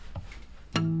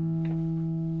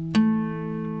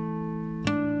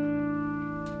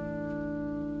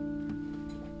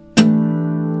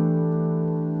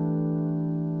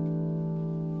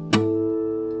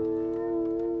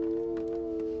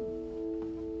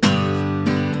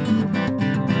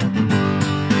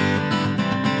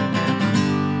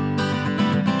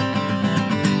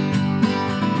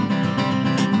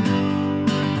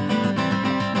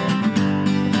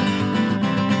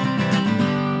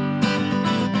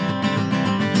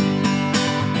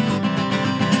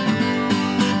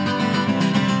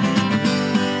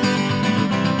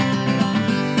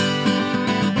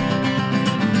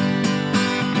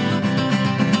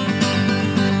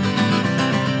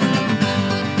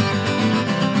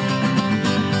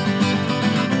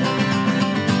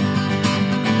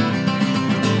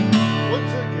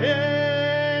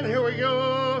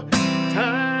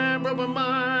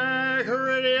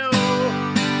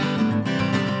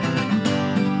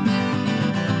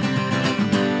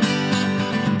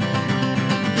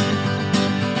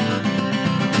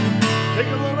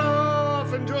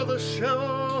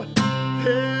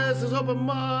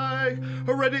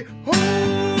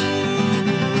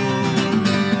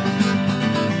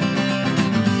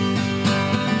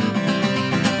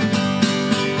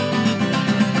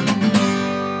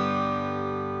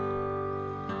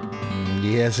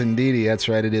Yes, indeedy. That's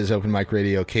right. It is Open Mic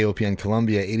Radio, KOPN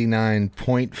Columbia,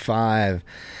 89.5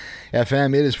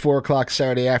 FM. It is 4 o'clock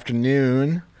Saturday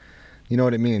afternoon. You know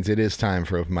what it means. It is time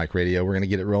for Open Mic Radio. We're going to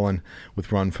get it rolling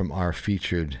with one from our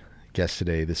featured guest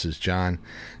today. This is John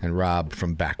and Rob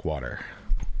from Backwater.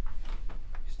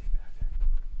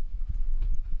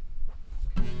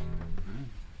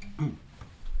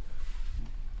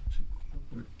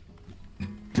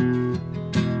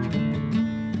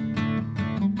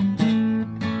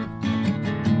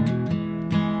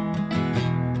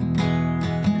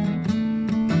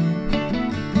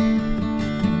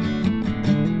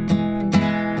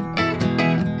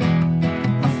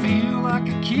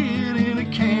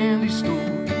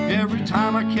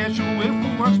 Time I catch a whiff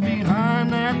of what's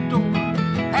behind that door.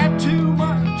 Had too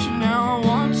much and now I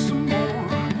want some more.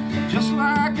 Just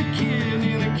like a kid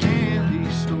in a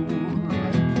candy store.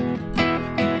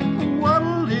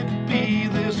 What'll it be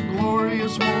this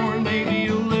glorious morning? Maybe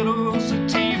a little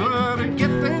sativa to get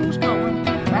things going.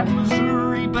 That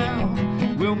Missouri belle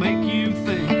will make you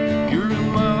think you're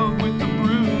in love with the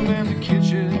broom and the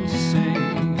kitchen sink.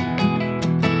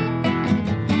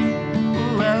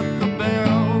 Let the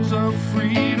bells of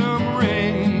freedom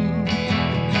ring.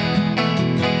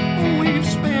 We've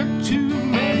spent too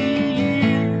many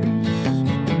years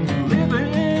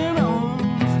living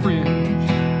on the fringe.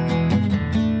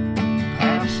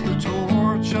 Pass the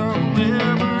torch of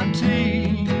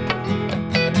liberty.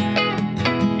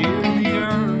 Hear the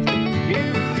earth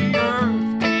begin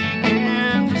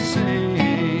to sing.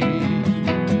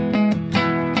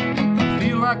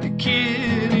 Feel like a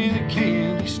kid in a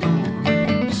candy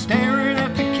store, staring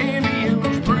at the candy in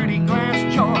those pretty glass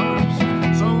jars.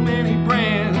 So many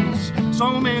brands,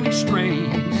 so many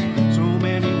strains, so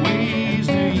many ways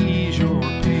to ease your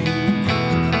pain.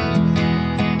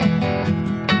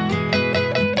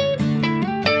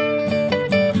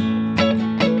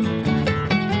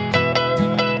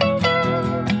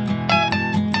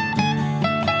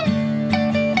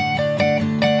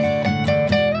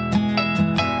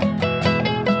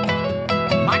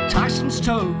 Mike Tyson's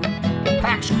toad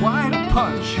packs quite a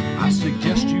punch. I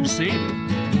suggest you save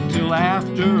it till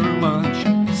after lunch.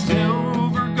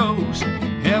 Silver ghost,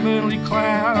 heavenly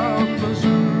cloud,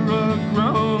 Missouri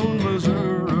grown,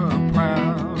 Missouri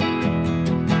proud.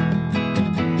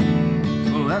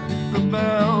 Let the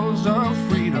bells of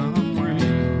freedom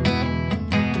ring.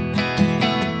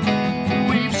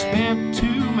 We've spent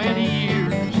too many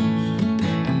years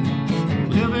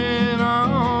living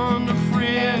on the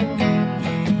fringe.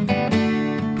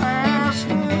 Pass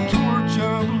the torch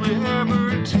of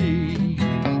liberty.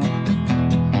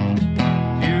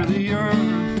 Hear the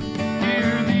earth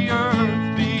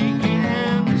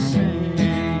begin to sing.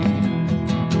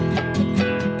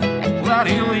 That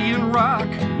alien rock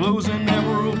glows in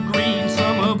emerald green,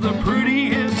 some of the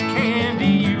prettiest candy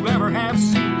you ever have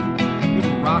seen.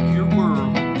 It'll rock your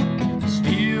world,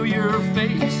 steal your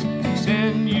face,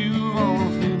 send you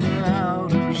off into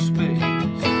outer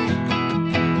space.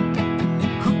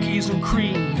 Cookies and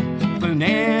cream,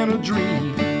 banana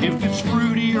dream. If it's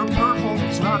fruity or purple,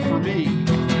 it's not for me.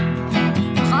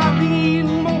 'Cause I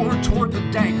lean more toward the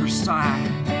danker side,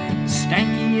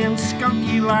 stanky and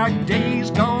skunky like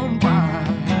days gone by.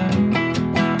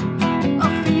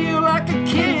 I feel like a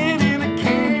kid in a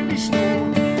candy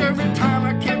store every time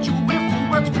I catch a whiff of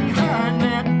what's behind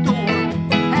that door.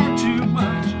 Had too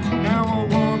much, now I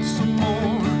want some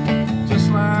more.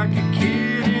 Just like a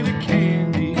kid in a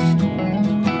candy store.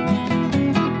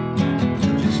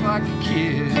 Just like a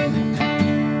kid.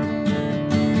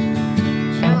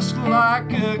 Just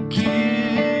like a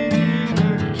kid in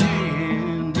a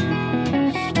candy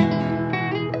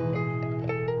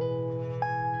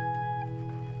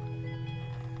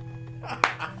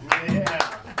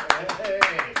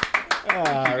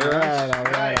All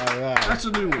right. That's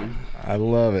a new one. I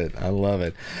love it.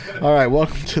 All right,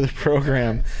 welcome to the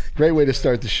program. Great way to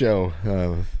start the show.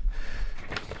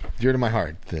 Dear to my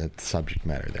heart, the subject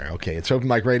matter there. Okay, it's Open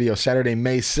Mic Radio, Saturday,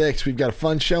 May 6th. We've got a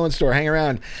fun show in store. Hang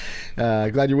around.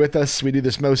 Glad you're with us. We do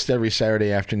this most every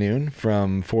Saturday afternoon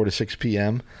from 4 to 6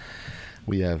 p.m.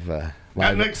 We have Not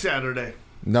live. next Saturday.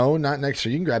 No, not next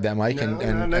year. You can grab that mic and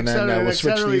then next we'll next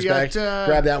switch Saturday these back.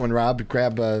 Grab that one, Rob.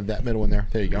 Grab that middle one there.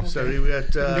 There you go. Saturday we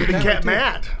got Big Cat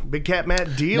Matt. Big Cat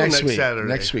Matt deal next week. Saturday.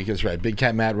 Next week is right. Big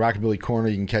Cat Matt, Rockabilly Corner.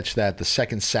 You can catch that the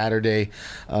second Saturday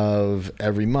of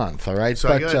every month. All right. So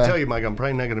I got to tell you, Mike, I'm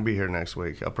probably not going to be here next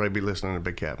week. I'll probably be listening to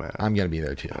Big Cat Matt. I'm going to be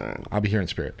there too. I'll be here in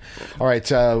spirit. All right.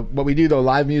 What we do though,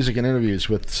 live music and interviews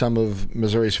with some of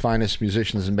Missouri's finest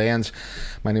musicians and bands.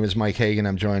 My name is Mike Hagan.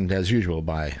 I'm joined as usual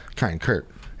by Kind Kurt.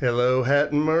 Hello,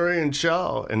 Hatton, Murray, and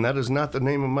Shaw. And that is not the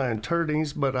name of my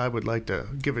attorneys, but I would like to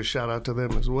give a shout out to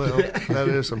them as well. That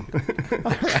is them. All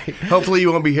right. Hopefully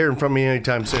you won't be hearing from me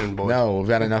anytime soon, boys. No, we've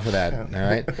had enough of that. All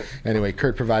right. Anyway,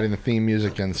 Kurt providing the theme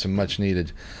music and some much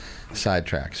needed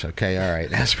sidetracks. Okay, all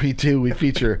right. As we do, we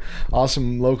feature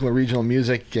awesome local and regional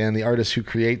music and the artists who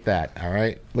create that. All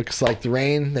right. Looks like the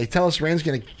rain. They tell us rain's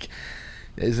going to.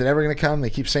 Is it ever going to come? They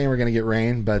keep saying we're going to get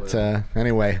rain, but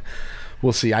anyway,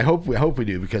 we'll see. I hope we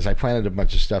do, because I planted a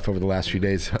bunch of stuff over the last few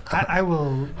days. I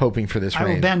will hoping for this rain.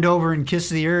 I will bend over and kiss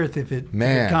the earth if it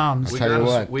comes. I'll tell you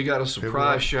what. We got a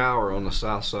surprise shower on the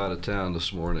south side of town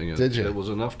this morning. Did you? It was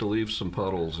enough to leave some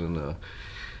puddles, and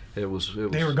they were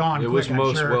gone. It was quick,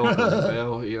 most sure. welcome.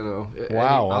 Well,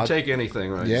 wow. I'll take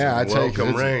anything right Yeah, I take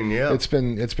welcome rain. Yeah, it's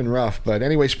been rough, but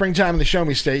anyway, springtime in the Show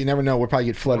Me State. You never know. We'll probably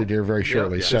get flooded here very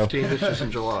shortly. Yeah, so 15 inches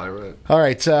in July, right? All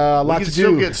right, lot we to can do.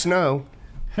 still get snow.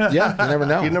 Yeah, you never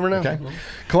know. You never know. Okay.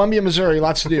 Columbia, Missouri,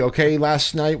 lots to do. Okay,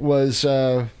 last night was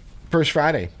First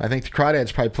Friday. I think the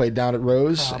Crawdads probably played down at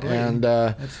Rose. Probably. And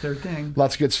That's their thing.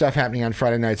 Lots of good stuff happening on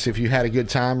Friday nights. If you had a good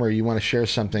time or you want to share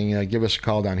something, give us a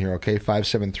call down here, okay?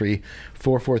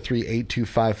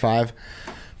 573-443-8255.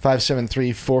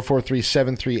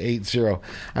 573-443-7380.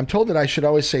 I'm told that I should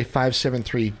always say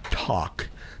 573-TALK.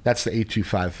 That's the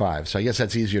 8255. So I guess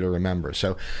that's easier to remember.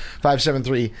 So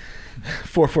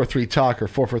 573-443-TALK or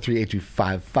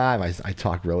 443-8255. I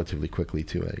talk relatively quickly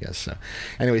too, I guess. So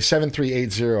anyway,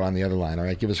 7380 on the other line. All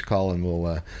right, give us a call and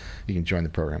you can join the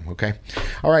program, okay?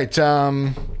 All right.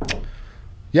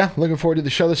 Yeah, looking forward to the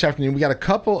show this afternoon. We got a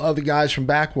couple of the guys from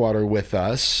Backwater with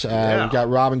us. We've got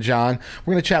Rob and John.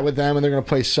 We're going to chat with them, and they're going to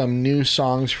play some new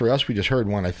songs for us. We just heard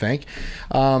one, I think.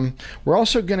 We're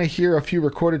also going to hear a few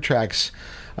recorded tracks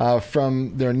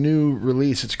from their new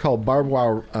release. It's called Barbed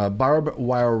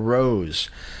Wire Rose.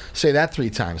 Say that 3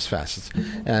 times fast.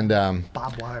 And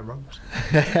Barbed Wire Rose.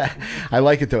 I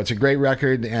like it, though. It's a great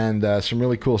record and some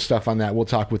really cool stuff on that. We'll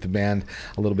talk with the band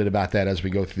a little bit about that as we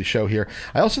go through the show here.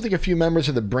 I also think a few members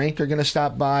of the Brink are going to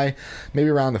stop by, maybe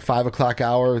around the 5 o'clock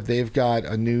hour. They've got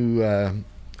a new a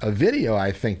video,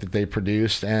 I think, that they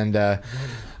produced, and a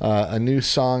new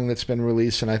song that's been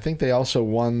released. And I think they also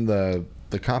won the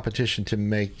competition to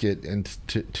make it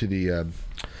into the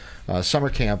summer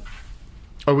camp.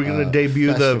 Are we going to debut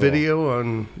festival. the video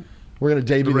on? We're going to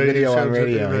debut the video on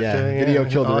radio. Yeah, video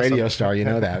killed the awesome. radio star. You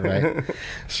know that, right?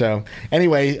 So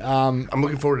anyway, I'm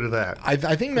looking forward to that.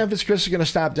 I think Memphis Chris is going to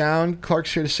stop down.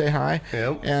 Clark's here to say hi.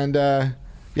 Yep. And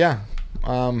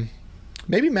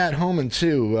maybe Matt Homan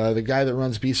too, the guy that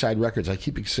runs B-Side Records. I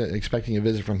keep expecting a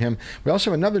visit from him. We also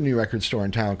have another new record store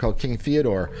in town called King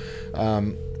Theodore.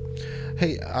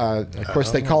 Hey, of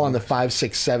course they call on the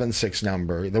 5676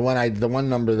 number, the one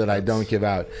number that I don't give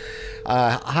out.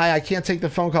 Hi, I can't take the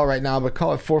phone call right now, but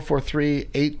call at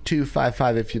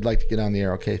 443-8255 if you'd like to get on the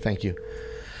air. Okay, thank you.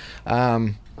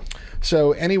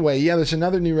 So anyway, there's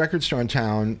another new record store in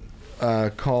town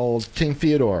called King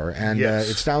Theodore, and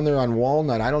it's down there on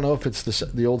Walnut. I don't know if it's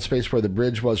the old space where the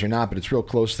bridge was or not, but it's real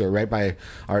close there, right by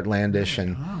Artlandish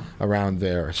and around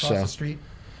there. Across the street.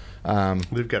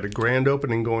 They've got a grand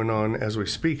opening going on as we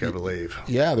speak, I believe.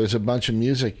 Yeah, there's a bunch of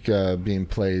music being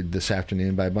played this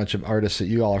afternoon by a bunch of artists that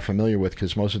you all are familiar with,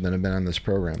 because most of them have been on this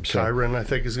program. So, Tyron, I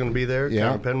think, is going to be there.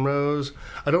 Yeah. Kyron Penrose.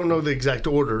 I don't know the exact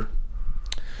order.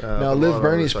 No, Liv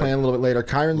Burney's playing a little bit later.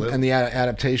 Kyron and the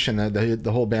adaptation,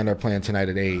 the whole band are playing tonight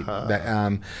at 8.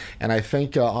 And I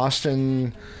think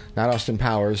Austin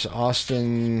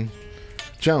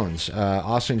Jones.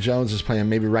 Austin Jones is playing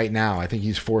maybe right now. I think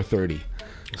he's 4:30.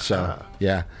 So,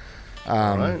 yeah.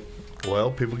 All right.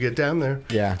 Well, people get down there.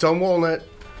 Yeah. It's on Walnut.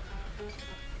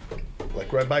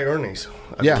 Like right by Ernie's,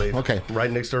 I believe. Okay.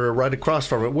 Right next to or right across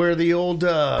from it. Where the old...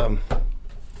 where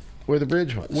the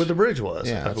bridge was. Where the bridge was,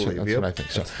 yeah, I believe. That's what I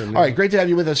think. So, all right, great to have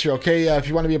you with us here, okay? If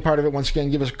you want to be a part of it, once again,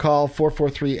 give us a call,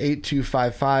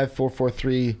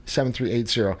 443-8255,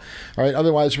 443-7380. All right,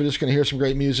 otherwise, we're just going to hear some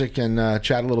great music and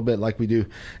chat a little bit like we do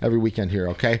every weekend here,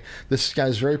 okay? This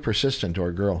guy's very persistent,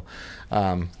 or girl.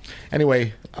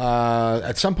 Anyway,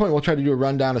 at some point we'll try to do a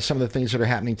rundown of some of the things that are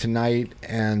happening tonight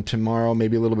and tomorrow,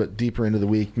 maybe a little bit deeper into the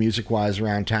week, music-wise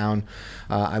around town.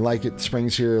 I like it.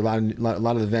 Spring's here. A lot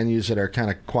of the venues that are kind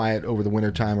of quiet over the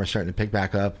wintertime are starting to pick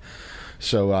back up.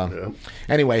 So,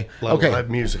 anyway, a lot of live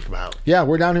music about. Yeah,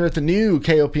 we're down here at the new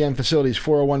KOPN facilities,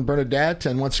 401 Bernadette,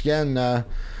 and once again,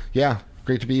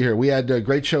 Great to be here. We had a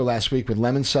great show last week with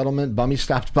Lemon Settlement. Bummy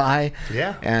stopped by.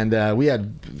 Yeah. And we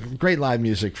had great live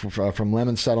music from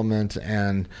Lemon Settlement,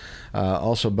 and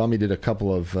also Bummy did a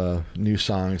couple of new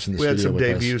songs in the We studio had some with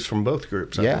debuts us. from both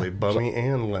groups, I believe, Bummy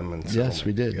and Lemon Settlement. Yes,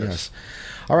 we did, yes.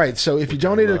 All right, so if you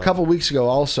donated a couple weeks ago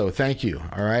also, thank you.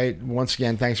 All right, once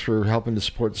again, thanks for helping to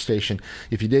support the station.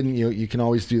 If you didn't, you can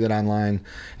always do that online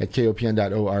at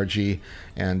kopn.org,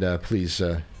 and please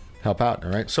help out,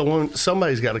 all right? So when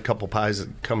somebody's got a couple pies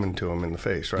coming to them in the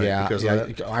face, right? Yeah, Because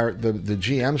the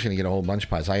GM's going to get a whole bunch of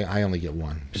pies. I only get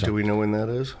one. So. Do we know when that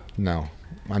is? No.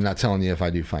 I'm not telling you if I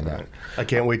do find out. I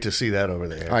can't wait to see that over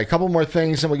there. All right, a couple more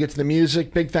things, and we'll get to the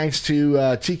music. Big thanks to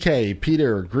TK,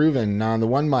 Peter, Groovin on the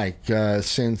one mic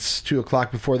since 2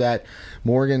 o'clock. Before that,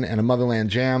 Morgan and a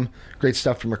Motherland Jam. Great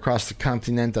stuff from across the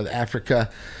continent of Africa.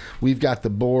 We've got the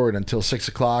board until 6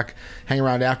 o'clock. Hang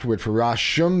around afterward for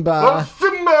Rosh Shumba.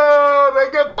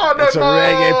 It's a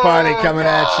reggae party coming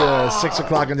at you. 6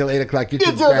 o'clock until 8 o'clock. Get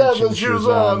your dancing shoes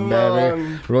on,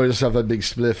 baby. Roll yourself a big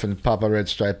spliff and pop a red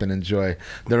stripe and enjoy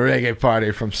the reggae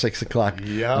party from 6 o'clock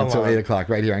until 8 o'clock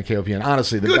right here on KOPN.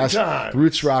 Honestly, the best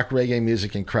roots rock reggae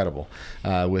music, incredible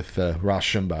with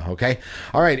Rosh Shumba, okay?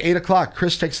 All right, 8 o'clock.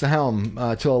 Chris takes the helm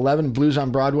till 11, Blues on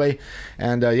Broadway.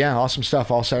 And awesome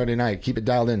stuff all Saturday night. Keep it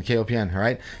dialed in, KOPN, all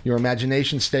right? Your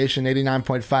imagination station,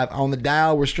 89.5 on the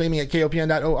dial. We're streaming at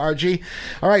kopn.org.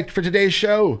 All right, for today's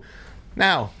show,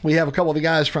 now we have a couple of the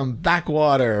guys from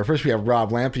Backwater. First, we have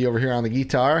Rob Lampe over here on the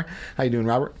guitar. How you doing,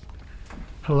 Robert?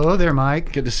 Hello there,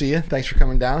 Mike. Good to see you. Thanks for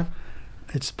coming down.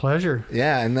 It's a pleasure.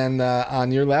 Yeah, and then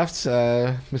on your left,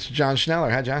 Mr. John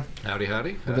Schneller. Hi, John. Howdy,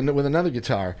 howdy. With another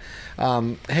guitar.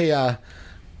 Hey,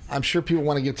 I'm sure people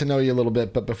want to get to know you a little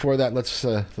bit, but before that, let's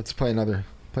play another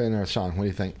song. What do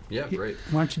you think? Yeah, great.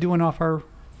 Why don't you do one off our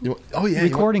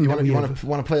recording? You want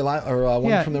to play a live or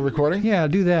one from the recording? Yeah,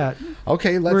 do that.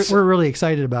 Okay, let's. We're really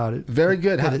excited about it. Very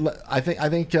good. I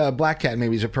think Black Cat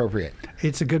maybe is appropriate.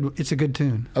 It's a good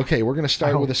tune. Okay, we're going to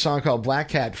start with a song called Black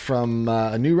Cat from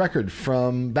a new record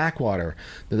from Backwater.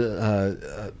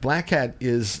 Black Cat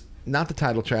is not the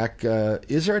title track.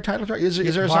 Is there a title track? Is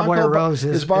there a song Barbed Wire called Rose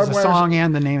is a song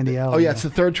and the name of the album. Oh, yeah, it's the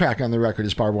third track on the record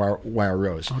is Barbed Wire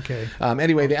Rose. Okay.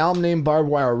 Anyway, the album name Barbed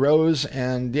Wire Rose,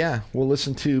 and we'll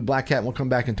listen to Black Cat and we'll come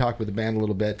back and talk with the band a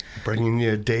little bit. Bringing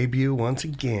you a debut once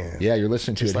again. Yeah, you're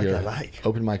listening to Just it like here. I like.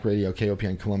 Open Mic Radio,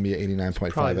 KOPN Columbia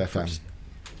 89.5 FM.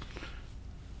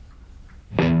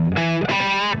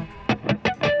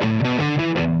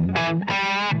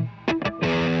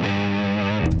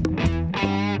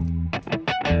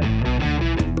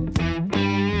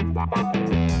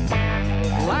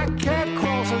 Black cat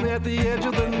crossing at the edge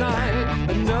of the night.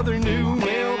 Another new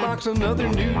mailbox, another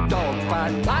new dog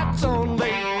fight. Lights on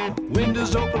late,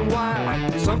 windows open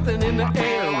wide. Something in the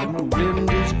air when the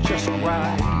wind is just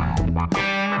right.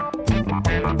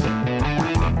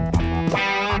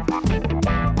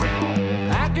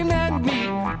 Acting at me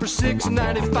for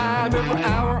 $6.95 every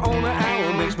hour on the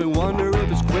hour makes me wonder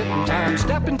if it's quitting time.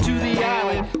 Step into the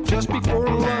alley just before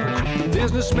lunch.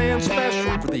 Businessman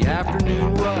special for the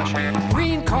afternoon rush.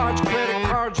 Green cards, credit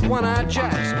cards, one-eyed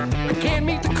jacks. I can't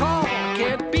meet the call, I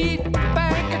can't beat the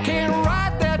bank. I can't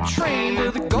ride that train to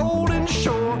the Golden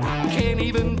Shore. I can't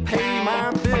even pay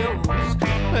my bills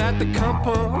at the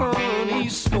company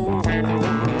store.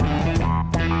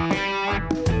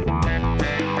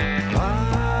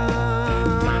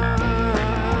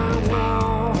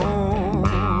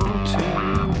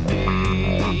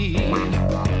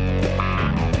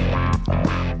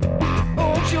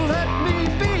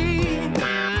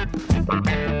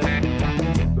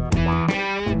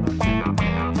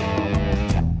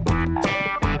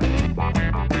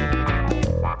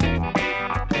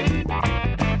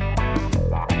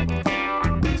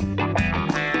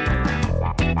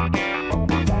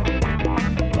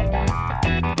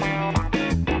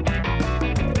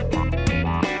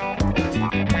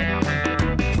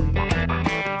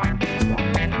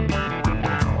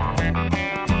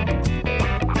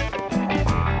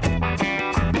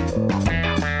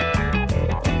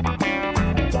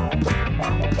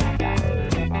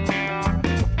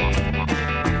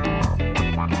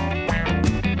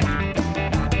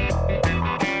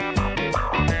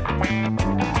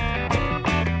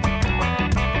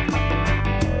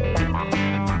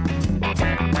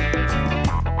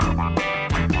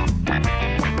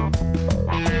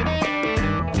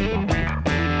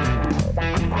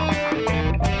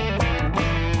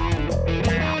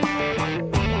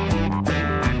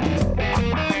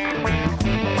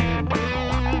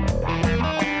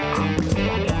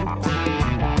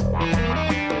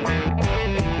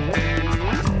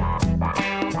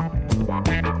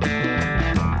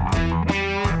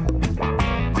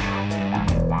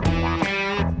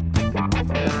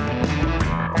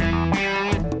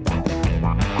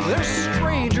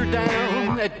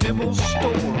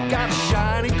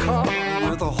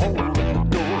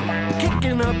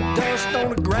 left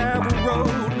on a gravel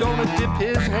road, gonna dip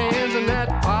his hands in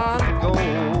that pot of gold.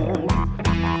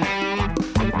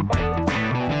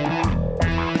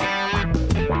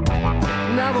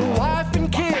 Now the wife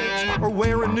and kids are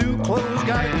wearing new clothes,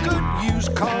 got a good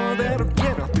used car that'll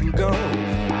get up and go.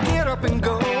 Get up and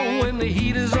go when the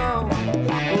heat is on,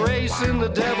 racing the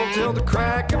devil till the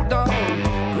crack of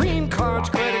dawn. Green cards,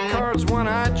 credit cards,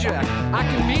 one-eyed jack. I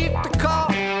can beat the call,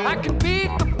 I can beat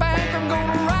the bank. I'm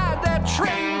gonna ride that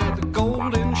train to the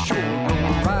Golden Shore.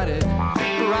 Gonna ride it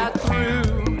right through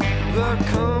the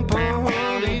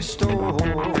company store.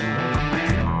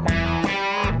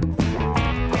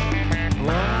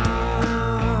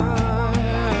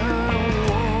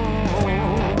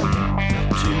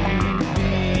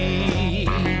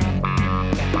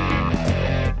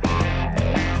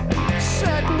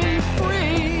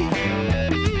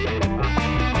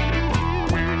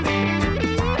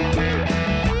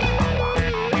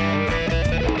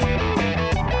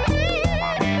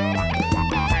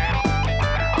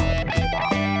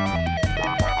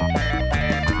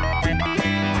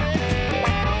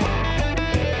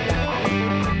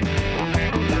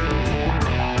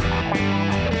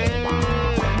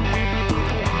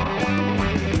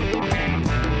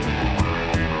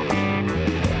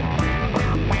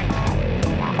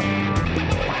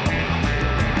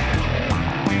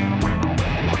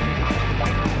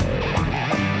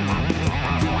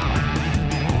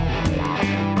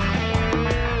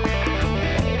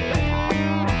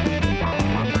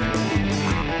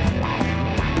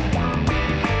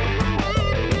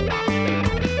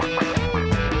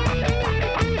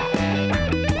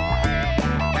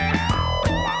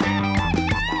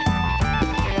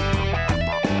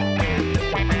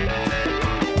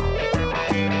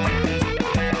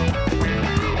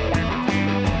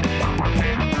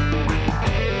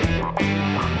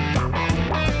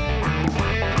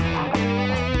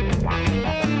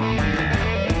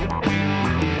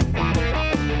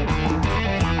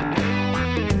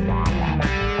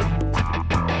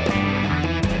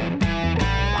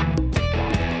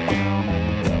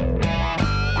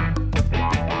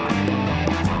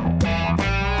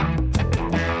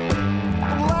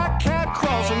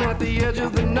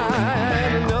 Of the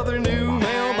night, another new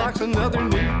mailbox, another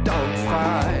new dog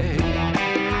fight.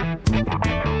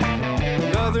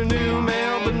 Another new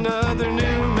mail, but another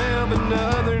new mail, but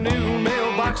another new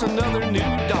mailbox, another new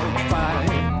dog fight.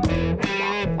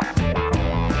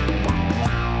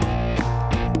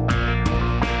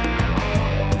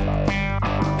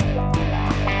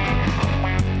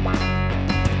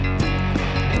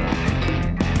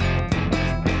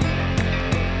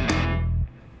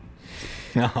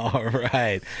 All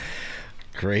right.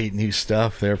 Great new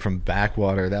stuff there from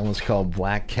Backwater. That one's called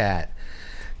Black Cat.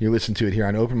 You're listening to it here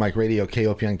on Open Mic Radio,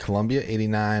 KOPN Columbia,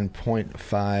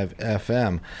 89.5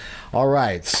 FM. All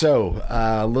right, so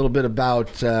a little bit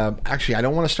about... actually, I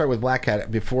don't want to start with Black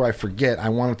Cat. Before I forget, I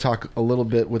want to talk a little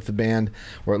bit with the band,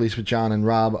 or at least with John and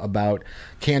Rob, about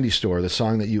Candy Store, the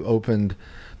song that you opened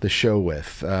the show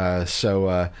with.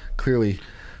 So clearly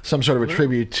some sort of a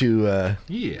tribute to...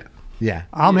 Yeah.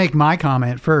 I'll make my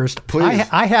comment first. Please.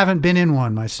 I haven't been in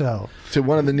one myself. To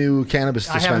one of the new cannabis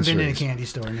dispensaries. I haven't been in a candy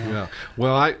store, no. Yeah.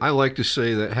 Well, I like to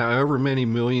say that however many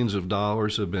millions of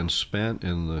dollars have been spent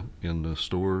in the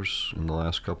stores in the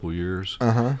last couple of years,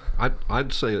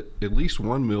 I'd say at least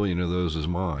 1 million of those is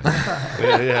mine.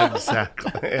 Yeah,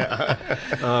 exactly. Yeah.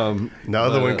 The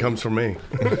other one comes from me.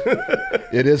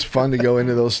 It is fun to go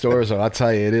into those stores, though. I'll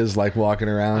tell you, it is like walking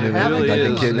around in like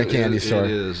a kid in a candy store.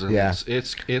 It is. And yeah.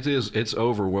 It's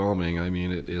overwhelming. I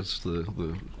mean, it's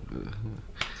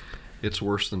it's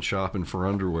worse than shopping for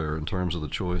underwear in terms of the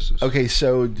choices. Okay,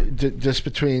 so just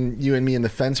between you and me and the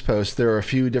Fence Post, there are a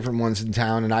few different ones in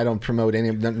town, and I don't promote any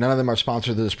of them. None of them are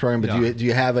sponsored to this program, but do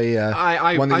you have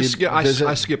a one that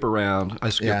I skip around.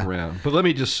 But let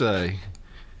me just say,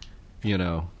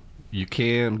 you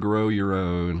can grow your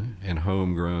own, and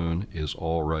homegrown is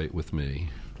all right with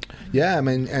me. Yeah, I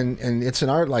mean, and it's an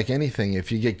art like anything.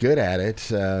 If you get good at it,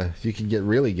 you can get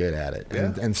really good at it.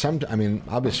 Yeah. And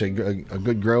obviously, a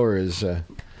good grower is a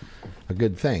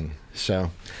good thing.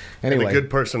 So, anyway, and a good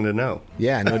person to know.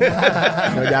 Yeah, no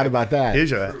doubt about that.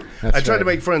 I try to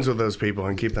make friends with those people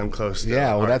and keep them close.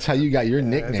 Yeah, well, that's how you got your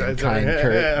nickname, Kind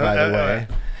Kurt, by the way.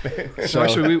 So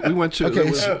actually, we went to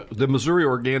the Missouri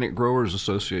Organic Growers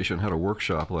Association had a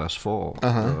workshop last fall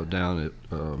down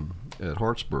at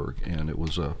Hartsburg, and it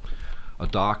was a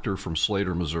doctor from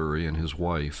Slater, Missouri, and his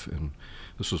wife, and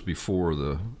this was before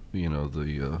the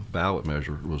ballot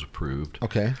measure was approved.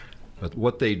 Okay. But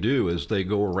what they do is they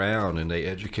go around and they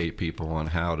educate people on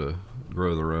how to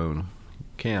grow their own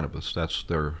cannabis. That's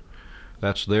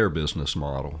their business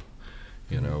model.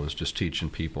 is just teaching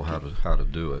people how to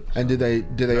do it. And do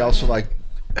they also like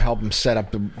help them set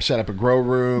up a grow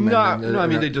room? No, I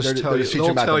mean they just tell you.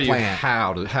 They'll tell you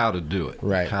how to do it.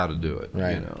 Right. How to do it.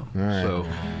 Right. All right. So,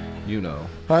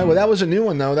 All right. Well, that was a new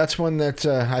one though. That's one that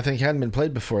I think hadn't been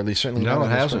played before. At least certainly. No, not it on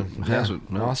this hasn't. one. It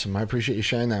hasn't. No. Awesome. I appreciate you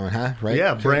sharing that one. Huh? Right.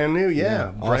 Yeah, brand new. Yeah,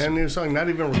 Awesome. brand new song. Not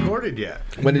even recorded yet.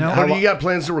 When did, What do you got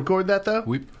plans to record that though?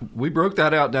 We broke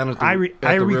that out down at the. I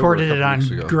river recorded a it couple on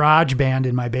weeks ago. GarageBand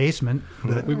in my basement.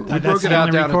 But We that's broke it the out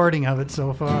only down at- recording of it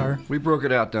so far. We broke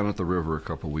it out down at the river a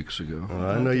couple weeks ago.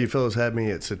 I know you fellas had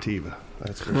me at Sativa.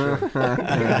 That's for sure.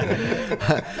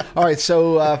 All right,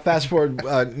 so fast forward.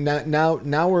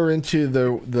 Now we're into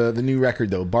the new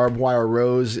record though. Barbed Wire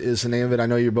Rose is the name of it. I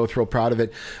know you're both real proud of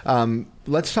it.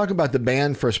 Let's talk about the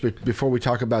band first before we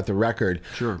talk about the record.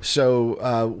 Sure.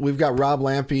 So we've got Rob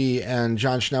Lampe and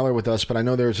John Schneller with us, but I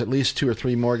know there's at least 2 or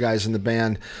 3 more guys in the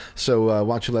band. So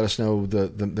why don't you let us know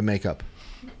the makeup?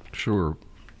 Sure.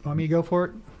 Want me to go for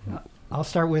it? I'll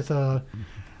start with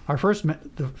our first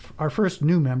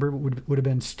new member would have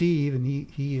been Steve, and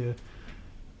he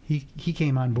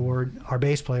came on board. Our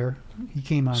bass player, he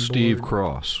came on Steve board.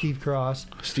 Cross.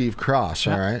 Steve Cross.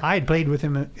 All right. I had played with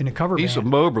him in a cover He's a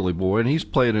band. Moberly boy, and he's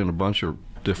played in a bunch of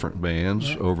different bands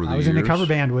over the years. I was in a cover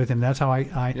band with him. That's how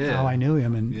I knew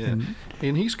him.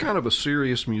 And he's kind of a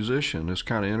serious musician. It's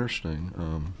kind of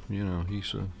interesting.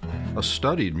 He's a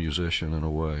studied musician in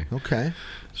a way. Okay.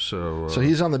 So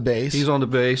he's on the bass. He's on the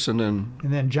bass, and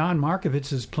then John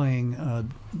Markovitz is playing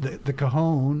the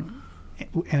cajon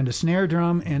and a snare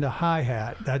drum and a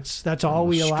hi-hat. That's all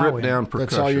we allow stripped him. down percussion.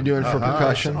 That's all you're doing for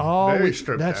percussion.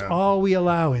 That's all we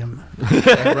allow him.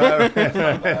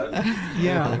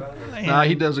 Yeah. Nah,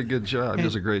 he does a good job. He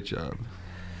does a great job.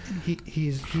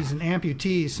 He's an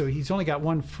amputee, so he's only got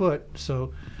 1 foot,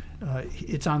 so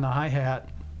it's on the hi-hat.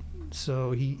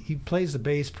 So he plays the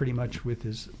bass pretty much with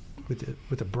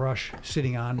a brush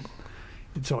sitting on.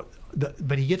 And so,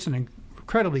 but he gets an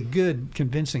incredibly good,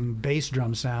 convincing bass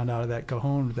drum sound out of that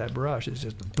cajon with that brush. It's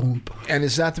just boom. And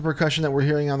is that the percussion that we're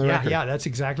hearing on the record? Yeah, that's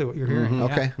exactly what you're hearing. Mm-hmm.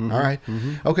 Okay, Yeah. all right.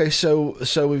 Mm-hmm. Okay,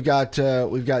 so we've got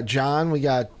John, we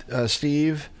got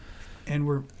Steve, and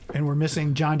we're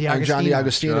missing John DiAgostino. and John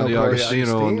DiAgostino, John of course.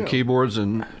 DiAgostino on the keyboards,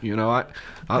 and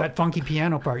that funky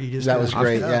piano part you just That did. was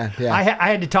great. Yeah. I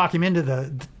had to talk him into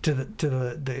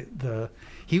the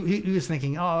he was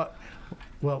thinking, oh,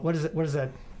 well, what is that?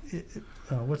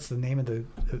 What's the name of the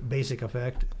basic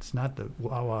effect? It's not the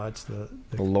wah-wah. It's the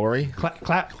Lori.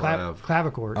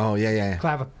 Clavichord. Oh yeah.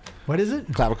 What is it?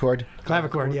 Clavichord.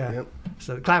 Clavichord. Yeah. Yep.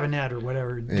 So clavinet or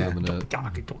whatever. Yeah.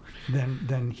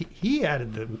 Then he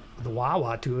added the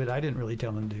wah-wah to it. I didn't really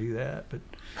tell him to do that, but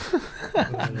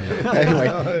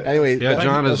anyway. Yeah,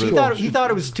 John is. he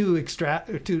thought it was too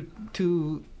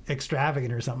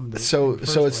extravagant or something. So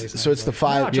it's the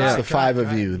five. No, It's the five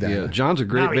of you then. Yeah, John's a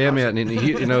great bandmate, and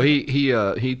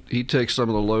he takes some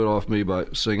of the load off me by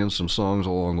singing some songs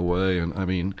along the way. And I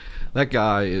mean, that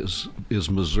guy is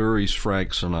Missouri's Frank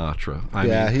Sinatra. I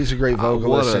mean, he's a great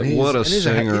vocalist. What a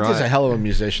singer! He's a hell of a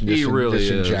musician. He really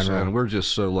in is, general. and we're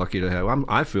just so lucky to have.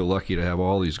 I feel lucky to have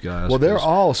all these guys. Well, they're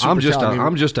all super talented.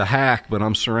 I'm just a hack, but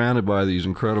I'm surrounded by these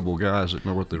incredible guys that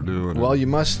know what they're doing. Well, you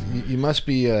must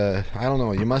be. I don't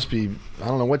know. You must be. I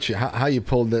don't know how you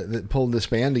pulled this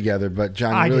band together, but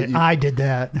John, I did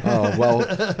that. Oh well,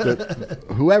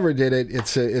 whoever did it,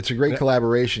 it's a great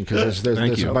collaboration because there's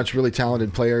a bunch of really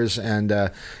talented players and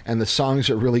the songs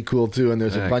are really cool too, and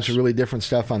there's a bunch of really different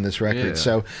stuff on this record. Yeah.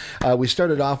 So we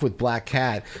started off with Black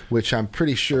Cat, which I'm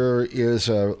pretty sure is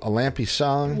a Lampe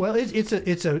song. Well,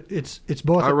 it's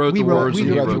both. I wrote the words, and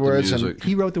he wrote the music.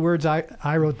 He wrote the words.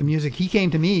 I wrote the music. He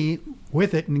came to me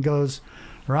with it and goes,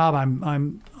 "Rob,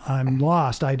 I'm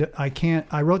lost. I can't.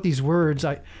 I wrote these words.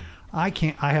 I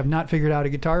can't. I have not figured out a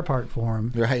guitar part for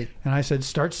him." Right. And I said,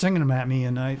 "Start singing them at me."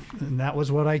 And that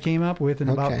was what I came up with in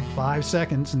about 5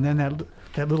 seconds. And then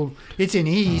that little, it's in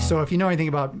E. So if you know anything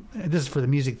about this, is for the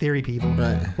music theory people.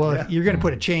 Right. Well, if you're going to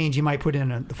put a change, you might put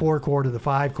in the 4 chord or the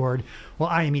 5 chord. Well,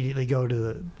 I immediately go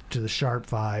to the sharp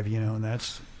 5. And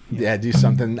that's. Yeah, do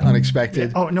something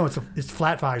unexpected. Oh no, it's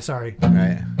flat 5. Sorry.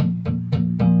 Right.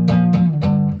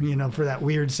 For that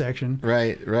weird section.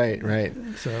 Right.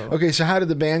 So Okay, so how did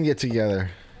the band get together?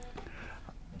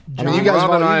 John, I mean, you guys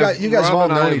have all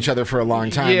known each other for a long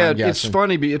time. Yeah, I'm guessing. it's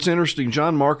funny. It's interesting.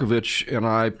 John Markovitch and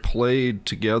I played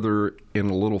together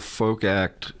in a little folk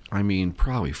act. I mean,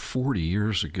 probably 40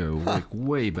 years ago, like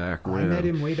way back when. I met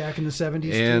him way back in the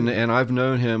 70s. And I've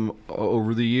known him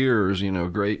over the years.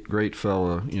 Great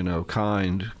fella.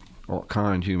 Kind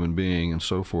human being, and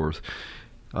so forth.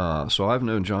 So I've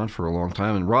known John for a long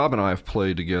time, and Rob and I have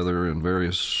played together in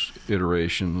various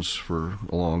iterations for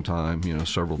a long time,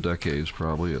 several decades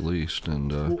probably at least.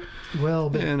 And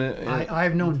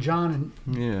I've known John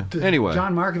anyway,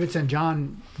 John Markovitz and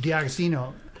John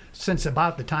D'Agostino since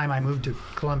about the time I moved to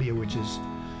Columbia, which is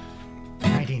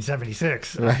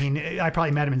 1976. Right. I mean, I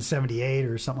probably met him in 78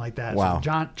 or something like that. Wow.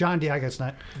 So John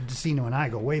D'Agostino and I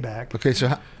go way back. Okay,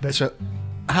 so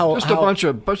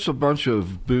a bunch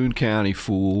of Boone County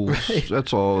fools. Right.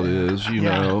 That's all it is, you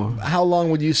know. How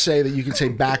long would you say that you could say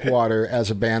Backwater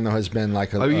as a band though has been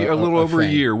like a little over thing?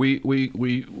 a year?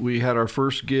 We had our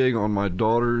first gig on my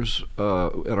daughter's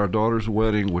at our daughter's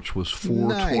wedding, which was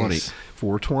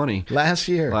 420 last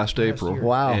April.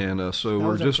 Wow. And so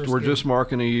we're just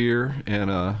marking a year,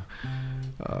 and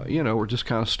we're just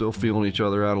kind of still feeling each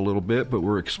other out a little bit, but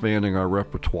we're expanding our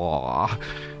repertoire.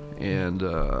 And,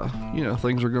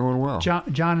 things are going well. John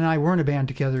and I were in a band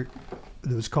together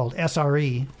that was called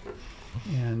SRE,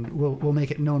 and we'll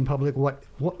make it known public. What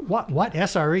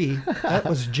SRE? That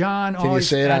was John. Can you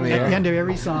say it on the air? At the end of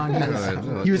every song,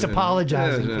 he was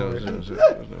apologizing for it.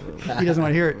 He doesn't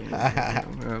want to hear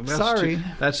it. Sorry.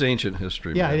 That's ancient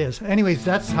history. Yeah, man. it is. Anyways,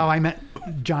 that's how I met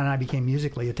John and I became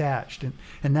musically attached, and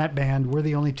that band, we're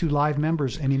the only two live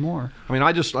members anymore. I mean,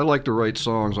 I like to write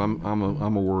songs. I'm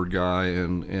a word guy,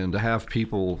 and to have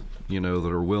people that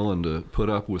are willing to put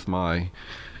up with my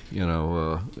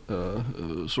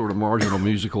sort of marginal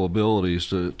musical abilities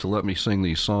to let me sing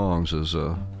these songs is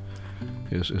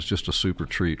just a super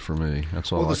treat for me.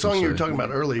 That's all. Well, the I song can you say. were talking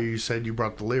about earlier, you said you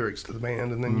brought the lyrics to the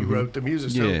band and then you wrote the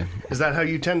music. So is that how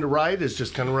you tend to write? Is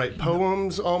just kind of write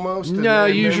poems almost? No,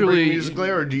 usually musically,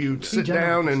 or do you sit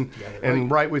down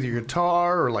and write with your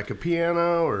guitar or like a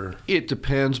piano? Or it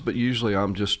depends, but usually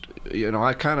I'm just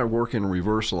I kind of work in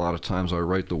reverse a lot of times. I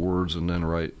write the words and then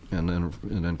write and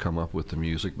then come up with the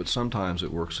music. But sometimes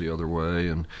it works the other way.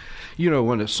 And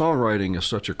when songwriting is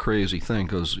such a crazy thing,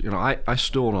 because I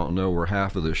still don't know where half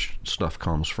of this stuff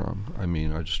comes from. I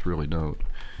mean, I just really don't.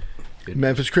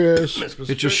 Memphis Chris.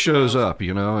 It just shows up,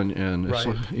 and right. It's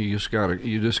like,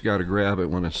 you just gotta grab it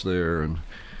when it's there, and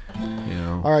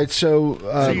All right,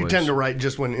 so you tend to write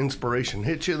just when inspiration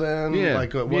hits you, then,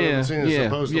 like what I'm saying, as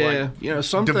opposed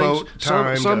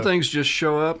to some things just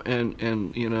show up and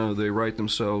they write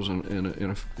themselves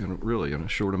in a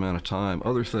short amount of time.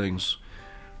 Other things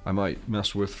I might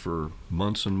mess with for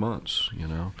months and months,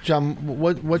 John,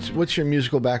 what's your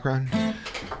musical background?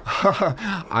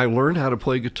 I learned how to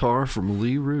play guitar from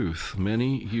Lee Ruth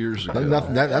many years ago.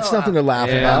 That's nothing to laugh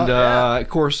about. And of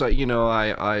course,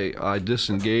 I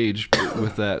disengaged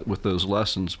with those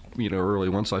lessons, early.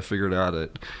 Once I figured out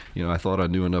that, I thought I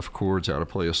knew enough chords how to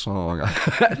play a song.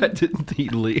 I didn't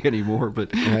need Lee anymore,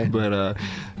 but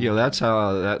that's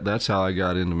how I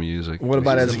got into music. What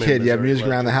about as a kid? You have music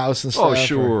around the house and stuff?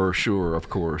 Oh, sure, of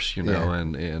course,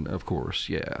 and of course,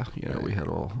 we had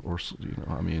all,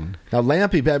 I mean. Now,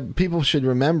 Lampe, people should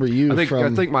remember you.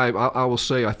 I will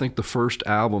say the first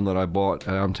album that I bought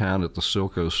downtown at the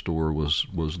Silco store was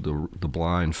the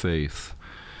Blind Faith.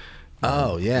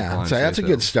 Oh yeah, so that's a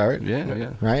good start.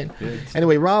 Yeah. Right. Yeah.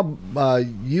 Anyway, Rob,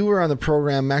 you were on the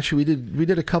program. Actually, we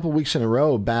did a couple weeks in a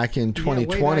row back in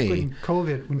 2020. Way back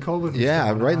when COVID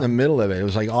was right in the middle of it. It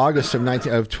was like August of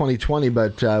 2020.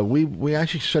 But we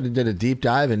actually sort of did a deep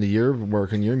dive into your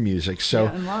work and your music. So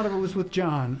and a lot of it was with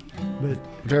John, but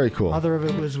very cool. Other of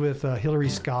it was with Hillary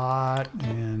Scott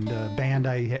and a band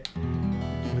I had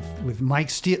with Mike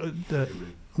Steele.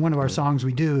 One of our songs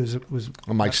we do was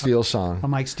a Mike Steele song. A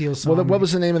Mike Steele song. Well, what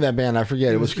was the name of that band? I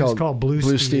forget. It was called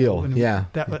Blue Steel. Yeah,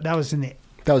 that was in the.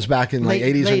 That was back in late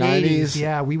 80s or 90s.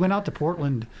 Yeah, we went out to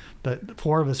Portland. But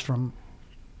four of us from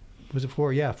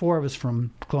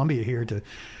Columbia here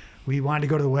we wanted to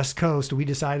go to the West Coast. We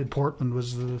decided Portland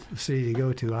was the city to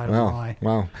go to. I don't know why.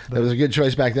 Wow, that was a good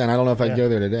choice back then. I don't know if I'd go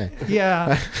there today.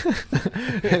 Yeah.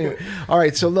 Anyway, all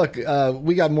right. So look,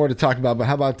 we got more to talk about. But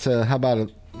how about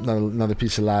another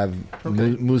piece of live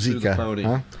musica?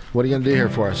 Huh? What are you going to do here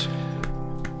for us?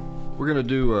 We're going to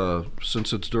do,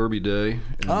 since it's Derby Day.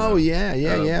 And,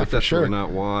 yeah, but for that's sure. really not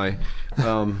why.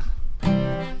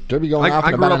 Derby going off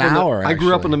in about an hour. I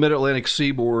grew up in the Mid-Atlantic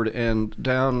Seaboard, and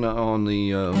down on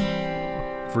the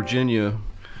Virginia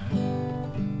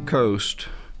coast,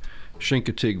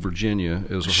 Chincoteague, Virginia,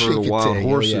 is a herd of wild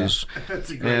horses. Oh, yeah.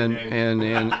 That's a great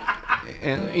name.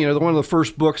 And one of the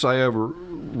first books I ever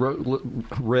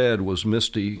read was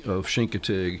Misty of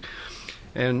Chincoteague,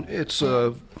 and it's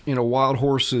wild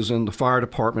horses, and the fire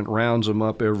department rounds them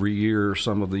up every year,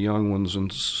 some of the young ones, and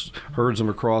herds them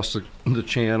across the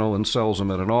channel and sells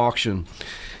them at an auction.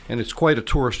 And it's quite a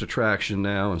tourist attraction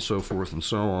now, and so forth and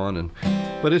so on.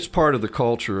 But it's part of the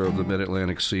culture of the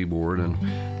Mid-Atlantic Seaboard.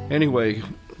 And anyway,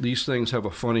 these things have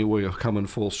a funny way of coming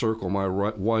full circle. My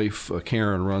wife,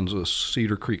 Karen, runs a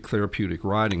Cedar Creek Therapeutic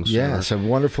Riding Center. Yeah, it's a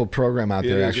wonderful program out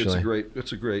there, actually.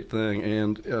 It's a great thing.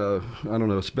 And I don't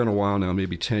know, it's been a while now,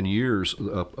 maybe 10 years,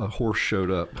 a horse showed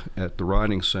up at the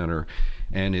riding center,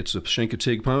 and it's a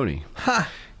Chincoteague pony. Ha!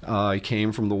 He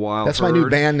came from the wild That's herd. my new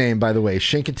band name, by the way,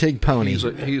 Chincoteague Pony.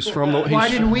 He's from the. Why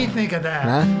didn't we think of that?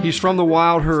 Huh? He's from the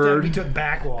wild herd. We took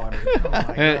Backwater. Oh my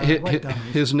And God,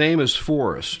 his name is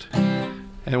Forrest.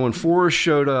 And when Forrest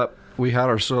showed up, we had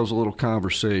ourselves a little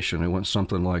conversation. It went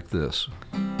something like this.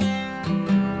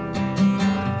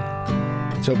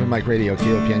 It's Open Mic Radio,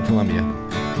 KOPN Columbia.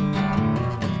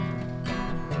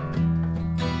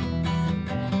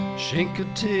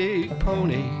 Chincoteague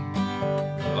Pony,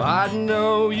 I'd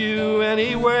know you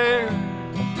anywhere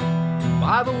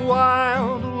by the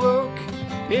wild look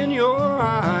in your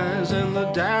eyes and the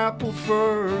dapple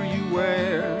fur you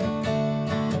wear.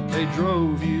 They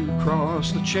drove you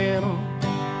across the channel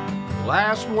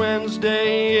last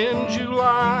Wednesday in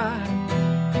July.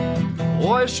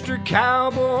 Oyster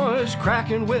cowboys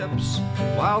cracking whips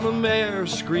while the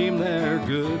mares scream their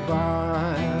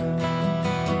goodbye.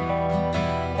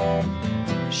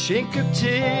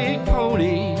 Chincoteague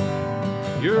Pony,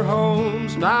 your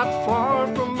home's not far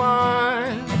from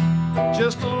mine,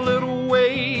 just a little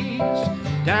ways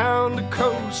down the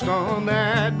coast on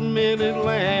that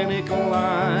mid-Atlantic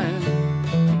line.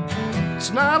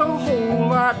 It's not a whole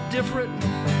lot different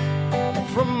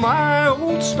from my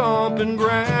old stomping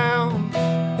grounds.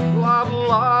 A lot of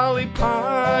lolly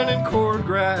pine and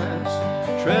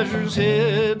cordgrass, treasures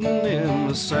hidden in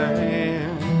the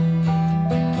sand.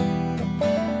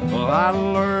 Well, I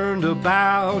learned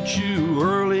about you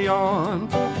early on.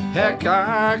 Heck,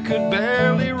 I could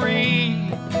barely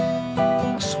read.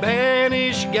 A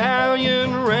Spanish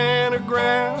galleon ran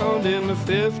aground in the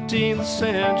 15th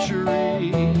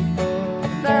century.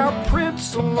 Now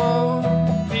prints along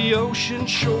the ocean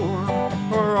shore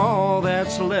are all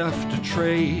that's left to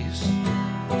trace.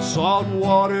 Salt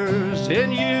waters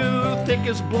in you thick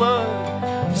as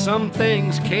blood, some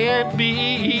things can't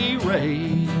be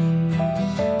erased.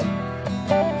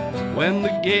 When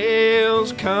the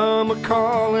gales come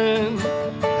a-calling,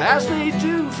 as they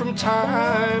do from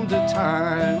time to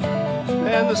time,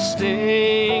 and the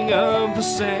sting of the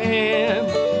sand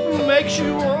makes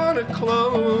you want to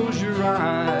close your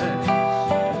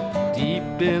eyes.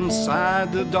 Deep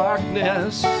inside the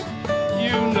darkness,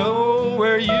 you know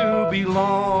where you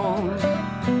belong.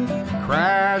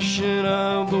 Crashing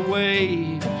of the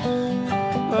waves,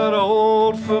 an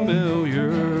old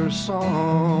familiar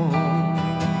song.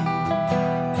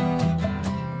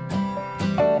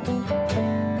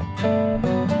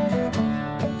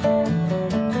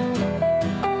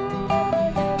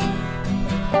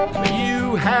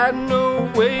 Had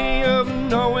no way of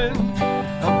knowing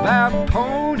about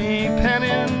pony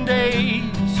penning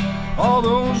days. All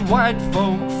those white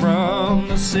folk from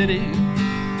the city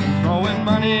throwing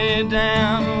money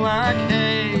down like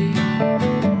hay.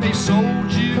 They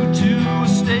sold you to a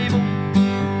stable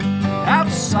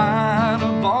outside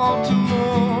of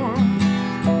Baltimore.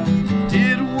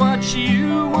 Did what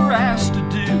you were asked to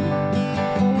do,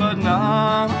 but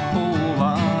not a whole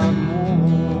lot more.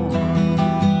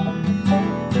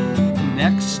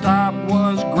 Next stop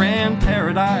was Grand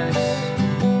Paradise,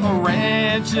 a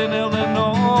ranch in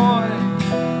Illinois,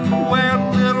 where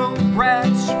little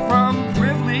brats from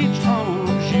privileged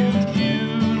homes used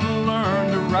you to learn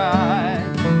to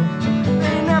ride.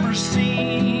 They never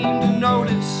seemed to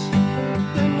notice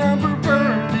the number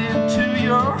burned into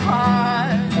your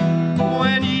hide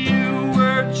when you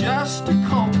were just a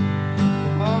colt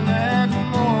on that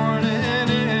morning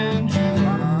in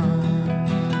July.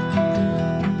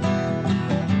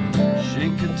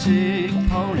 Chincoteague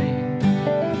Pony,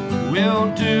 we'll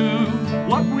do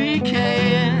what we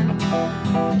can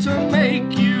to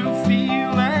make you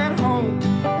feel at home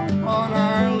on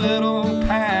our little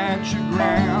patch of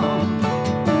ground.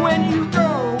 When you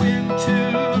go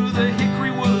into the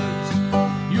hickory woods,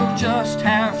 you'll just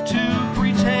have to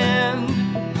pretend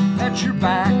that you're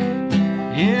back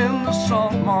in the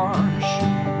salt marsh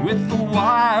with the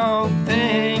wild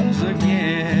things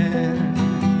again.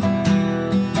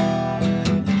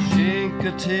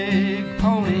 Chincoteague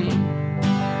Pony,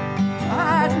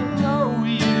 I'd know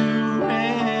you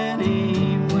anywhere.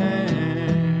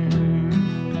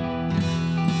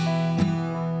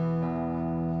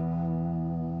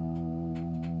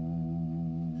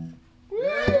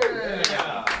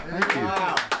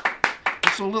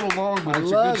 little long, but I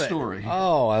it's a love good it. story.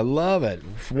 Oh, I love it.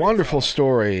 Wonderful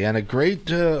story and a great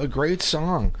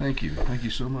song. Thank you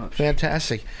so much.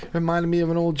 Fantastic. Reminded me of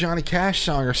an old Johnny Cash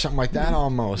song or something like that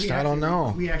almost. I don't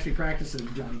know. We actually practiced a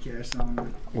Johnny Cash song. But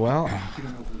Well, we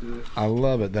don't know if we'll do it. I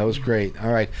love it. That was great.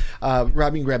 All right.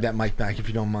 Rob, you can grab that mic back if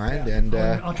you don't mind. Yeah. And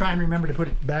I'll try and remember to put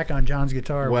it back on John's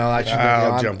guitar. well, I should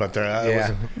I'll jump up there.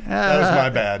 That was my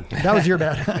bad. That was your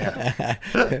bad.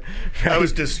 I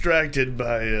was distracted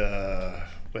by,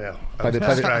 by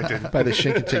the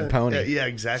Shinkatig pony. Yeah,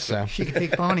 exactly. So. She could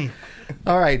take pony.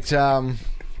 All right.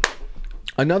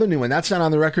 Another new one. That's not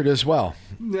on the record as well.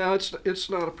 No, it's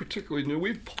not a particularly new.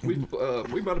 We might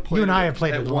have played. You and I have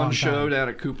played at it a one long show time. down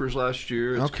at Cooper's last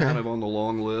year. It's Okay. kind of on the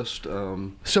long list.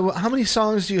 So how many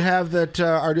songs do you have that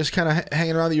are just kind of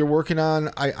hanging around that you're working on?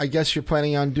 I guess you're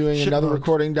planning on doing another Shitloads.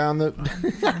 recording down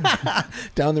the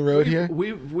down the road here?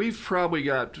 We've probably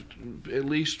got at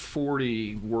least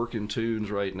 40 working tunes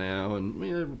right now,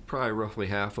 and probably roughly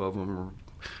half of them are.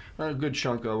 A good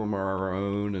chunk of them are our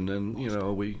own, and then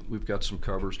we've got some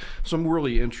covers, some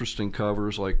really interesting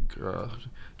covers. Like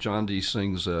John D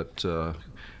sings that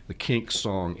the Kinks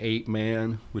song "8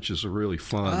 Man," which is a really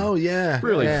fun. Oh yeah,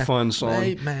 really yeah. fun song.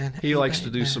 8 Man. He 8 likes to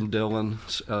Man, do man. some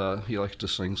Dylan. He likes to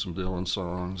sing some Dylan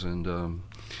songs, and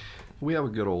we have a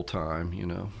good old time.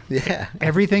 Yeah.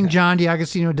 Everything John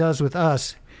D'Agostino does with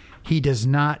us, he does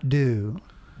not do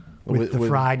with the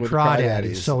fried with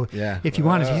crawdaddies. So yeah. if you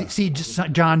want to see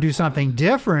John do something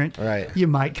different, Right. you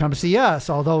might come see us.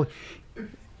 Although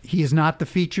he is not the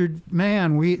featured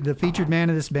man. The featured man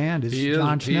of this band is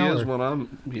John Schneller. He is when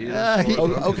I'm. He is.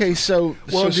 Okay, so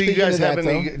Well, do you speaking guys of have that,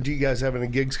 any? though- Do you guys have any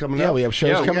gigs coming Yeah, up? we have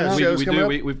shows coming up. shows we coming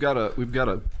do. up? We've got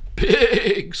a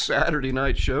big Saturday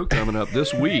night show coming up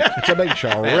this week. It's a big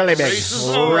show, really big,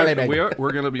 really big.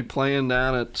 We're going to be playing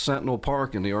down at Sentinel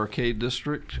Park in the Arcade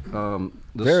District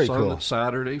this Very cool.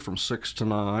 Saturday from 6 to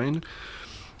 9.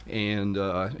 And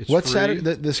it's What free. Saturday?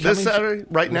 This coming This Saturday,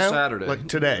 right This now, Saturday. like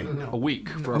today. A week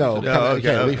from No, today.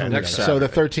 okay, a week okay. from Next today. So the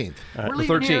 13th. We're The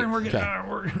leaving here 13th. and we're Okay.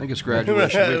 gonna I think it's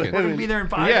graduation weekend. we're gonna be there in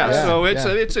 5 Yeah, hours. so it's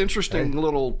yeah. it's interesting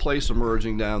little place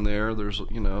emerging down there. There's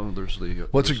there's the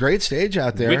Well, it's a great stage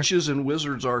out there. Witches and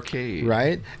Wizards Arcade.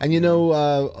 Right? And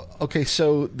okay,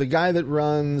 so the guy that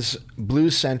runs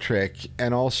Blues Centric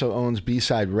and also owns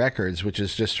B-Side Records, which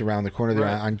is just around the corner there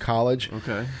Right. on College,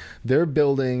 Okay. they're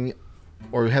building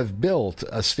or have built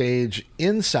a stage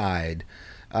inside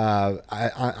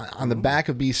on the back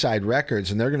of B-Side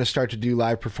Records, and they're going to start to do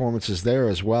live performances there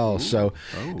as well. So,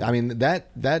 I mean, that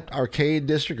arcade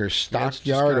district or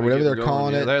stockyard or whatever they're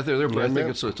calling it. I think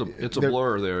it's a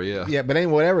blur there. Yeah. Yeah, but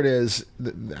anyway, whatever it is,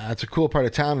 that's a cool part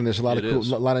of town, and there's a lot It of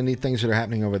is. a lot of neat things that are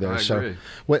happening over there. I agree.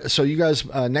 So you guys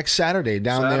next Saturday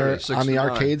down Saturday, there 6 on the to 9.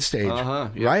 arcade stage,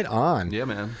 Yep. right on. Yeah,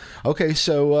 man. Okay,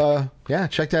 so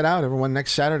check that out, everyone.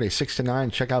 Next Saturday, 6 to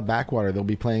 9. Check out Backwater. They'll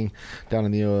be playing down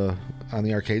in the on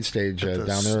the arcade stage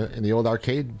down there in the old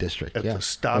arcade district. At yeah, the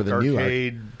Stock Or the new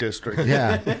Arcade District.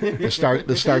 Yeah, the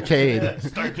Starcade.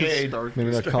 Starcade. Maybe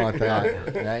they'll call it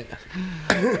that. Right.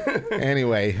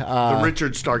 Anyway, The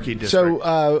Richard Starkey District.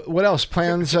 so what else?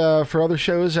 Plans for other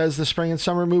shows as the spring and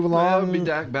summer move I'll along?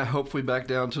 be hopefully back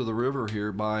down to the river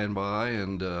here by and by,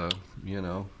 and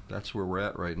that's where we're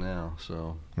at right now.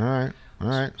 So All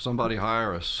right. somebody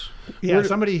hire us. Yeah,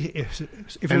 somebody. If you're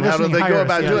and how do listening, they hire go us,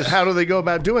 about yes. doing? How do they go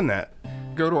about doing that?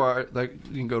 You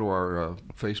can go to our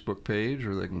Facebook page,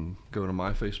 or they can go to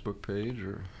my Facebook page,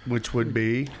 or Which would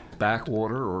be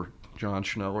Backwater, or John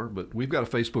Schneller. But we've got a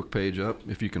Facebook page up,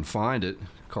 if you can find it,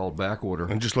 called Backwater.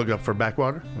 and just look up for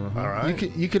Backwater. All right.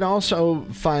 You can also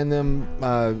find them.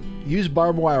 Use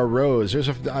Barbed Wire Rose.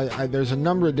 There's a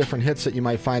number of different hits that you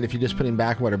might find if you just put in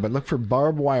Backwater. But look for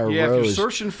Barbed Wire Yeah, if Rose. you're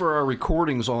searching for our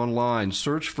recordings online,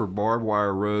 search for Barbed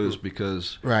Wire Rose,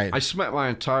 because Right. I spent my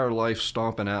entire life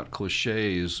stomping out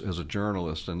cliches as a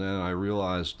journalist, and then I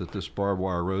realized that this Barbed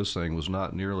Wire Rose thing was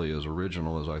not nearly as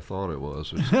original as I thought it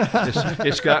was.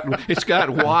 It's got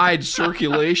wide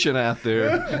circulation out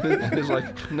there. It's like,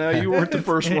 no, you weren't the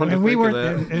first one to and we think weren't,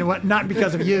 of that. and what, not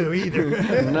because of you either.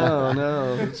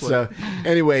 No. It's So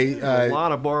anyway, a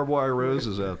lot of Barbed Wire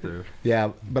Roses out there.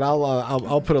 yeah. But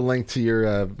I'll put a link to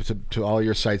your to all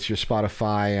your sites, your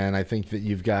Spotify, and I think that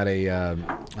you've got a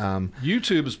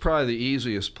YouTube is probably the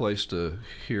easiest place to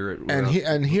hear it. and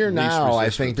here least now I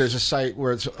resistance. think there's a site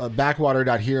where it's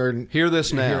backwater.here. Hear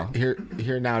this now.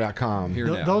 Herenow.com. Here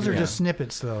now. Those are Yeah. just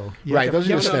snippets, though. You Right, have to- those are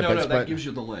No, just no, snippets, that but gives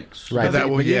you the links. right, That but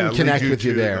will, you can lead connect you with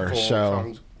you to the there. full So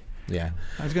songs. yeah.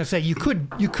 I was going to say you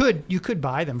could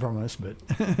buy them from us, but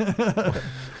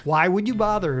why would you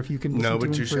bother if you can? Listen No, to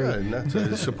but them you free?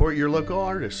 should. Support your local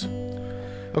artists.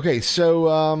 Okay,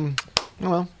 so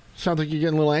Sounds like you're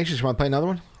getting a little anxious. You want to play another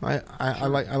one? I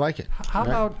like it. How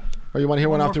about? Or you want to hear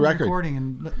one off the record? Recording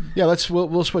and Yeah,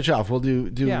 we'll switch off. We'll do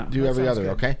every other. Good.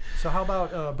 Okay. So how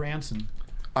about Branson?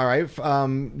 All right.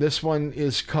 This one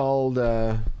is called.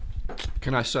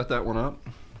 Can I set that one up?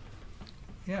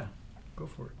 Yeah, go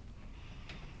for it.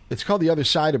 It's called The Other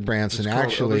Side of Branson. It's called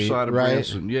actually, Other Side of right?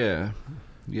 Branson. Yeah.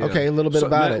 Yeah. Okay, a little bit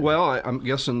about it. Well, I'm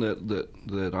guessing that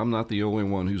I'm not the only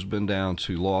one who's been down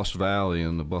to Lost Valley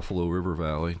in the Buffalo River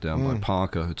Valley down by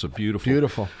Ponca. It's a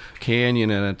beautiful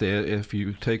canyon, and if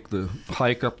you take the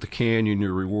hike up the canyon,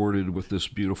 you're rewarded with this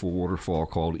beautiful waterfall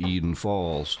called Eden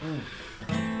Falls.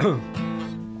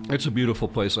 It's a beautiful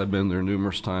place. I've been there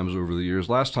numerous times over the years.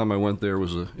 Last time I went there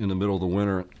was in the middle of the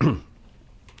winter, and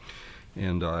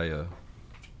You're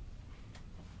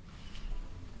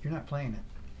not playing it.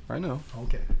 I know.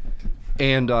 Okay.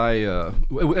 And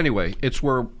anyway, it's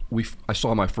where I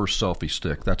saw my first selfie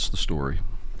stick. That's the story.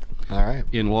 All right.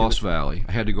 In Lost Valley.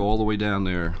 I had to go all the way down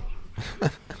there to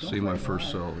see my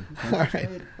first selfie. All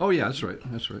right. Oh, yeah, that's right.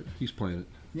 He's playing it.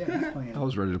 Yeah, he's playing it. I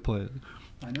was ready to play it.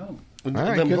 I know. All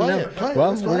right, Then good play enough. it, play it. Well,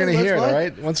 Let's we're play going to it, hear it, let's all play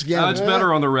right? Once again. It's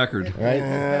better on the record. Right?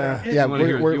 Yeah. Yeah, You want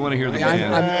to hear the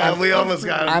band. We almost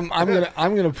got him.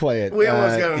 I'm gonna play it. We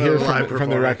almost got here another live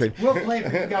from the record. We'll play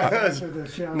for you guys after the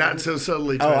show. Not so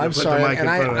subtly Oh, trying I'm to put sorry, the mic and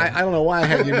in front of I don't know why I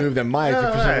had you move the mic. For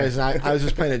some right. reason, I was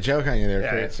just playing a joke on you there,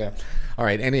 Yeah, Kurt. So, all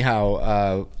right.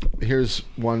 Anyhow, here's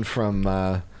one from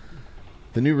the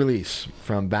new release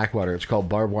from Backwater. It's called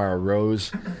Barbed Wire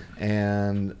Rose,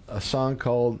 and a song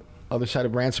called Other Side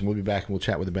of Branson. We'll be back and we'll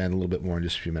chat with the band a little bit more in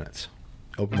just a few minutes.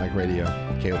 Open Mic Radio,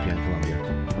 KOPN Columbia.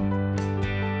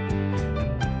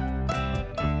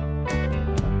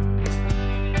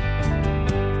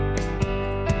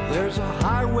 There's a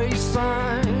highway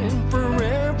sign for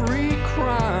every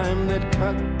crime that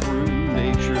cut through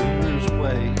nature's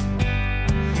way.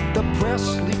 The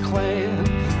Presley clan,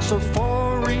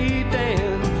 safari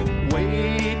Dan,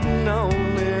 waiting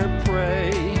on their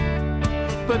prey.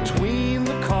 Between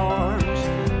the cars,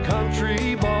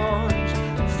 country bars,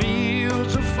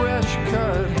 fields of fresh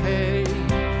cut hay.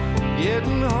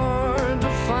 Getting hard to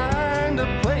find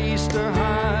a place to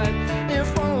hide,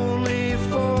 if only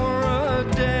for a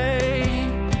day.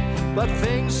 But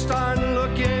things start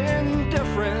looking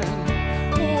different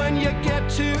when you get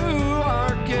to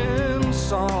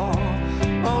Arkansas.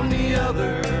 On the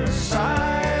other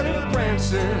side of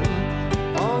Branson,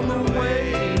 on the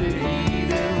way to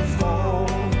Eden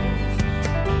Falls.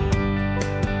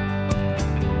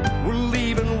 We're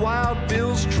leaving Wild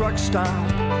Bill's truck stop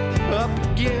up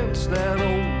against that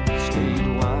old state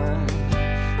line.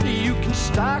 You can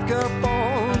stock up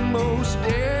on most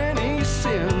any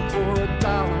sin for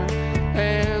 $1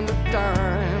 and a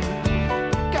dime.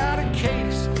 Got a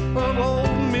case of old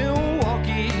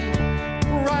Milwaukee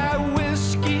rye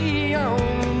whiskey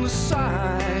on the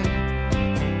side.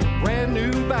 Brand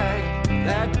new bag,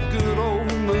 that good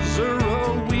old Missouri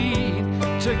weed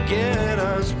to get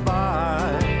us by.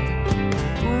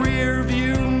 Rear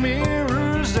view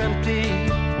mirrors empty,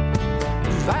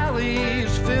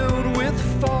 valleys filled with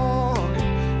fog.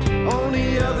 On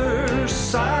the other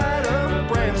side of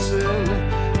Branson,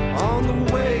 on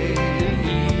the way to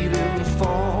Eden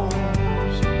Falls.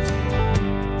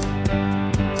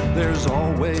 There's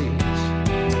always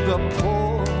the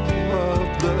pull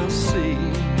of the sea.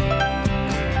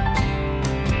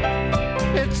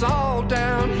 It's all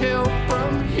downhill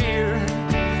from here.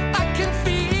 I can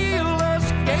feel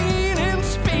us gaining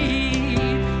speed.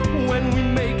 When we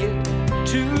make it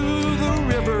to the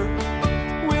river,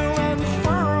 we'll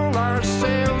unfurl our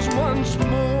sails once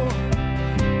more.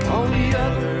 On the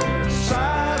other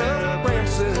side of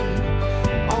Branson,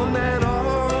 on that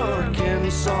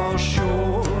Arkansas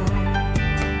shore.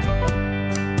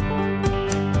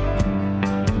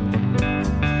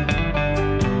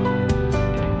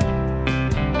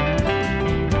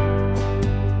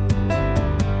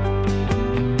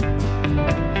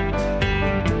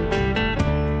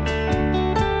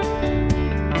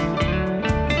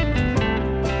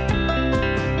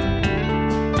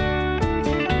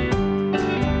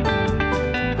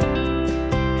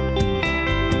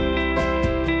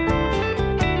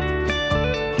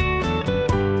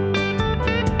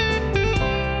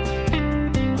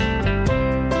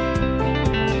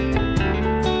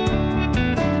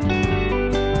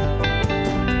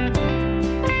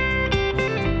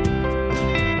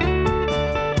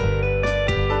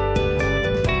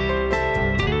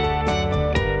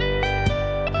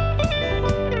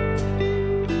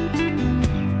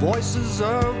 Voices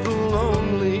of the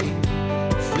lonely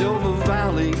fill the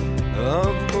valley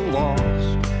of the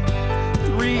lost.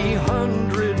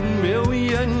 300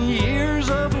 million years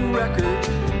of records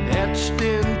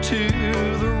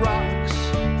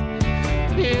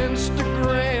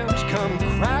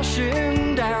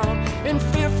marching down in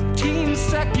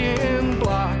 15-second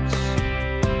blocks.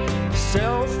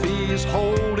 Selfies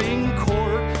holding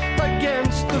court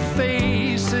against the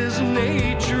faces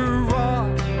nature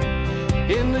wrought.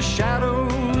 In the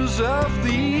shadows of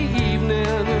the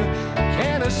evening,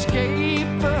 can't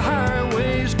escape the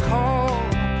highway's call.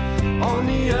 On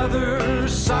the other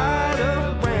side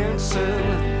of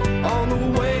Branson, on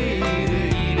the way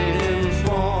to Eden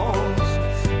Falls.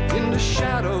 In the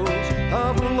shadows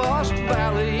of a lost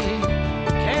valley,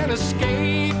 can't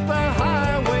escape the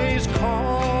highway's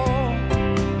call.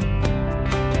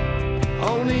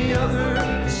 On the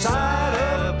other side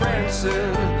of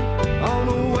Branson, on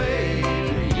the way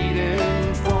to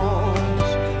Eden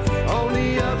Falls. On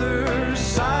the other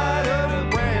side of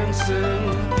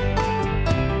Branson.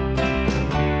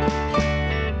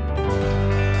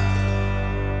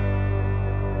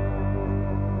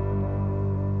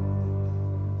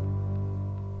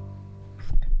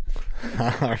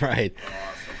 All right.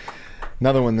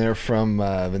 Another one there from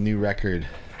the new record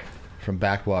from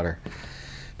Backwater.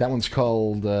 That one's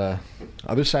called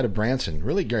Other Side of Branson.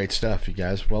 Really great stuff, you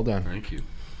guys. Well done. Thank you.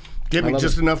 Give me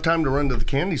just enough time to run to the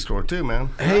candy store too, man.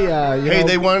 Hey, Hey,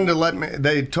 they wanted to let me.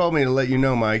 They told me to let you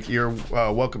know, Mike. You're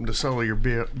welcome to sell your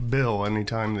bill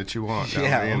anytime that you want.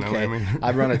 Yeah, there, you know what I mean?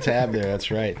 I've run a tab there.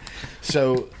 That's right.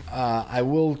 So I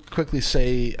will quickly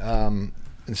say,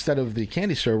 instead of the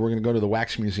candy store, we're going to go to the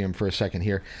Wax Museum for a second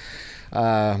here.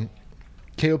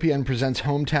 KOPN presents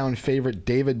hometown favorite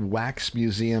David Wax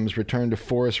Museum's return to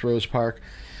Forest Rose Park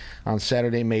on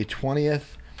Saturday, May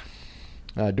 20th.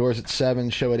 Doors at 7,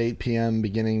 show at 8 p.m.,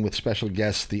 beginning with special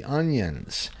guests, The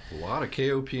Onions. A lot of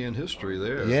KOPN history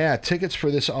there. Yeah, tickets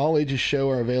for this all-ages show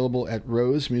are available at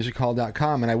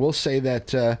rosemusichall.com. And I will say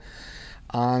that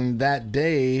on that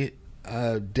day,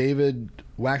 David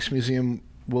Wax Museum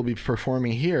will be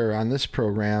performing here on this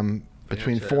program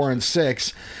between 4 and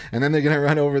 6, and then they're going to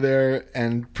run over there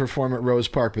and perform at Rose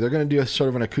Park. But they're going to do a sort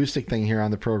of an acoustic thing here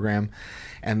on the program,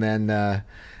 and then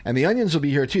and the Onions will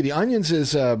be here too. The Onions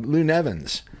is Lou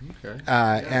Nevins,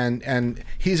 and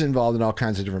he's involved in all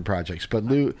kinds of different projects. But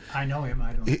Lou, I know him.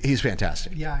 I don't. He's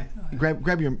fantastic. Yeah.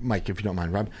 Grab your mic if you don't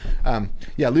mind, Rob.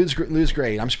 Yeah, Lou's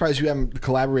great. I'm surprised you haven't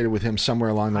collaborated with him somewhere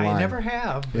along the line. I never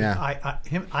have. Yeah.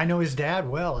 I know his dad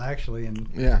well, actually, and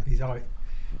yeah, he's always.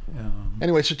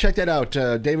 Anyway, so check that out.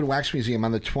 David Wax Museum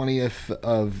on the 20th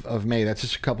of May. That's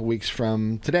just a couple weeks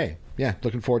from today. Yeah,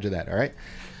 looking forward to that. All right.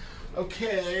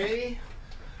 Okay.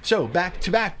 So back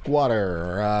to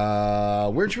Backwater.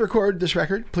 Where'd you record this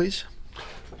record, please?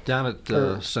 Down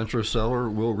at Centro Cellar,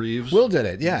 Will Reeves. Will did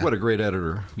it, yeah. What a great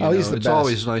editor. He's the it's best.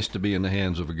 Always nice to be in the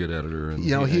hands of a good editor. And,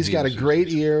 he's got a great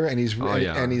ear, and he's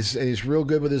yeah. he's real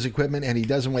good with his equipment, and he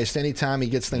doesn't waste any time. He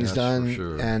gets things done. For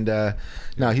sure. And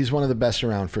no, he's one of the best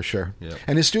around for sure. Yep.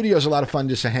 And his studio is a lot of fun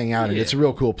just to hang out in. It's a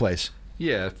real cool place.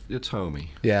 Yeah, it's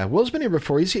homey. Yeah, Will's been here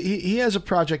before. He has a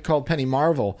project called Penny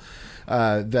Marvel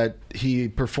that he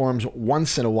performs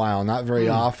once in a while, not very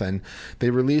often. They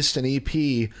released an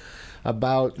EP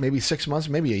about maybe 6 months,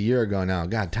 maybe a year ago now.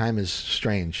 God, time is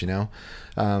strange, you know.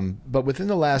 But within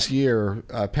the last year,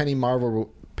 Penny Marvel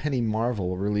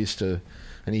released an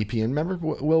EP. And remember,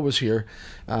 Will was here.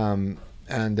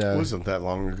 And it wasn't that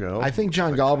long ago. I think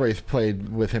John Galbraith played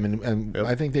with him, and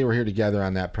I think they were here together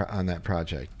on that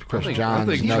project. Of course, I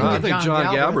think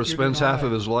John Galbraith spends half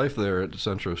of his life there at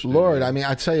Centro Studio. Lord, I mean,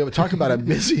 I tell you, talk about a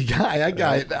busy guy. That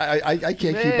guy, I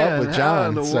can't keep up with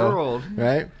John. How in the world,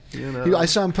 right? I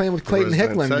saw him playing with Clayton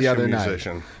Hickland the other night.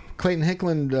 Clayton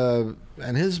Hickland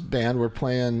and his band were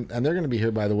playing, and they're going to be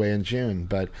here, by the way, in June.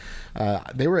 But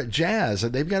they were at Jazz.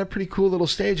 They've got a pretty cool little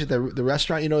stage at the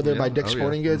restaurant, there by Dick's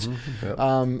Sporting Goods. Mm-hmm.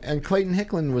 Yep. And Clayton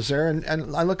Hickland was there,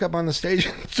 and I look up on the stage,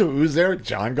 so who's there?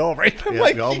 John Galbraith. I'm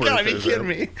like, you gotta be kidding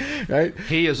me, right?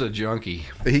 He is a junkie.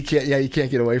 He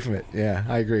can't get away from it. Yeah,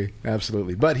 I agree,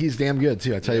 absolutely. But he's damn good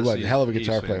too. I tell you what, hell of a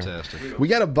guitar player. Fantastic. We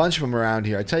got a bunch of them around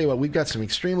here. I tell you what, we've got some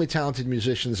extremely talented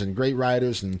musicians and great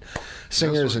writers and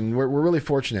singers, and we're really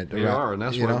fortunate. We are, and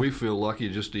that's why we feel lucky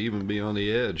just to even be on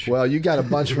the edge. Well, you got a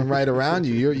bunch of them right around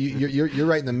you. You're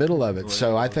right in the middle of it.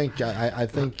 So I think I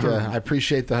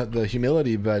appreciate the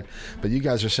humility, but you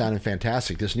guys are sounding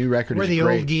fantastic. This new record is great.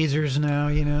 We're the old geezers now,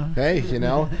 Hey,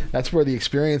 that's where the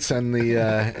experience and the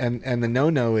and the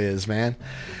no is, man.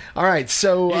 All right,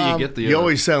 so you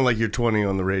always sound like you're 20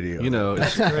 on the radio.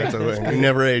 That's the thing. You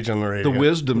never age on the radio. The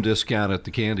wisdom discount at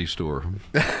the candy store.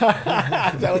 Is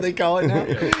that what they call it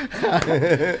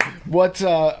now? What?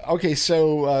 Okay,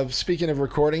 so speaking of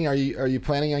recording, are you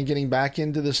planning on getting back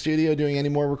into the studio, doing any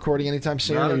more recording anytime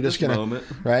soon? Not or are you at just this gonna moment.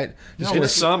 Right? Just in the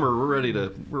summer, we're ready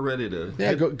to.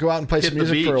 Yeah, go out and play some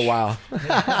music for a while.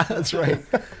 That's right.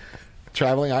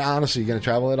 traveling? Honestly, you going to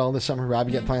travel at all this summer? Rob,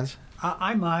 you got plans?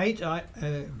 I might.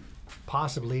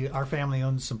 Possibly. Our family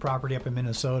owns some property up in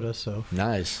Minnesota, so.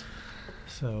 Nice.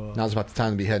 So. Now's about the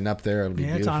time to be heading up there. It'll be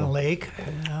beautiful. It's on a lake.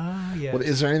 Yeah. Well,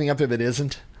 is there anything up there that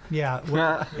isn't? Yeah.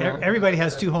 Well, everybody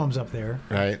has 2 homes up there.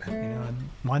 Right. And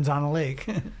one's on a lake.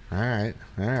 All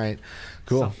right.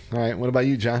 Cool. All right. What about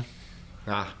you, John?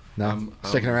 No,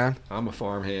 sticking around. I'm a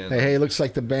farmhand. Hey, looks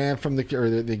like the band from the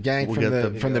gang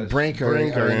from the Brink are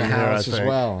in the house as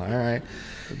well. All right.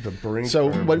 The Brink.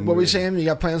 So what were we saying? You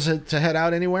got plans to head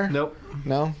out anywhere? Nope.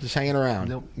 No, just hanging around.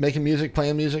 Nope. Making music,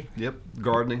 playing music. Yep.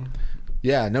 Gardening.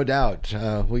 Yeah, no doubt.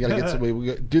 We got to get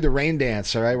we do the rain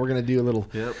dance. All right, we're gonna do a little.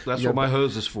 Yep, that's what my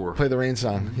hose is for. Play the rain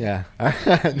song. Yeah,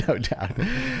 no doubt.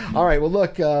 All right. Well,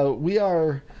 look, we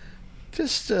are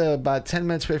just about 10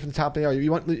 minutes away from the top of the hour.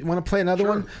 You want to play another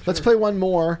one? Let's play one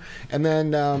more, and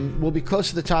then we'll be close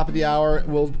to the top of the hour.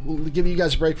 We'll give you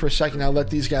guys a break for a second. I'll let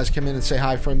these guys come in and say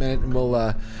hi for a minute, and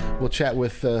we'll chat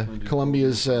with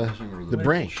Columbia's The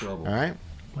Brink. All right.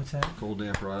 What's that? Cold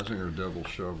Damp Rising or Devil's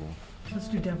Shovel? Let's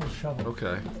do Devil's Shovel.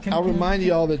 Okay. I'll remind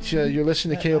you all that you're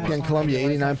listening to KOPN Columbia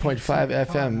 89.5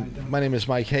 FM. My name is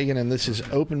Mike Hagan, and this is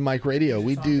Open Mic Radio.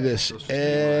 We do this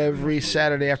every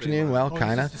Saturday afternoon, well,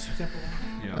 kind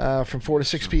of, from 4 to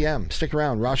 6 p.m. Stick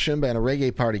around. Ross Shumba and a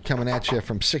reggae party coming at you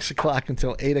from 6 o'clock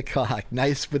until 8 o'clock.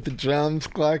 Nice with the drums,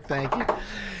 Clark. Thank you.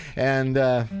 And,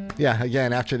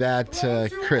 again, after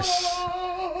that, Chris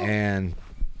and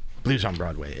Blues on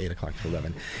Broadway, 8 o'clock to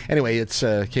 11. Anyway, it's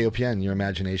KOPN, your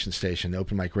imagination station,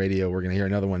 Open Mic Radio. We're going to hear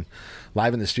another one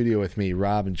live in the studio with me,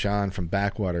 Rob and John from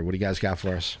Backwater. What do you guys got for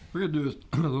us? We're going to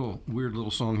do a weird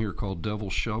little song here called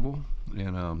Devil's Shovel.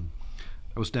 And I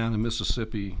was down in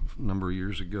Mississippi a number of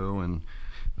years ago, and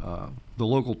the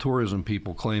local tourism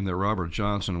people claim that Robert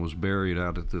Johnson was buried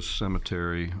out at this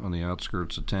cemetery on the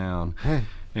outskirts of town.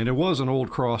 And it was an old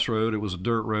crossroad. It was a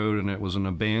dirt road, and it was an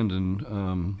abandoned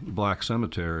black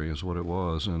cemetery is what it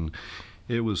was. And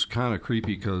it was kind of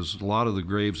creepy because a lot of the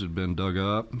graves had been dug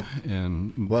up,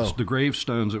 and the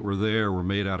gravestones that were there were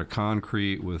made out of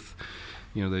concrete with,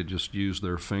 they just used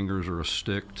their fingers or a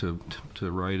stick to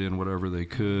write in whatever they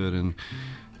could. And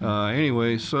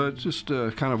anyway, so it's just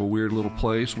kind of a weird little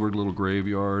place, weird little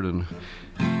graveyard, and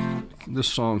this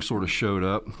song sort of showed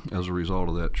up as a result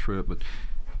of that trip. But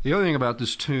the other thing about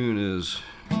this tune is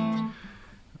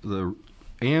the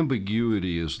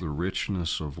ambiguity is the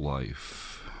richness of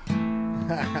life.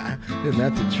 Isn't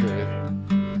that the truth?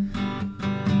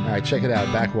 All right, check it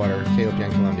out. Backwater,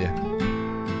 KOPN Columbia.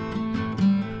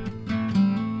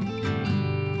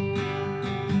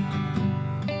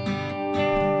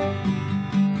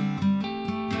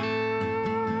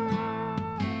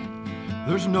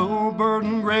 There's no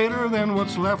burden greater than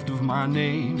what's left of my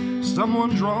name. Someone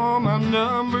draw my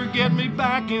number, get me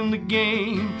back in the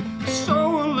game.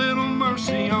 Sow a little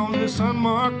mercy on this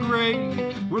unmarked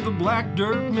grave, where the black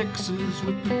dirt mixes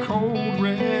with the cold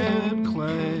red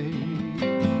clay.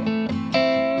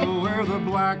 Where the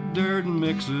black dirt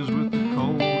mixes with the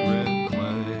cold red clay.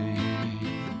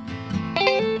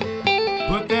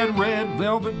 Put that red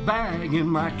velvet bag in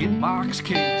my getbox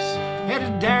case,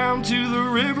 headed down to the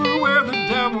river where the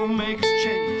devil makes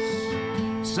chase.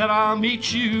 Said I'll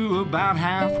meet you about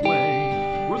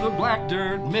halfway, where the black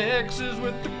dirt mixes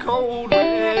with the cold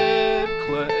red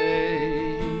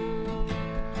clay.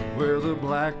 Where the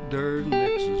black dirt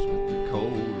mixes with the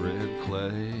cold red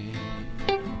clay.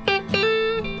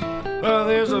 Well,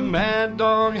 there's a mad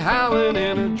dog howling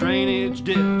in a drainage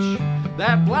ditch.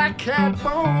 That black cat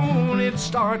bone, it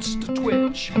starts to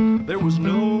twitch. There was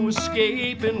no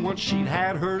escaping what she'd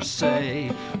had her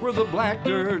say, where the black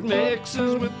dirt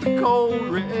mixes with the cold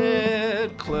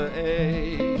red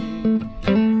clay.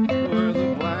 Where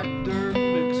the black dirt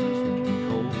mixes with the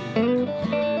cold red clay.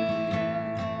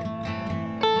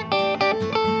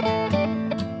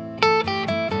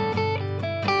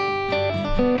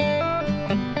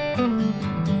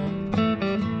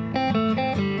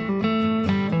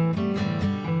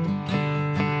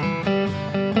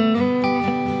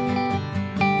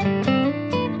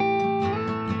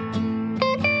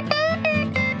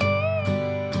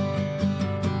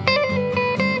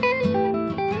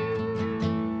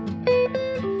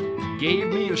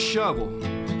 Gave me a shovel,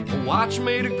 a watch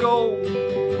made of gold.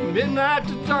 Midnight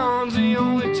to dawn's the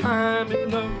only time it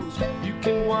knows. You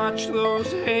can watch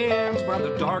those hands by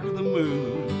the dark of the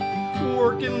moon,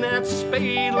 working that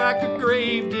spade like a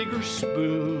grave digger's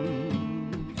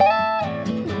spoon.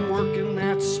 Working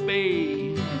that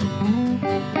spade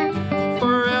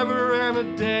forever and a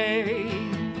day,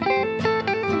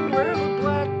 where the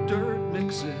black dirt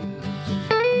mixes with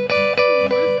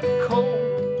the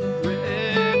cold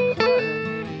red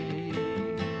clay.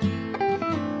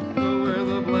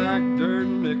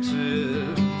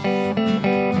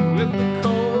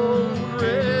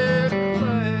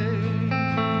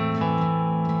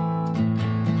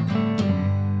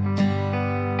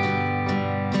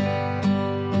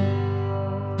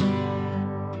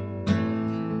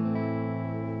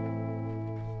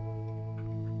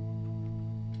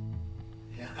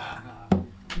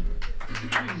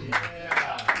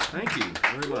 Thank you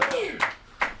very much.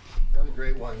 Another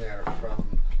great one there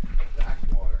from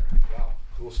Backwater. Wow,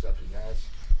 cool stuff, you guys.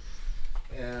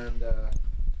 And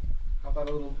how about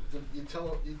a little?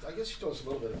 I guess you told us a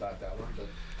little bit about that one, but.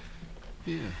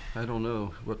 Yeah, I don't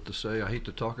know what to say. I hate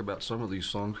to talk about some of these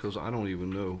songs because I don't even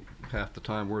know half the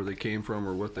time where they came from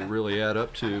or what they really add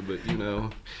up to. But you know,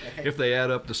 if they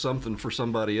add up to something for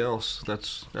somebody else,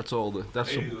 that's a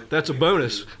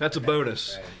bonus. That's a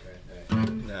bonus. Right.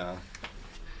 Yeah.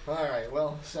 All right.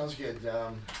 Well, sounds good.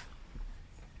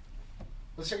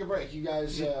 Let's take a break. You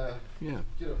guys, Yeah.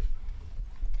 get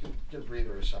a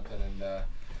breather or something, and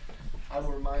I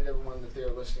will remind everyone that they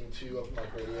are listening to Open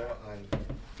Mic Radio on.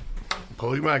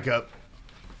 Pull your mic up.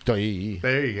 There you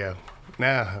go.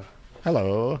 Now,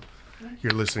 Hello.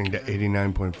 you're listening to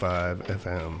 89.5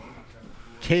 FM.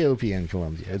 KOPN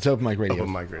Columbia. It's Open Mic Radio.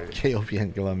 Open Mic Radio.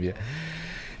 KOPN Columbia.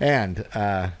 And,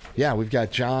 we've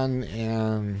got John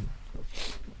and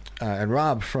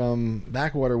Rob from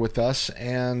Backwater with us.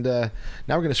 And now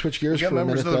we're going to switch gears We got for a minute,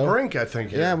 members of the though. Brink, I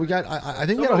think. Yeah, we got. I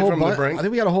think we got a Somebody whole from the bunch. Brink. I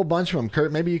think we got a whole bunch of them.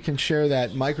 Kurt, maybe you can share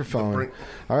that microphone. Brink.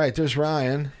 All right, there's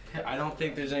Ryan. I don't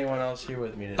think there's anyone else here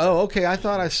with me today. Oh, okay. I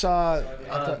thought I saw.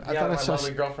 I thought I saw.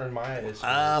 My girlfriend Maya is. Oh,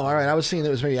 all right. I was thinking it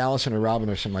was maybe Allison or Robin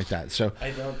or something like that. So.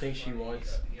 I don't think she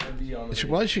wants to be on the. She's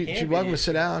welcome to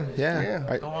sit down. Yeah. Yeah. All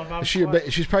right. Oh, I'm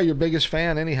She's probably your biggest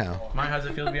fan, anyhow. Maya, how's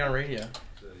it feel to be on radio?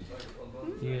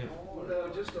 Yeah.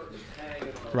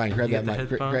 Ryan, grab You that get the mic.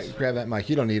 headphones? Grab that mic.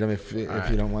 You don't need them if you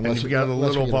don't want. And you've got a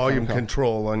little volume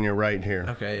control on your right here.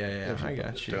 Okay, yeah. I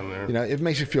got you. Down there. You know, it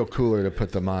makes you feel cooler to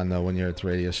put them on though when you're at the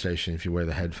radio station if you wear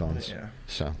the headphones. Yeah.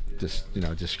 So just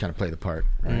kind of play the part.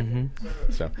 Right?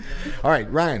 Mm-hmm. So, all right,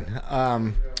 Ryan.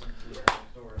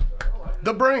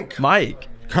 The Brink. Mike.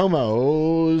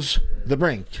 Como's The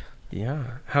Brink. Yeah.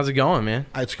 How's it going, man?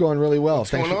 It's going really well.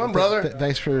 What's going on, brother?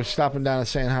 Thanks for stopping down and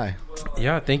saying hi.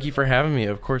 Yeah, thank you for having me.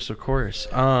 Of course.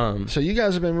 So you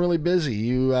guys have been really busy.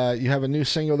 You have a new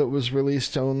single that was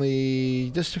released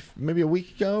only just maybe a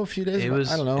week ago, a few days ago.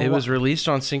 I don't know. It was released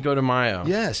on Cinco de Mayo.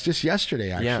 Yes, just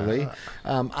yesterday, actually.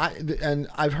 Yeah.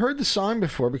 I've heard the song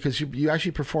before because you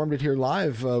actually performed it here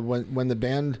live when the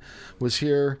band was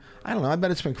here. I don't know. I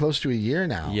bet it's been close to a year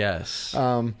now. Yes.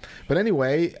 But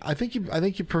anyway, I think you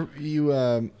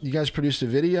guys produced a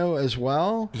video as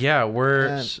well. Yeah,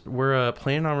 we're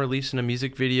planning on releasing a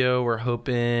music video. We're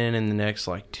hoping in the next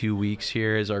 2 weeks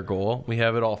here is our goal. We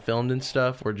have it all filmed and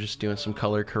stuff. We're just doing some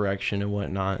color correction and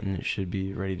whatnot, and it should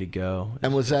be ready to go.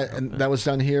 And that was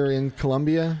done here in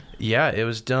Columbia? Yeah, it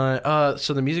was done.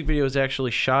 So the music video was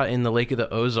actually shot in the Lake of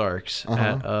the Ozarks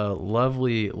at a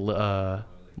lovely little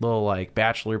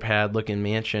bachelor pad looking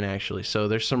mansion, actually. So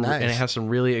there's some, nice. And it has some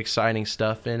really exciting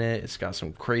stuff in it. It's got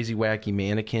some crazy wacky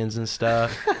mannequins and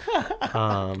stuff.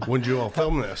 When did you all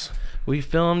film this? We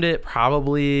filmed it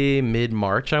probably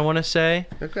mid-March, I want to say.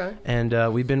 Okay.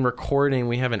 And we've been recording.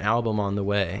 We have an album on the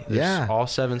way. There's all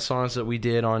 7 songs that we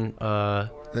did on. I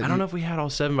don't know if we had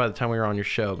all 7 by the time we were on your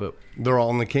show, but they're all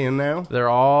in the can now. They're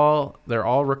all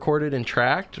recorded and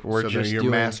tracked. We're just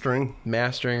doing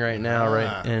mastering right now,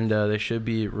 right? And they should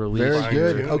be released. Very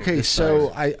good. Okay,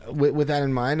 so with that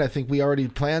in mind, I think we already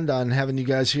planned on having you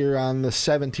guys here on the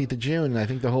 17th of June. And I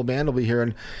think the whole band will be here,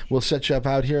 and we'll set you up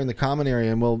out here in the common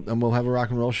area, and we'll have a rock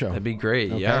and roll show. That'd be great.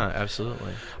 Okay? Yeah,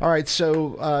 absolutely. All right.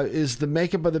 So is the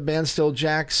makeup of the band still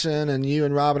Jackson and you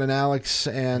and Robin and Alex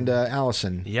and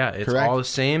Allison? Yeah, it's correct? all the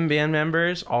same band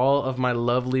members. All of my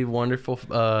lovely, wonderful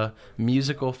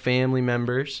musical family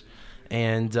members,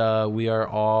 and we are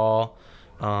all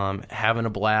having a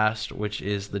blast, which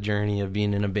is the journey of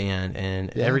being in a band.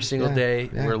 And every single day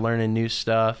we're learning new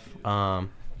stuff.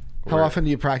 How often do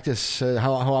you practice?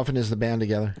 How often is the band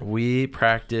together? We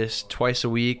practice twice a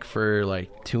week for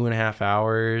 2.5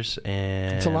 hours,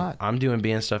 and it's a lot. I'm doing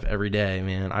band stuff every day,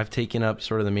 man. I've taken up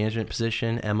sort of the management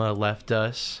position. Emma left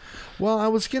us. Well, I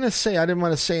was going to say, I didn't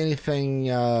want to say anything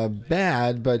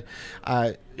bad, but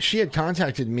she had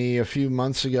contacted me a few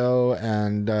months ago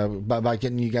and about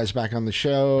getting you guys back on the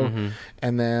show,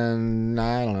 and then,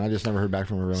 I don't know, I just never heard back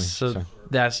from her, really. So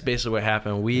that's basically what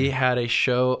happened. We had a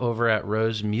show over at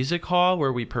Rose Music Hall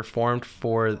where we performed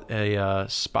for a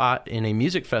spot in a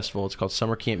music festival. It's called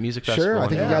Summer Camp Music Festival. Sure, I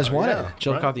think you guys won it.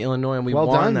 Chillicothe, Illinois, and we well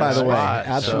won done, that by the way. spot.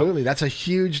 Absolutely, that's a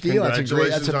huge deal. That's a great.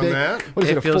 That's a big. That. What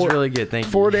is it? It feels really good. Thank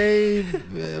you.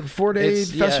 4-day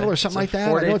festival or something like that.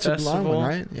 I know it's a long one,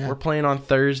 right? Yeah. We're playing on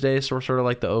Thursday, so we're sort of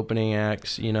like the opening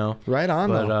acts, you know. Right on.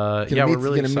 But we're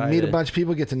really excited. Meet a bunch of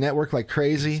people, get to network like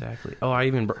crazy. Exactly.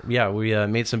 Oh, we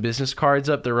made some business cards cards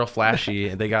up. They're real flashy.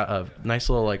 They got a nice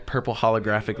little like purple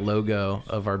holographic logo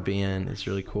of our band. It's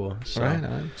really cool. So, Right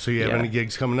on. So you have any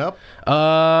gigs coming up?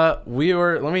 we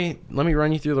were. Let me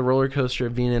run you through the roller coaster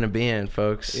of being in a band,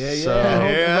 folks.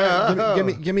 Yeah.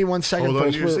 Give me 1 second, Hold on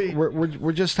folks. to your seat.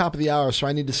 We're just top of the hour, so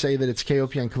I need to say that it's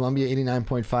KOP on Columbia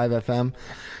 89.5 FM.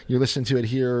 You're listening to it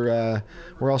here.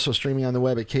 We're also streaming on the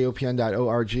web at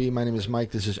kopn.org. My name is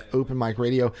Mike. This is Open Mic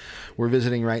Radio. We're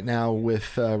visiting right now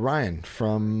with Ryan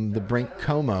from the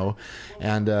Brink-Como,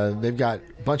 and they've got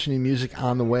a bunch of new music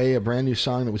on the way, a brand new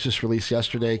song that was just released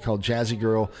yesterday called Jazzy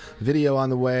Girl, video on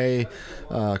the way,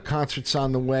 concerts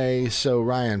on the way. So,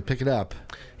 Ryan, pick it up.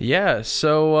 Yeah,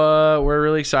 so we're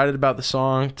really excited about the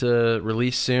song to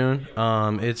release soon.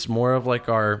 It's more of like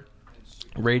our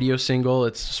radio single.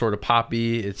 It's sort of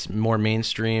poppy. It's more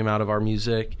mainstream out of our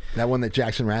music. That one that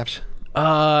Jackson raps?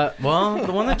 Well,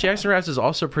 the one that Jackson raps is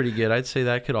also pretty good. I'd say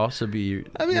that could also be.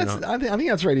 I mean, I think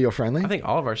that's radio friendly. I think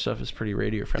all of our stuff is pretty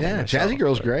radio friendly. Yeah, myself, Jazzy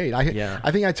Girl's but, great. I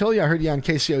think I told you I heard you on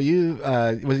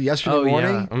KCOU. Was it yesterday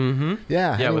morning? Yeah. Mm-hmm.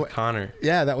 Yeah. Yeah, anyway, with Connor.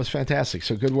 Yeah, that was fantastic.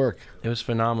 So good work. It was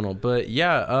phenomenal. But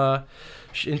yeah,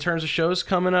 in terms of shows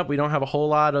coming up, we don't have a whole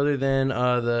lot other than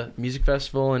the music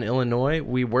festival in Illinois.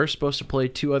 We were supposed to play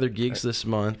 2 other gigs this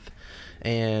month,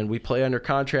 and we play under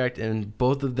contract, and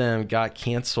both of them got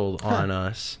canceled on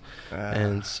us.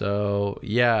 And so,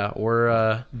 yeah,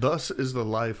 we're... Thus is the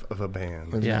life of a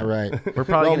band. Isn't that right? We're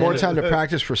probably more time to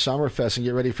practice for Summerfest and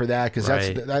get ready for that, because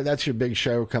Right. that's your big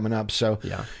show coming up. So,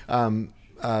 Yeah.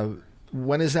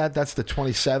 when is that? That's the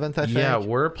 27th, I think? Yeah,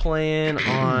 we're playing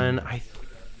on, I think,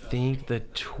 the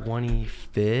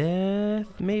 25th,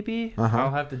 maybe?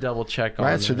 I'll have to double check on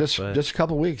Right, that. so just a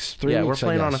couple weeks, 3 yeah, weeks, we're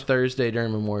playing I on a guess. Thursday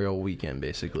during Memorial Weekend,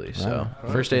 basically. So,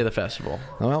 first day of the festival.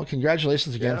 Well,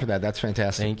 congratulations again for that. That's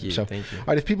fantastic. Thank you. So, Thank you. All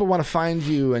right, if people want to find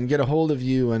you and get a hold of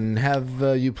you and have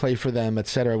you play for them,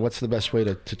 etc., what's the best way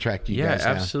to track you guys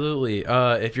down? Yeah, absolutely.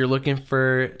 If you're looking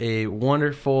for a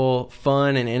wonderful,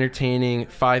 fun, and entertaining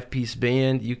 5-piece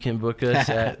band, you can book us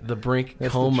at the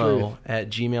Brink-Como at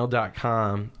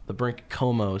gmail.com. The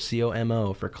Brink-Como,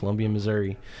 COMO, for Columbia,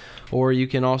 Missouri. Or you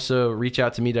can also reach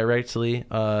out to me directly,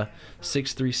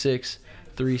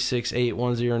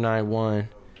 636-368-1091,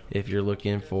 if you're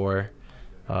looking for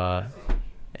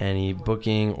any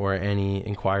booking or any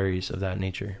inquiries of that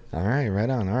nature. All right, right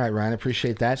on. All right, Ryan,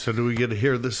 appreciate that. So do we get to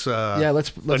hear this?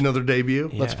 Let's another debut.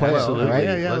 let's play it. Absolutely. All right?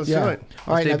 Yeah, let's do it. All right,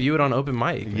 Let's debut it on Open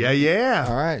Mic. Yeah.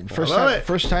 All right, love it.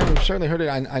 first time we've certainly heard it.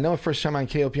 I know first time on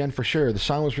KOPN for sure. The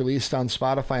song was released on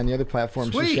Spotify and the other platforms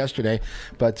just Sweet. yesterday,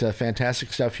 but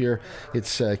fantastic stuff here.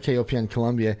 It's KOPN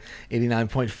Columbia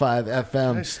 89.5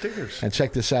 FM. Nice stickers. And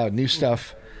check this out, new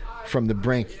stuff from the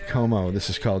Brink-Como. This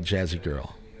is called Jazzy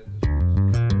Girl.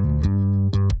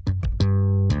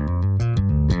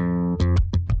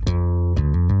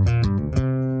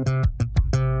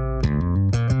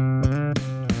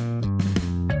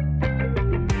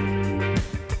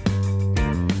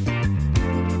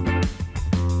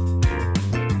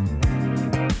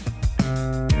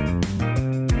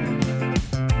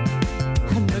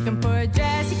 I'm looking for a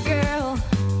jazzy girl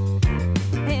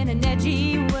in an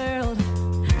edgy world.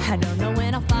 I don't know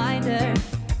when I'll find her.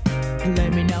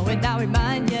 Let me know and I'll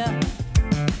remind you.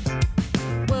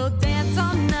 We'll dance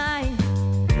all night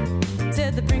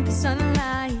to the brink of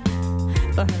sunlight.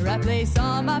 For her I place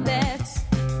all my bets,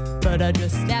 but I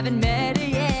just haven't met her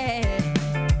yet.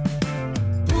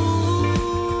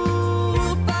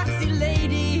 Ooh, foxy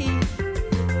lady.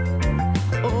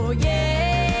 Oh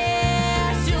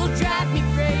yeah, she'll drive me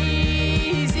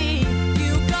crazy.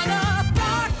 You gonna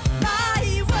rock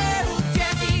my world,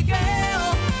 Jazzy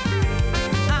girl.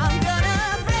 I'm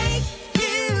gonna make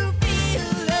you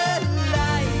feel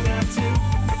alive too.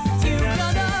 You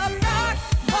gonna rock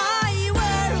my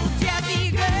world,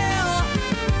 Jazzy girl.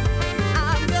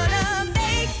 I'm gonna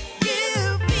make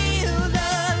you feel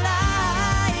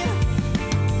alive.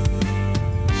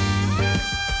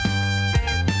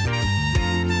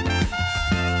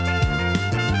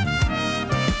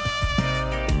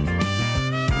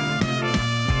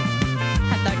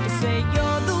 I'd like to say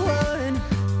you're the one.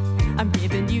 I'm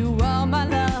giving you all my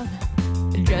love.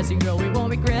 And Jazzy girl, we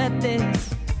won't regret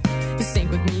this. You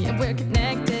sync with me and we're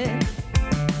connected.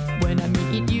 When I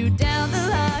meet you down the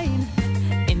line,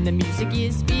 and the music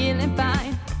is feeling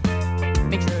fine,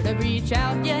 make sure to reach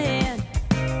out your hand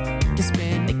to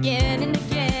spin again and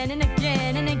again and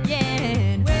again and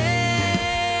again.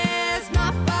 Where's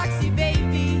my foxy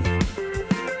baby?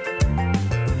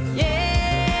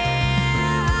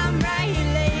 Yeah, I'm right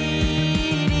here,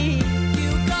 lady. You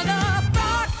gonna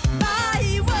rock my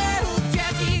world,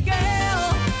 Jazzy girl.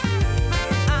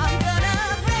 I'm gonna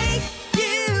make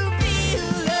you feel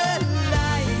alive.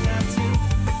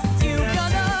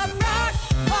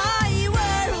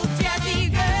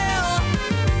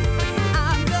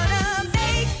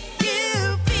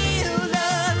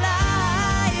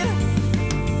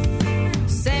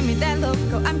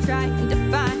 I'm trying to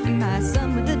find my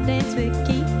summer to dance with.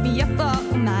 Keep me up all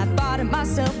night, bottom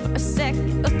myself for a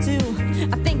second or two.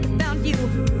 I think I found you.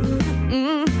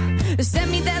 Send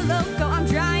me that logo, I'm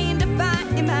trying to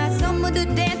find my summer to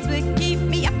dance with. Keep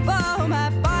me up all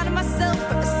night, bottom myself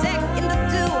for a second or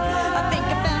two. I think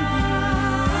I found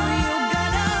you. You're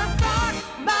gonna rock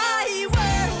my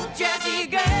world, Jessie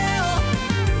girl.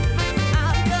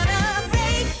 I'm gonna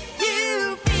make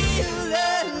you feel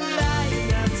alive.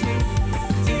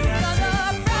 You're gonna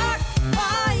rock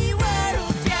my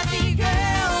world, Jessie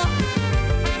girl.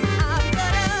 I'm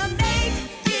gonna make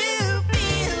you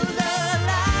feel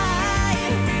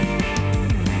alive.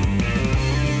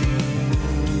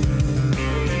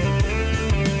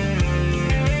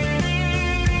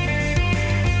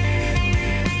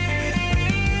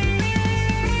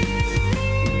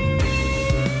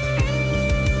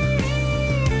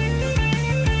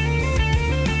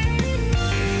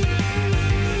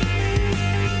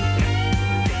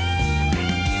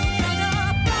 Gonna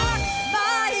rock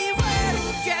my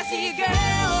world, Jessie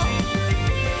girl.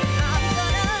 I'm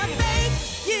gonna make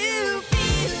you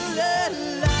feel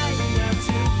alive.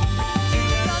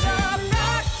 Gonna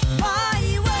rock my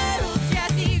world,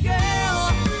 Jessie girl.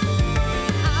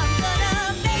 I'm gonna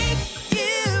make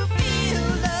you feel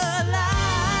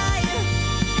alive.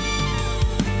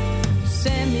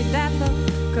 Send me that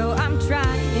logo, I'm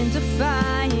trying to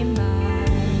find mine.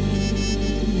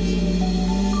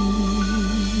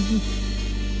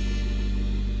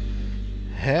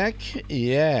 Heck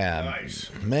yeah. Nice.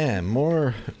 Man,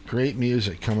 more great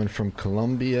music coming from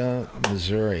Columbia,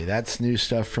 Missouri. That's new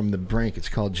stuff from The Brink. It's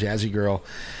called Jazzy Girl.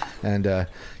 And,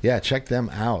 yeah, check them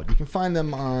out. You can find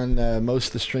them on most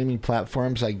of the streaming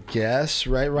platforms, I guess.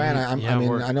 Right, Ryan? Yeah, I mean,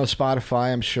 we're- I know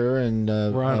Spotify, I'm sure, and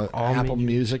We're on all Apple major-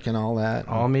 Music and all that.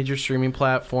 All major streaming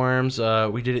platforms.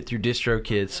 We did it through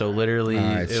DistroKid, so literally All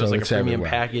right, it so was like a it's premium everywhere.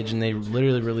 package, and they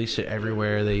literally released it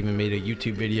everywhere. They even made a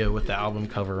YouTube video with the album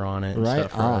cover on it and Right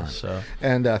stuff for on. us. So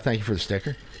And thank you for the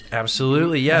sticker.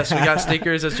 absolutely, yes, we got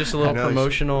stickers. That's just a little Nice.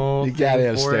 promotional. You gotta thing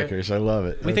have for it. stickers. I love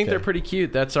it. We think Okay. they're pretty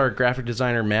cute. That's our graphic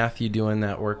designer Matthew doing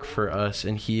that work for us,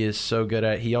 and he is so good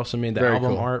at. He also made the Very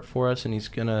album cool. art for us, and he's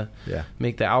gonna Yeah.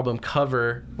 make the album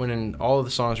cover when all of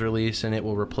the songs release, and it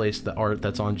will replace the art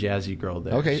that's on Jazzy Girl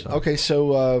there. Okay. so. Okay.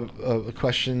 So, a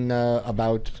question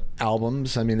about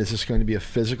albums. I mean, is this going to be a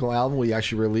physical album? Will you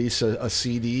actually release a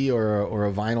CD or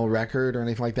a vinyl record or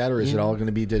anything like that, or is it all going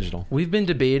to be digital? We've been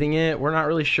debating it. We're not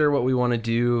really sure what we want to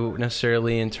do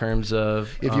necessarily in terms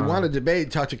of. If you want to debate,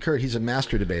 talk to Kurt. He's a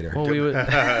master debater. well, we would.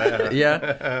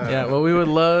 yeah. Well, we would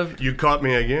love. You caught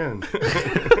me again.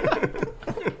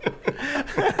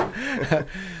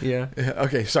 Yeah.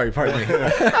 Okay. Sorry. Pardon me.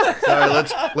 Sorry,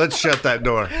 let's shut that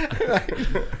door.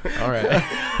 All right.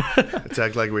 Let's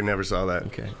act like we never saw that.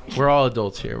 Okay. We're all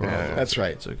adults here. We're all adults. That's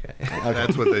right. It's okay.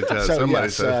 That's what they tell. So Somebody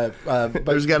yes, says. but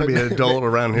There's got to be an adult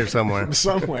around here somewhere.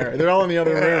 somewhere. They're all in the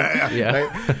other room. Yeah.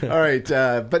 Right? All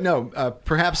right. But no,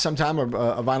 perhaps sometime a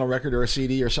vinyl record or a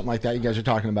CD or something like that. You guys are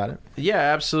talking about it. Yeah,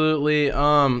 absolutely.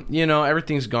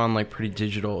 Everything's gone like pretty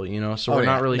digital, so we're Oh,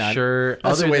 not yeah. really No, sure.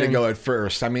 That's the Other way to than- go at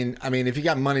first. I mean, if you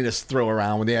got money to throw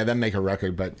around, then make a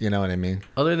record. But you know what I mean.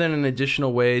 Other than an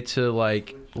additional way to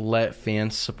like let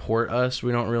fans support us,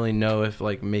 we don't really know if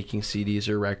like making CDs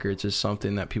or records is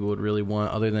something that people would really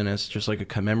want, other than as just like a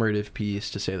commemorative piece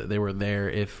to say that they were there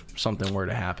if something were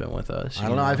to happen with us. I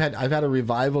don't know. I've had a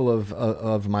revival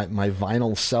of my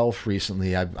vinyl self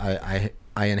recently.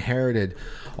 I inherited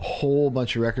a whole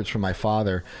bunch of records from my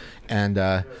father, and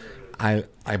I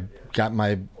got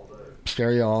my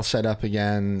stereo all set up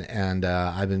again, and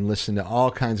I've been listening to all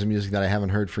kinds of music that I haven't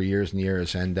heard for years and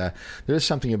years. And there's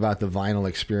something about the vinyl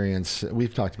experience.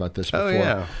 We've talked about this before. Oh,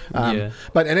 yeah. Yeah.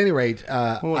 But at any rate,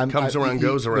 What comes around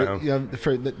goes around.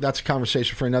 That's a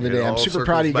conversation for another It day. I'm all super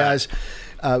proud of you circles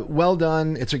guys. Well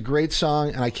done. It's a great song,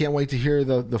 and I can't wait to hear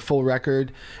the full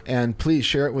record. And please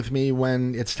share it with me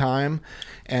when it's time,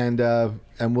 and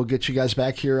we'll get you guys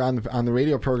back here on the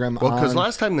radio program. Well, because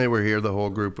last time they were here, the whole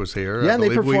group was here. Yeah, I and they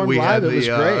believe performed we live. had It was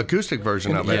the great. acoustic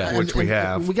version of it, Yeah. which we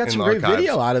have. We got in some the great archives.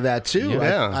 video out of that too.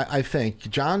 Yeah. I think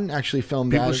John actually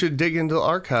filmed People that. should dig into the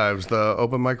archives, the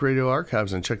Open Mic Radio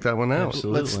archives, and check that one out.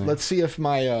 Absolutely. Let's see if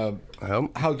my Well,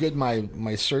 how good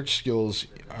my search skills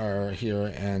are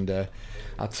here, and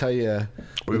I'll tell you.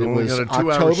 We've it only was got a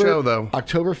 2-hour show, though.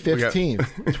 October 15th,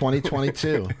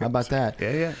 2022. How about that?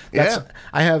 Yeah.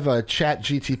 I have a Chat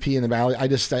GTP in the valley. I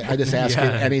just ask it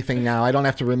anything now. I don't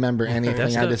have to remember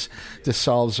anything. That's just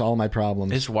solves all my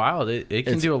problems. It's wild. It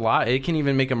can do a lot. It can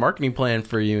even make a marketing plan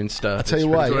for you and stuff. I'll tell you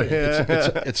what, pretty-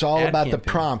 it's all Ad about the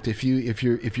campaign. prompt. If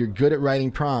you're good at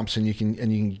writing prompts and you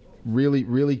can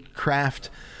really craft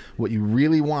what you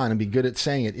really want and be good at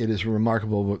saying it, it is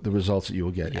remarkable the results that you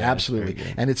will get. Yeah, Absolutely. it's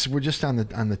very good. And we're just on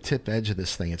the tip edge of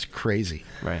this thing. It's crazy.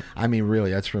 Right. I mean,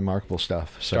 really, that's remarkable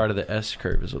stuff. So, Start of the S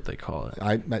curve is what they call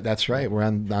it. that's right. We're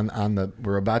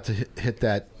we're about to hit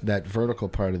that vertical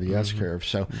part of the S curve.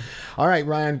 So, all right,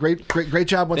 Ryan, great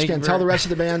job once Thank you again. Tell very- the rest of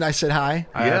the band I said hi.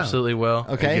 I Yeah. absolutely will.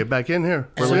 Okay. Get back in here.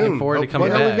 We're soon. looking forward to coming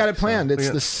Well, no, back. we've got it planned.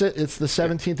 It's Yeah. it's the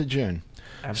 17th of June.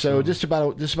 Absolutely. So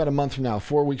just about a month from now,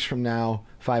 4 weeks from now,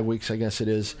 5 weeks, I guess it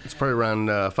is. It's probably around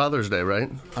Father's Day, right?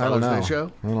 I don't Father's know. Day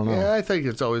show? I don't know. Yeah, I think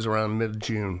it's always around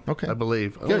mid-June. Okay. I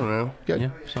believe. I Good. don't know. Good. Yeah,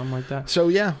 something like that. So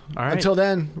yeah. All right. Until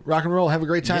then, rock and roll. Have a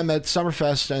great time at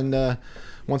Summerfest, and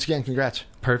once again, congrats.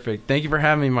 Perfect. Thank you for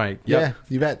having me, Mike. Yeah,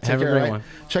 you bet. Take Have a care, great all right? one.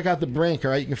 Check out The Brink,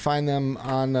 all right? You can find them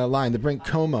online, The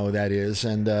Brink-Como, that is,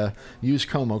 and use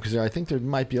Como, because I think there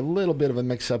might be a little bit of a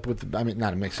mix-up with,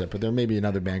 not a mix-up, but there may be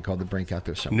another band called The Brink out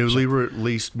there somewhere. Newly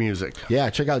released music. Yeah,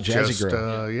 check out Jazzy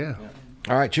Girl. Yeah.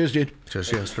 All right, cheers, dude.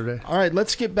 Just yesterday. All right,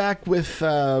 let's get back with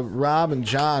Rob and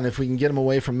John, if we can get them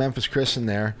away from Memphis Chris in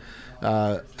there.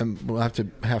 And we'll have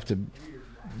to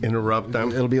Interrupt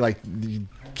them. it'll be like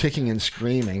kicking and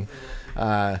screaming.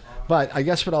 But I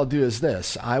guess what I'll do is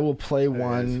this. I will play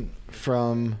one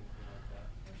from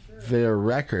their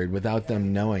record without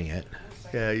them knowing it.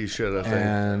 Yeah, you should, I think.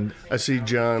 And I see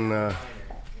John.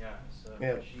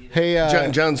 hey,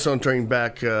 John's sauntering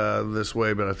back this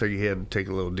way, but I think he had to take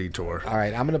a little detour. all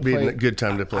right, I'm going to Be play a good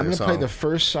time to play I'm the going to play song. the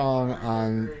first song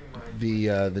on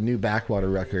the new Backwater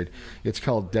record. It's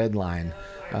called Deadline.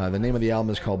 The name of the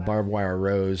album is called Barbed Wire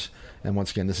Rose. And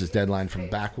once again, this is Deadline from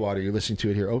Backwater. You're listening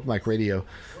to it here, Open Mic Radio,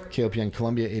 KOPN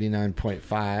Columbia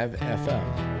 89.5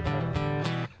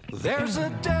 FM. There's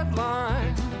a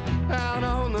deadline out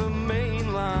on the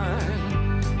main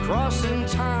line, crossing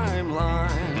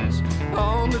timelines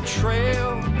on the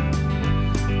trail,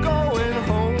 going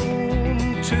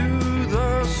home to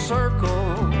the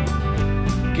circle,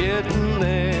 getting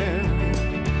there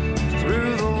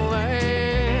through the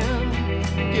land,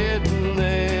 getting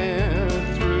there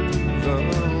through the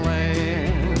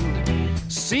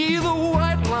land. See the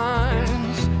white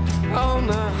lines on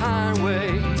the highway,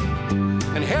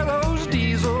 and hear those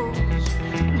diesels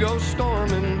go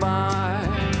storming by.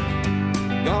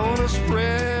 Gonna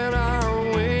spread our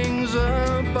wings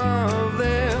above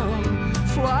them,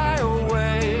 fly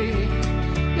away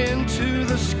into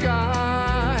the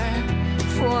sky,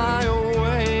 fly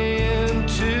away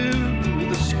into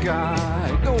the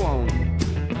sky. Go on.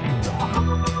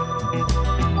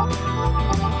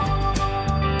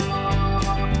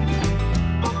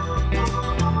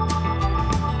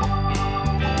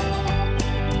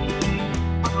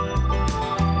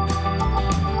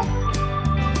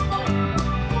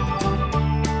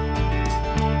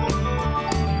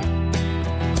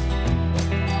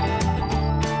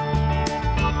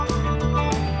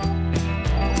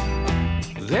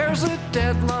 There's a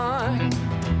deadline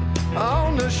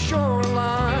on the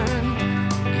shoreline,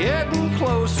 getting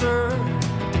closer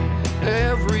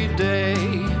every day.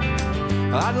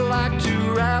 I'd like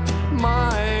to wrap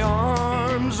my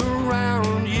arms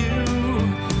around you.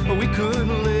 We could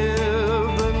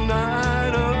live the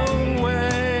night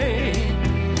away.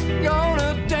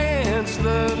 Gonna dance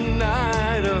the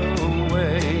night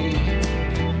away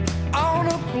on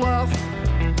a bluff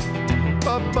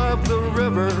above the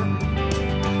river,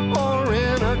 or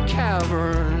in a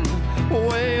cavern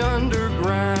way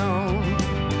underground,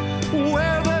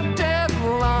 where the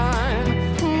deadline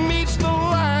meets the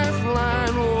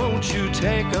lifeline. Won't you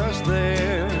take us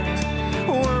there?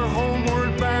 We're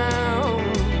homeward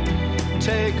bound.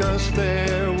 Take us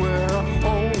there, we're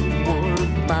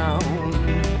homeward bound.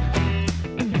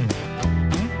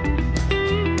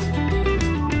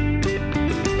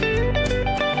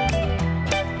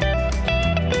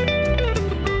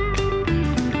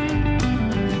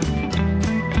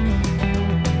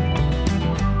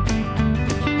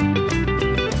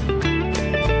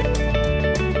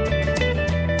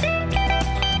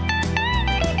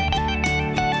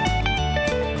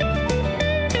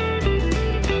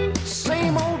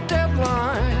 Same old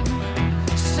deadline,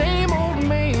 same old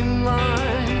main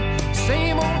line,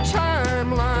 same old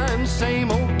timeline,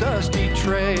 same old dusty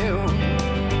trail,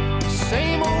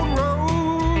 same old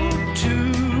road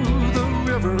to the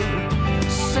river,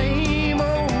 same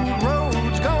old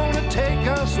road's gonna take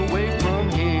us away from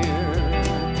here,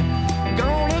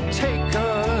 gonna take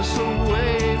us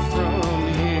away from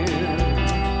here.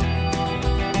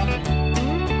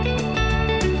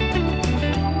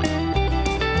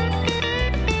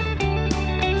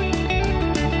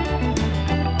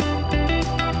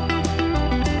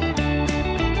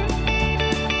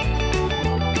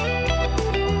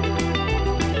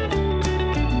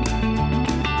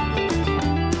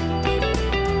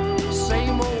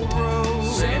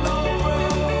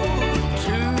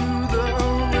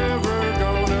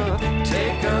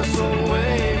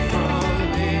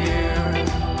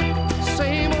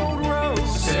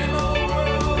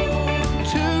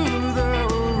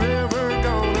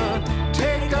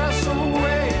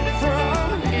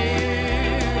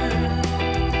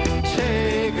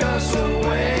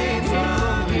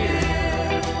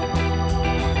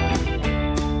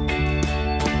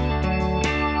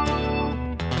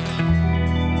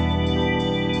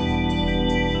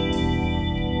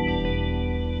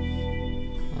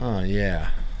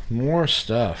 More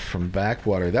stuff from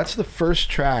Backwater. That's the first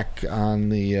track on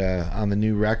the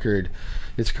new record.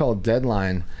 It's called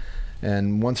Deadline,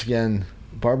 and once again,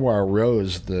 Barbed Wire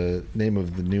Rose, the name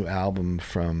of the new album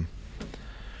from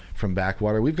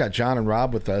Backwater. We've got John and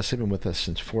Rob with us. They've been with us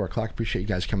since 4 o'clock. Appreciate you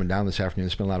guys coming down this afternoon.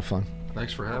 It's been a lot of fun.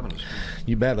 Thanks for having us.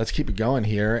 You bet. Let's keep it going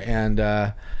here, and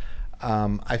I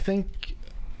think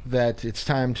that it's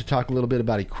time to talk a little bit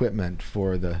about equipment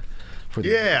for the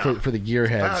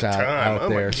gearheads out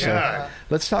there. So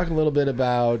let's talk a little bit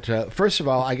about. First of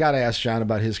all, I got to ask John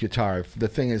about his guitar. The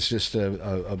thing is just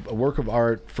a work of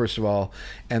art, first of all,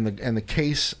 and the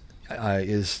case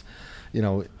is,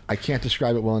 I can't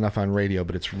describe it well enough on radio,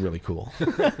 but it's really cool.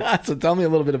 So tell me a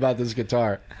little bit about this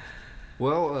guitar.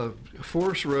 Well,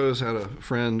 Forrest Rose had a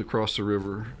friend across the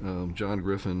river, John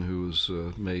Griffin, who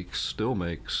still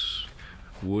makes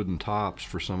wooden tops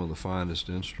for some of the finest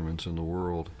instruments in the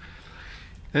world.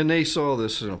 And they saw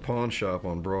this in a pawn shop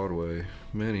on Broadway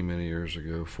many, many years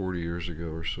ago, 40 years ago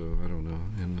or so, I don't know,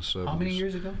 in the 70s. How many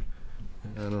years ago?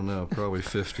 I don't know, probably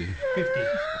 50. 50.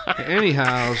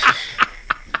 Anyhow,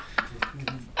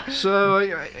 so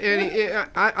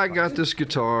I got this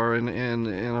guitar, and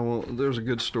I won't, there's a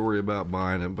good story about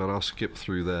buying it, but I'll skip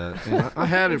through that. And I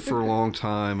had it for a long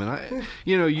time, and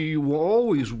you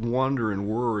always wonder and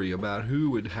worry about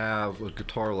who would have a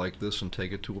guitar like this and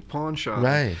take it to a pawn shop,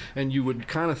 right? And you would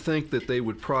kind of think that they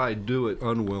would probably do it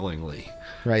unwillingly,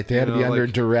 right? They had to be under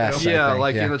duress. Yeah,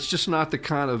 and it's just not the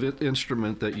kind of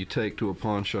instrument that you take to a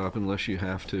pawn shop unless you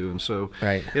have to, and so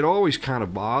it always kind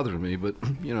of bothered me. But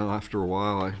after a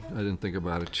while, I didn't think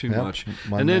about it too much.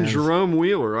 And then Jerome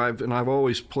Wheeler, I've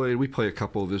always played. We play a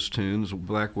couple of his tunes.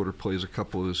 Blackwater plays a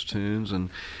couple of his tunes, and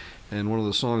one of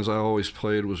the songs I always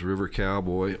played was River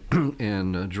Cowboy.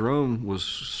 And Jerome was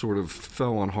sort of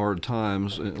fell on hard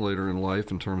times later in life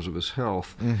in terms of his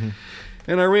health. Mm-hmm.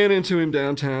 And I ran into him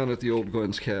downtown at the Old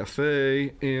Glens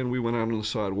Cafe, and we went out on the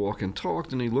sidewalk and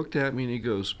talked. And he looked at me and he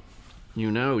goes,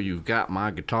 "You've got my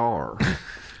guitar."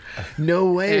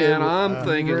 No way. And I'm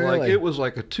thinking, really? it was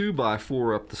like a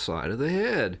 2x4 up the side of the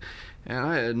head. And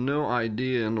I had no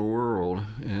idea in the world.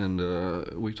 And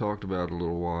we talked about it a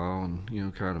little while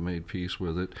and, kind of made peace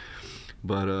with it.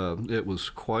 But it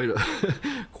was quite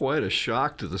a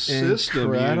shock to the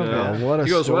system. Incredible. What a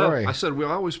he goes, story. Well, I said, I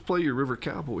always play your River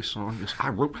Cowboy song. He goes, I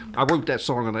wrote that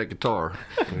song on that guitar.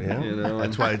 Yeah.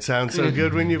 That's why it sounds so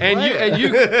good when you play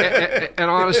it. And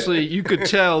honestly, you could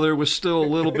tell there was still a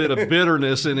little bit of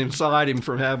bitterness inside him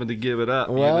from having to give it up.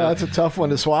 Well, that's a tough one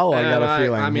to swallow. I got a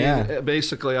feeling.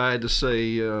 Basically, I had to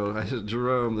say, I said,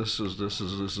 Jerome, this is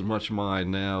as much mine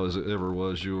now as it ever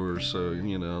was yours. So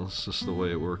it's just the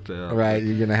way it worked out. Right.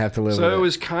 You're going to have to live with it. So it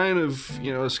was kind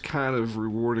of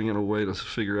rewarding in a way to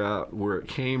figure out where it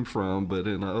came from, but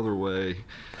in another way,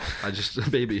 I just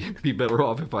maybe be better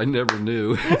off if I never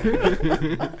knew.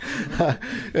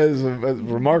 It's a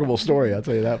remarkable story, I'll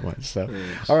tell you that much. So,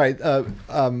 all right.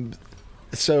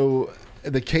 So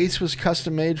the case was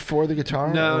custom made for the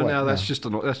guitar? No, that's just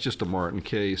a Martin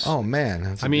case. Oh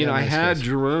man, I had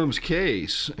Jerome's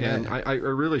case, and I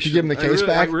really should. You give him the case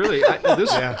back?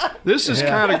 This is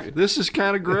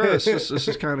kind of gross. This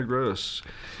is kind of gross.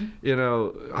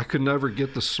 I could never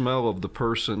get the smell of the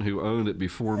person who owned it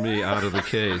before me out of the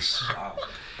case,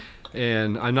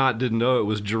 and I didn't know it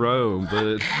was Jerome,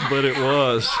 but it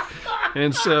was.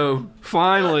 And so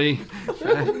finally,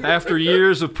 after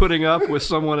years of putting up with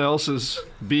someone else's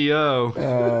BO,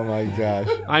 oh my gosh,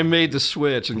 I made the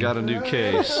switch and got a new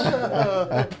case.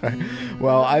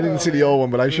 Well, I didn't see the old one,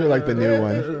 but I sure like the new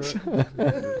one.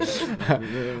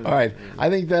 All right, I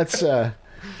think that's.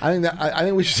 I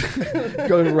think we should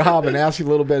go to Rob and ask you a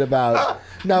little bit about.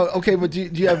 Now, okay, but do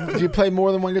you play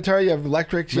more than one guitar? You have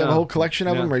electrics. You have a whole collection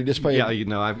of them, or you just play? Yeah,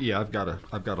 I've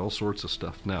got all sorts of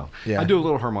stuff now. Yeah. I do a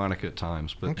little harmonica at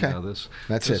times, but okay.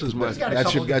 That's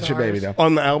your baby, though.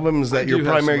 On the album, is that your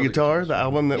primary guitar? The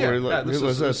album that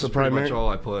that's the primary. Pretty much all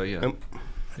I play. Yeah.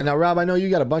 And now, Rob, I know you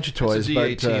got a bunch of toys.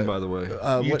 It's a D18, by the way.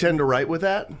 You tend to write with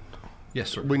that?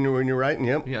 Yes, sir. When you're writing,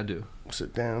 yep. Yeah, I do.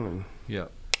 Sit down and. Yeah.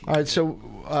 All right, so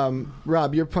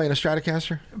Rob, you're playing a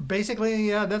Stratocaster? Basically,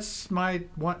 yeah, that's my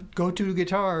go-to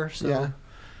guitar. So. Yeah,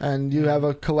 and you have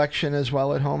a collection as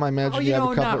well at home. I imagine you have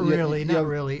a couple. Not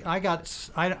really.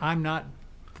 I'm not.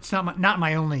 It's not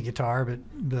my only guitar,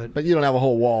 but you don't have a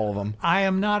whole wall of them. I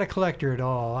am not a collector at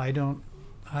all. I don't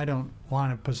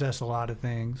want to possess a lot of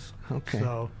things. Okay.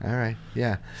 So, all right.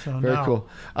 Yeah. So very cool.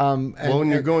 When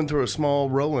you're going through a small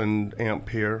Roland amp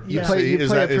here, you play is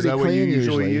that what you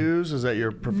usually use? Is that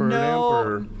your preferred amp?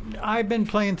 Or? I've been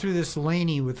playing through this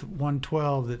Laney with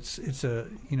 112. It's a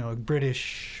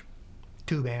British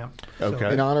tube amp.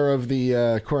 Okay. In honor of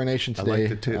the coronation I today,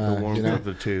 like the warmth of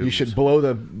the tubes. you should blow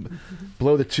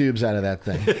the tubes out of that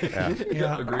thing.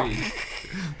 Yeah. Agreed.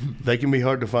 They can be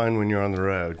hard to find when you're on the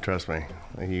road. Trust me.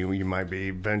 You might be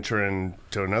venturing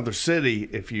to another city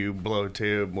if you blow a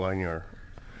tube when you're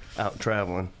out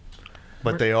traveling.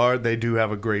 But they do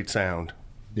have a great sound.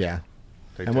 Yeah.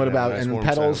 They And do what have a about nice and warm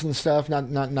pedals sound. and stuff?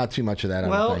 Not too much of that. I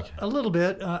Well, don't think. a little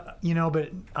bit, but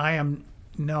I'm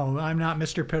not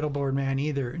Mr. Pedalboard Man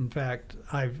either. In fact,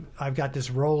 I've got this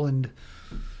Roland.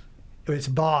 It's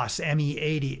Boss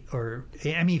ME80 or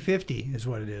ME50 is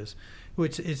what it is,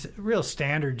 which is real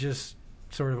standard, just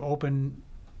sort of open.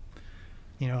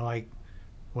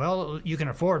 Well, you can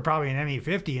afford probably an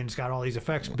ME50 and it's got all these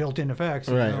effects, built-in effects.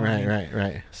 you know?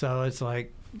 Right. So it's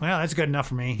like, well, that's good enough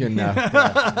for me. Good enough.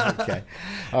 Yeah. Okay.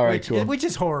 All right. Cool. Which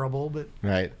is horrible, but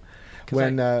Right.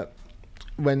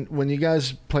 When you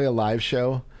guys play a live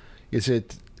show, is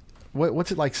it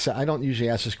what's it like? I don't usually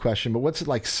ask this question, but what's it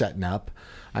like setting up?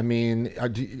 I mean,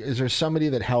 is there somebody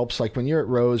that helps? Like when you're at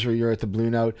Rose or you're at the Blue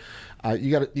Note,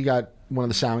 you got one of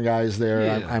the sound guys there,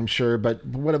 Yeah. I'm sure. But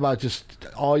what about just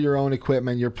all your own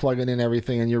equipment? You're plugging in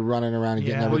everything and you're running around and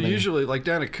getting Yeah. Well, everything. usually, like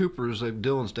down at Cooper's,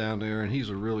 Dylan's down there, and he's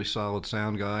a really solid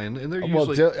sound guy, and they're Well,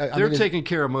 usually I mean, taking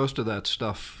care of most of that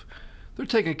stuff. They're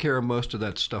taking care of most of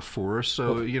that stuff for us.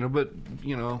 So we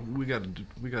got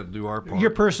to do our part. your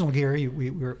personal gear, you're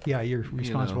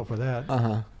responsible for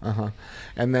that.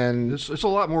 And then It's a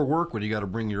lot more work when you got to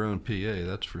bring your own PA.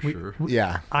 That's for sure.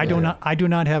 yeah, I do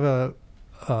not have a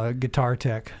guitar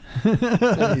tech. You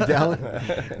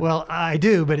don't? Well, I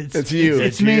do, but it's you.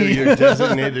 It's me. You're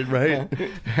designated, right? Right?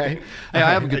 Hey, I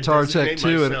have a guitar tech designate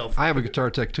too. myself. I have a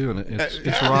guitar tech too, and it's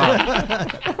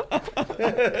rock.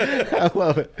 I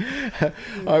love it. All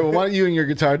right, well, why don't you and your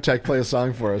guitar tech play a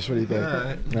song for us? What do you think? All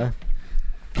right. No?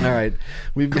 All right.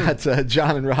 We've got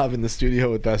John and Rob in the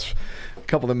studio with us. A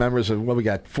couple of the members of, we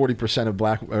got 40%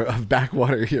 of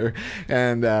Backwater here,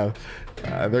 and they're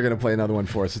going to play another one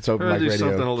for us. It's Open We're Mic gonna do Radio.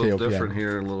 something a little KOPN. different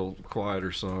here, a little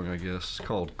quieter song, I guess. It's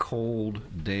called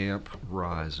 "Cold Damp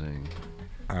Rising."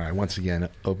 All right, once again,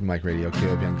 Open Mic Radio,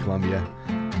 KOPN Columbia.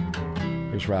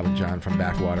 Here's Rob and John from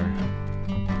Backwater.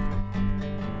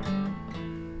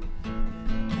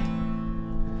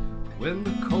 When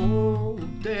the cold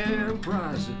damp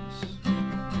rises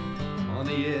on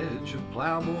the edge of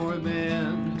Plowboy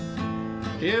Bend,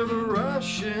 hear the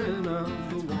rushing of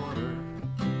the water,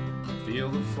 feel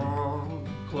the fog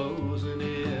closing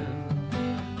in.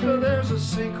 There's a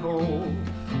sinkhole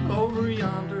over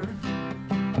yonder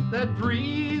that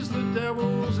breathes the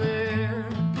devil's air.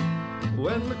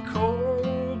 When the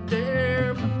cold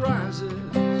damp rises,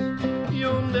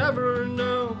 you'll never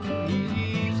know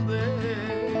he's there.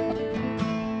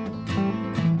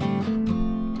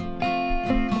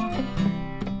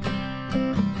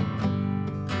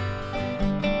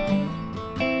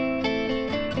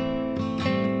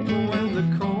 When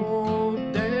the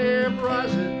cold damp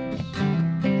rises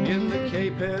in the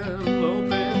Cape and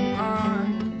Lopin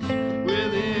pines,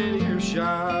 within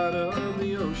earshot of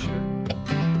the ocean,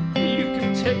 you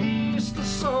can taste the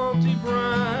salty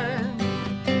brine.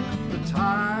 The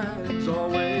tide's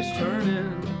always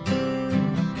turning,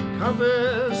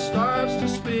 compass starts to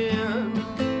spin.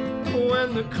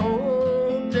 When the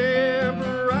cold damp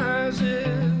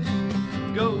rises,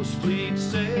 Ghost Fleet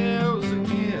sails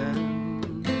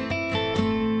again.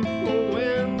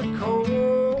 When the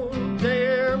cold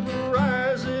damp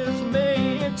rises,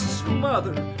 may it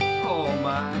smother all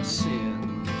my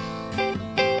sins.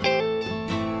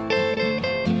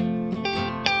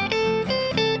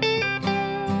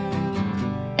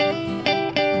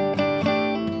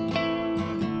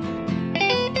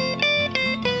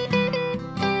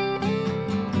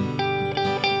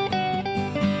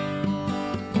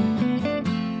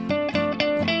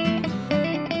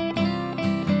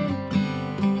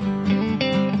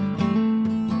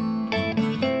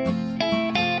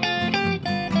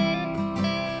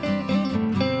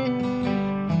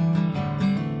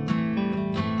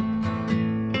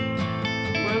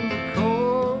 When the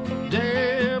cold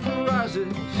damp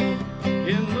rises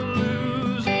in the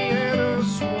Louisiana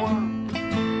swamp,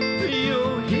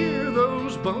 you'll hear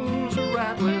those bones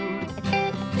rattling,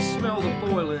 smell the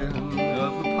boiling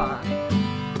of the pot.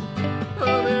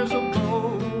 There's a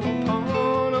bow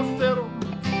upon a fiddle,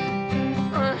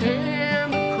 a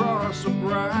hand across a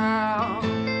brow.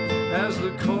 As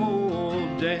the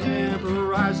cold damp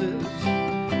rises,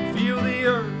 feel the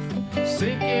earth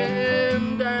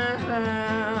sinking down.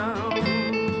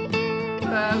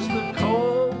 As the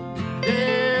cold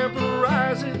damp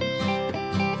rises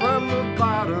from the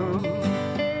bottom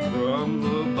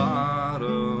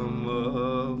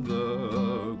of the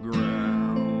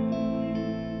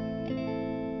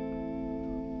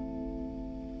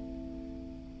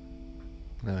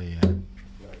Oh, yeah.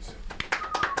 Nice.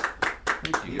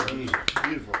 Thank you, guys.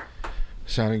 Beautiful.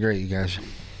 Sounding great, you guys.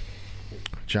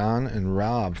 John and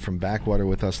Rob from Backwater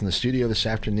with us in the studio this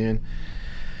afternoon.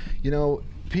 You know,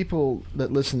 people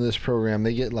that listen to this program,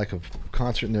 they get like a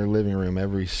concert in their living room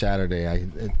every Saturday.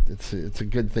 It's a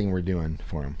good thing we're doing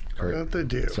for them. They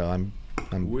do. So I'm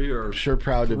We are sure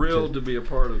proud thrilled to be a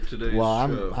part of today's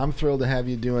show. I'm thrilled to have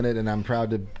you doing it, and I'm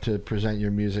proud to present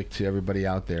your music to everybody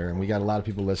out there. And we got a lot of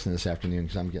people listening this afternoon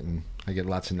because I get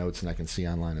lots of notes and I can see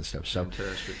online and stuff. So,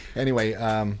 fantastic. Anyway,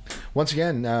 once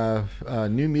again,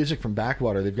 new music from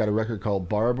Backwater. They've got a record called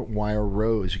Barbed Wire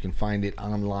Rose. You can find it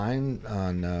online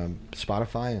on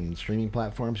Spotify and streaming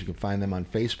platforms. You can find them on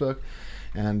Facebook.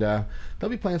 And they'll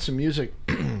be playing some music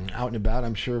out and about,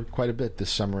 I'm sure, quite a bit this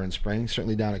summer and spring,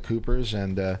 certainly down at Cooper's.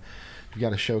 And we've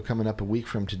got a show coming up a week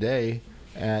from today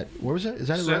at, where was that? Is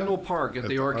that Sentinel Park at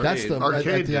the arcade. That's the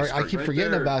Arcade I district. keep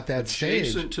forgetting about that stage.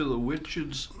 Adjacent to the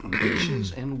Witches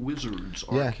and Wizards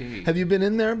Yeah. arcade. Have you been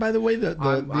in there, by the way, the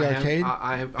arcade?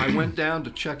 I went down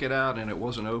to check it out, and it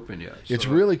wasn't open yet. It's so-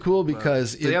 really cool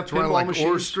because they have It's around pinball like machines.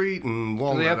 Orr Street and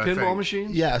Walnut. Do they have I pinball think.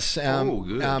 machines? yes,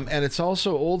 good. and it's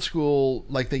also old school.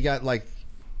 Like they got like,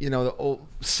 you know, the old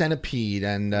Centipede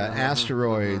and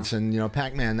Asteroids and, you know,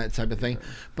 Pac-Man, that type of thing.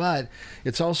 But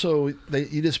it's also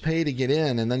you just pay to get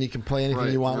in, and then you can play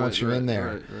anything you want once you're in there.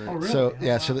 Right. Oh, really? So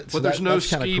yeah, so But there's no that's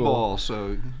kinda skee cool. ball,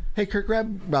 so Hey, Kirk,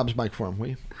 grab Rob's mic for him, will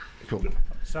you? Cool.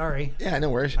 Sorry. Yeah, no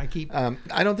worries. I keep-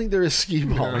 I don't think there is skee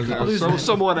ball.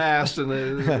 someone asked, and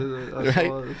I saw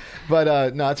Right? it.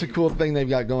 But no, it's a cool thing they've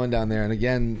got going down there. And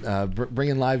again,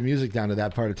 bringing live music down to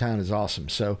that part of town is awesome.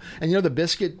 So, and you know, the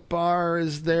Biscuit Bar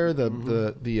is there,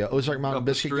 the Ozark Mountain Up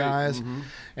the Biscuit street, guys,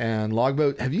 and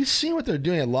Logboat. Have you seen what they're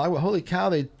doing at Logboat? Holy cow,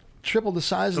 they tripled the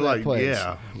size of that Like, place.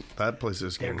 yeah, that place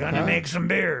is They're getting gonna make some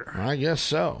beer. I guess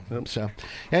so. So,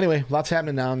 anyway, lots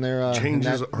happening down there. In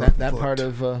Changes are that afoot. part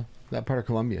of. That part of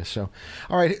Columbia. So,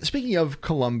 all right. Speaking of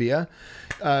Columbia,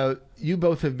 you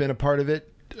both have been a part of it,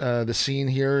 the scene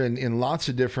here, in lots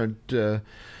of different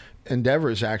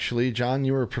endeavors. Actually, John,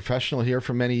 you were a professional here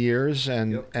for many years,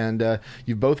 and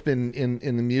you've both been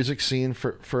in the music scene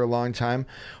for a long time.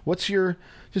 What's your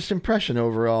just impression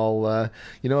overall,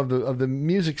 you know, of the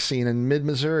music scene in mid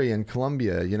Missouri and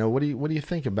Columbia? You know, what do you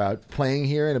think about playing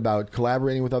here and about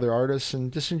collaborating with other artists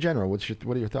and just in general? What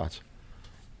are your thoughts?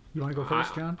 You want to go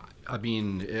first, John? I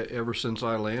mean, ever since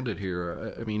I landed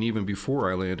here, I mean, even before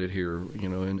I landed here, you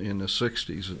know, in the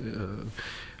 60s,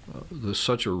 there's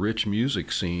such a rich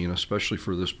music scene, especially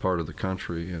for this part of the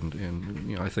country, and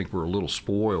you know, I think we're a little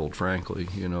spoiled, frankly.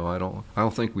 You know, I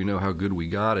don't think we know how good we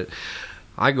got it.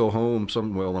 I go home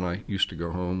when I used to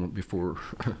go home before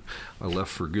I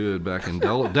left for good back in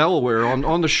Delaware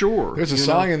on the shore. There's a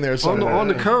song in there somewhere. on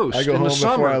the coast. I go in home the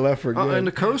summer, before I left for good. On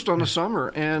the coast on the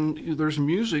summer, and there's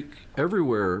music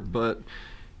everywhere, but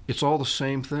it's all the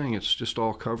same thing. It's just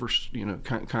all covers, you know,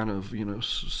 kind of, you know,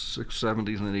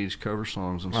 70s and 80s cover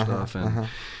songs and stuff, and.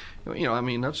 You know, I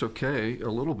mean, that's okay a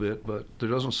little bit, but there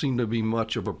doesn't seem to be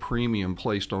much of a premium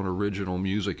placed on original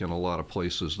music in a lot of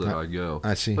places that I go.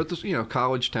 I see. But, you know,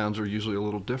 college towns are usually a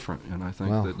little different, and I think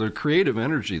Wow. that the creative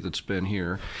energy that's been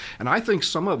here, and I think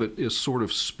some of it is sort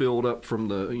of spilled up from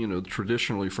the, you know,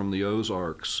 traditionally from the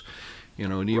Ozarks. You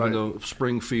know, and even Right. though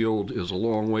Springfield is a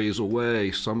long ways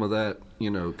away, some of that, you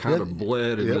know, kind of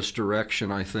bled in this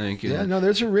direction, I think. Yeah, and- no,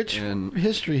 there's a rich and,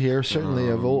 history here, certainly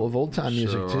of old time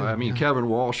music so, too. I mean, Yeah. Kevin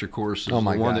Walsh, of course, is Oh, the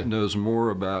my one God. that knows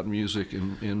more about music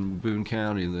in Boone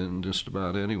County than just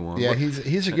about anyone. Yeah, But-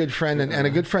 he's a good friend and a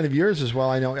good friend of yours as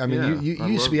well. I know. I mean, Yeah, you I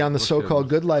used to love- be on the love so-called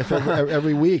Kevin. Good Life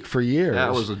every week for years.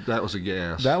 that was a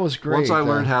gas. That was great. Once I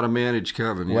learned how to manage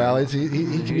Kevin. Yeah. Well, he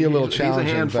can be a little He's a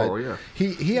challenging, handful, but yeah.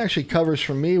 he actually covers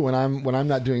for me when I'm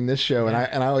not doing this show, and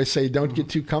I always say don't get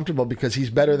too comfortable because he's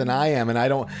better than I am, and I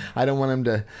don't want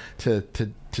him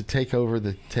to take over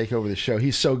the show.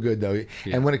 He's so good though,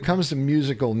 and when it comes to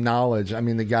musical knowledge, I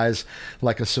mean the guy's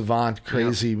like a savant,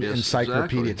 crazy Yes,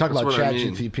 encyclopedia. exactly. Talk That's about what I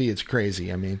mean. ChatGPT, it's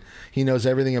crazy. I mean, he knows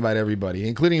everything about everybody,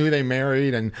 including who they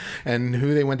married and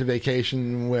who they went to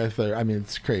vacation with. I mean,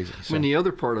 it's crazy. I mean, the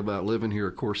other part about living here,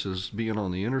 of course, is being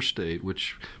on the interstate,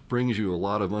 which brings you a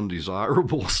lot of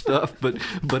undesirable stuff, but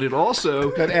it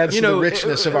also That adds you to the know,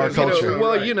 richness of our you know, culture.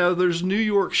 well, Right. you know, there's New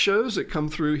York shows that come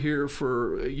through here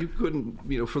for you couldn't,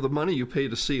 you know, for the money you pay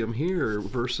to see them here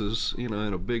versus, you know,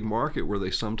 in a big market where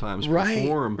they sometimes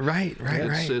perform. Right.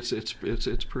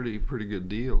 It's pretty good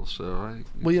deal. So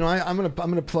Well, you know, I'm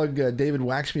gonna plug David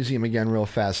Wax Museum again real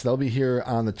fast. They'll be here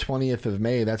on the 20th of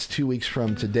May. That's 2 weeks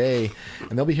from today,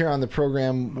 and they'll be here on the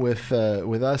program with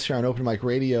us here on Open Mic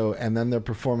Radio, and then they're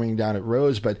performing performing down at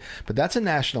Rose, but that's a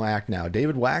national act now.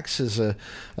 David Wax is a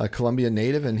Columbia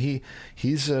native, and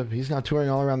he's now touring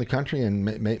all around the country and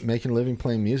making a living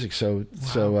playing music. So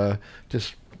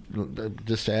just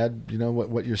to add,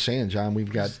 what you're saying, John,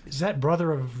 we've got. Is that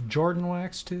brother of Jordan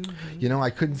Wax too? I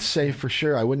couldn't say for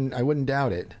sure. I wouldn't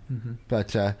doubt it. Mm-hmm.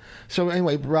 But so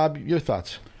anyway, Rob, your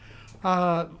thoughts?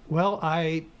 Well,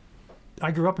 I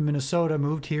grew up in Minnesota,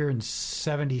 moved here in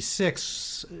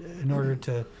 '76 in order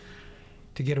to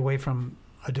get away from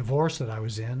a divorce that I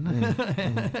was in,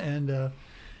 and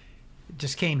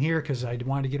just came here because I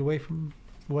wanted to get away from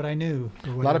what I knew. A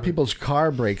lot of people's car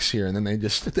breaks here, and then they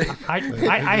just I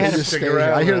had to stick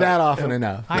around. I hear that often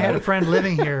enough. I had a friend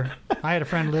living here.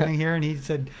 And he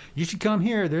said, "You should come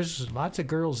here. There's lots of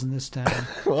girls in this town."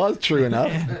 Well, that's true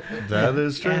enough. That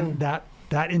is true. And that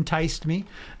enticed me.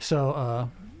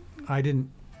 So I didn't.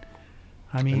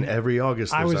 I mean, and every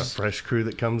August there's a fresh crew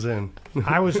that comes in.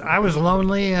 I was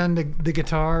lonely, and the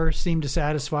guitar seemed to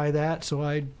satisfy that, so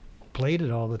I played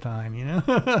it all the time.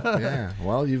 Yeah.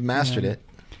 Well, you've mastered it.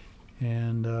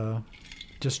 And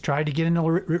just tried to get into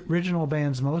original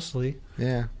bands mostly.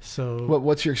 Yeah. So,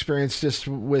 what's your experience just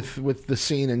with the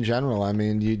scene in general? I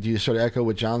mean, do you sort of echo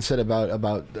what John said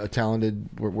about talented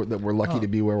that we're lucky to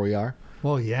be where we are?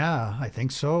 Well, yeah, I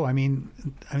think so. I mean,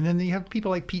 and then you have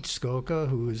people like Pete Skoka,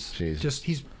 who's just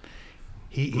he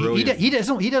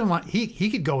doesn't want he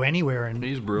could go anywhere and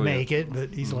make it,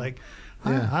 but he's like,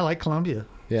 I like Columbia.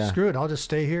 Yeah. Screw it, I'll just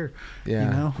stay here.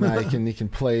 Yeah, he can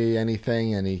play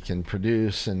anything, and he can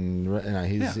produce, and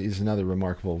he's another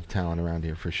remarkable talent around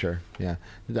here for sure. Yeah,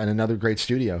 and another great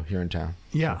studio here in town.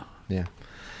 Yeah, yeah.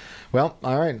 Well,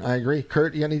 all right, I agree.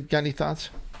 Kurt, you got any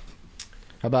thoughts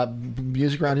about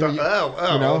music around here?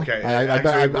 Okay. I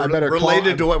better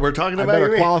related to what we're talking about. I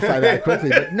better qualify that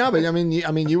quickly. But I mean,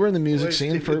 you were in the music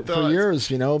scene for years,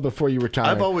 before you retired.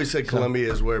 I've always said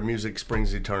Columbia is where music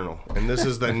springs eternal, and this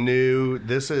is the new.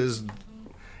 This is,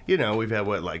 we've had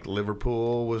like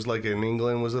Liverpool was like in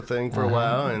England was a thing for a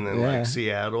while, and then like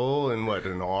Seattle and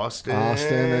in Austin.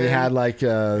 They had like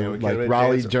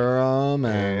Raleigh, Durham,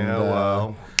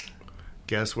 and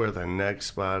guess where the next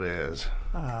spot is?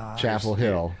 Chapel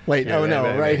Hill. Wait,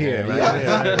 right here.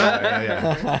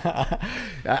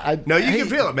 No, you can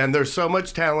feel it, man. There's so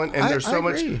much talent, and there's so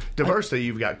much diversity.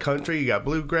 You've got country, you got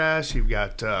bluegrass, you've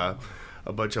got a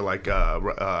bunch of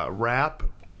rap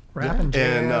and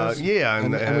jazz.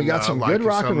 And we got some good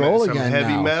rock and roll again. Some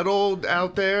heavy now. metal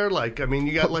out there.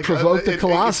 You got Provoke the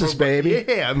Colossus, baby.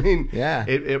 Yeah, I mean,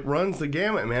 it runs the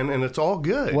gamut, man, and it's all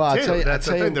good. Well, that's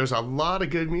the thing. There's a lot of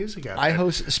good music out there. I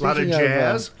host. A lot of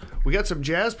jazz. We got some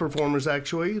jazz performers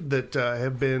actually that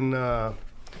have been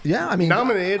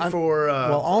nominated for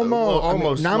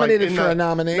almost nominated for a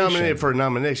nomination. Nominated for a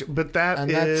nomination, but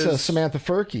that's Samantha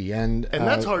Furkey, and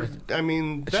that's hard. I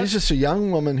mean, she's just a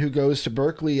young woman who goes to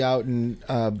Berkeley out in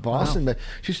Boston, but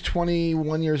she's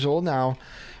 21 years old now,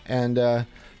 and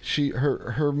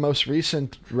her most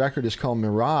recent record is called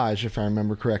Mirage, if I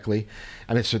remember correctly.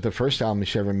 I mean, it's the first album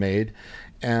she ever made.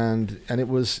 And it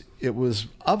was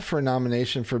up for a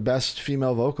nomination for best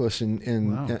female vocalist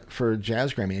for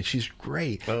Jazz Grammy, and she's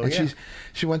great.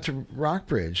 She went to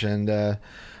Rockbridge, and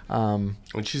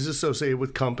she's associated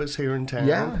with Compass here in town.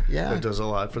 Yeah. That does a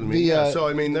lot for the music. So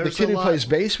I mean, there's the kid who plays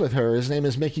bass with her. His name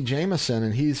is Mickey Jameson,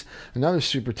 and he's another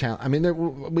super talent. I mean,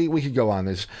 we could go on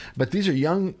this, but these are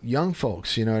young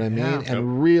folks. You know what I mean?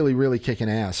 And really, really kicking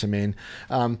ass. I mean.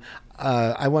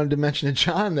 I wanted to mention to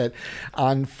John that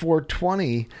on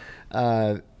 420,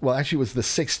 actually it was the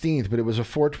 16th, but it was a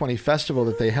 420 festival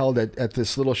that they held at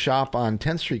this little shop on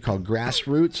 10th Street called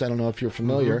Grassroots. I don't know if you're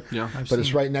familiar, but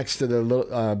it's right next to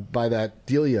the by that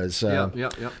Delia's.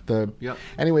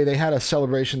 Anyway, they had a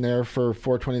celebration there for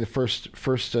 420, the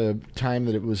first time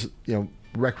that it was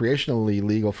recreationally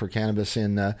legal for cannabis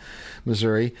in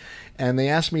Missouri. And they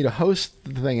asked me to host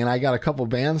the thing, and I got a couple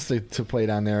bands to play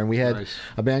down there. And we had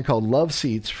a band called Love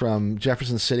Seats from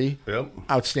Jefferson City,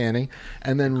 outstanding.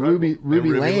 And then Ruby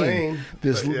Lane,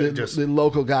 the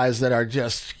local guys that are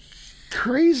just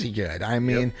crazy good. I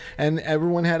mean, and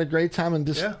everyone had a great time and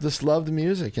just loved the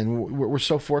music. And we're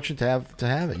so fortunate to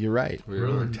have it. You're right.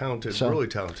 Really talented, really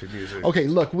talented music. Okay,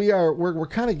 look, we're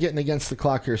kind of getting against the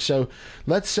clock here, so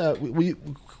let's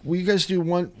will you guys do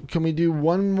one? Can we do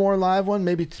one more live one?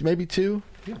 Maybe two.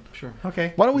 Yeah, sure.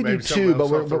 Okay. Why don't we do two? But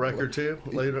we're off the record too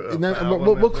later.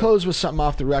 We'll close with something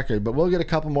off the record, but we'll get a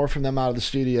couple more from them out of the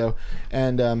studio.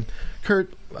 And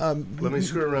Kurt, let me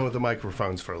screw around with the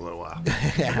microphones for a little while.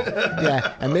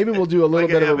 yeah, and maybe we'll do a little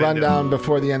bit of a rundown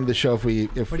before the end of the show if we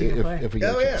get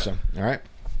to. So, all right.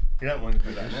 You don't want to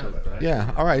do that now, right?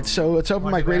 Yeah. All right. So it's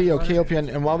Open Mic Radio,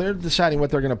 KOPN, and while they're deciding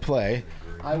what they're going to play.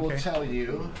 I will Okay. tell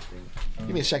you. Give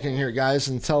me a second here, guys,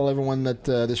 and tell everyone that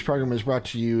this program is brought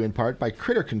to you in part by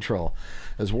Critter Control.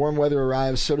 As warm weather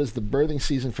arrives, so does the birthing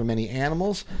season for many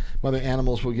animals. Mother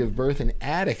animals will give birth in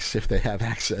attics if they have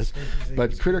access,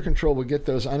 but Critter Control will get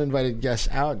those uninvited guests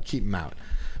out and keep them out.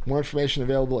 More information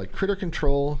available at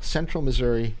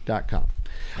crittercontrolcentralmissouri.com.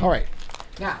 All right,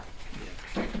 now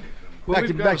Well, back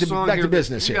we've to got a song back to here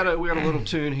business we here. got a little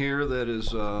tune here that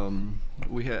is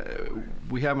we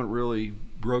haven't really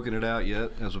broken it out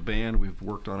yet as a band. We've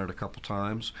worked on it a couple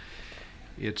times.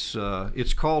 It's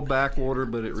called Backwater,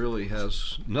 but it really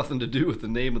has nothing to do with the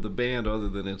name of the band other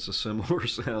than it's a similar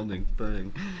sounding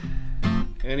thing.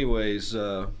 Anyways,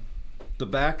 the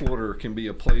Backwater can be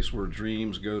a place where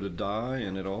dreams go to die,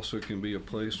 and it also can be a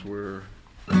place where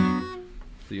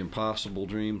the impossible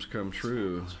dreams come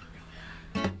true.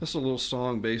 This is a little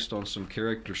song based on some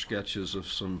character sketches of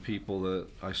some people that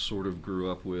I sort of grew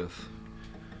up with.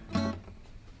 All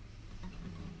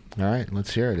right,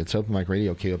 let's hear it. It's Open Mic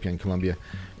Radio, KOPN Columbia.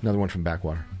 Another one from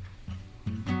Backwater.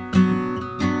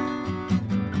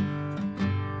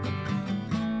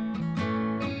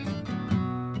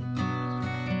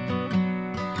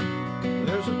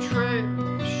 There's a trail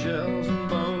of shells and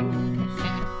bones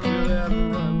to that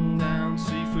rundown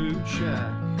seafood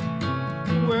shack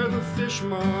where the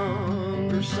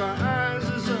fishmonger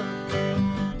sizes up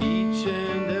each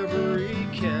and every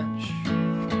catch.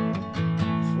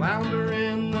 Flounder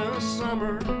in the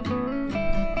summer,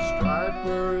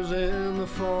 stripers in the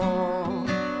fall,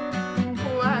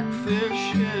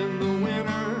 blackfish in the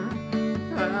winter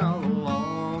out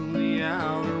along the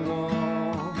outer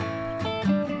wall.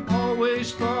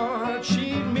 Always thought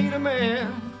she'd meet a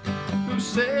man who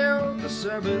sailed the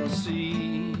seven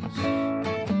seas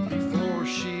before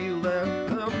she let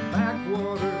the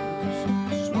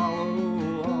backwaters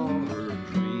swallow all her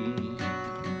dreams.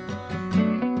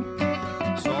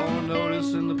 Saw a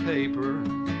notice in the paper,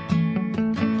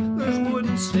 there's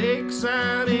wooden stakes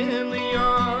out in the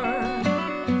yard.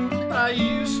 I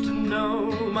used to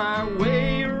know my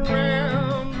way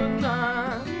around, but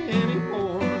not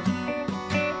anymore.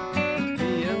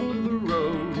 The end of the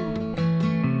road,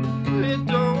 it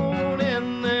don't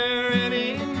end there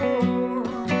anymore.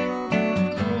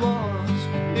 Lost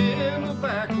in the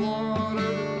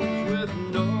backwaters with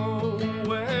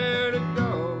nowhere to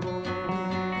go.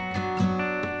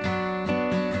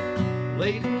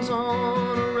 Layton's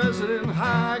on a resident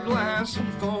high glass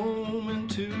and foam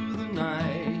into the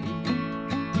night.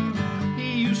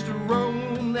 He used to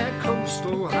roam that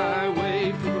coastal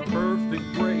highway for the perfect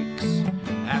breaks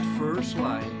at first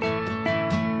light.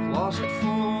 Closet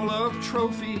full of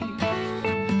trophies,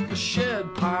 a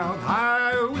shed piled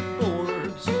high with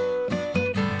boards,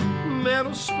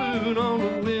 metal spoon on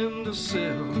the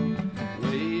windowsill,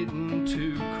 waiting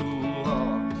to cool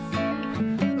off.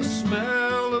 The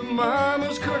smell of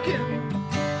mama's cooking,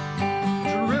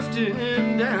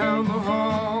 drifting down the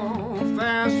hall.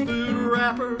 Fast food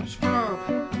wrappers from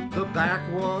the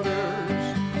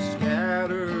backwaters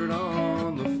scattered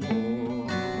on the floor.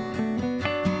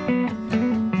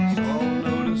 Saw a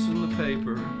notice in the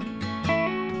paper,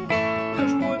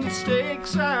 there's wooden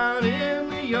stakes out in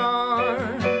the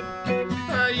yard.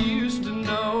 I used to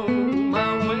know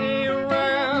my way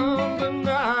around, but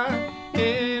not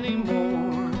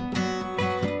anymore.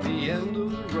 The end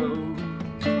of the road,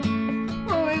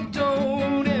 well, it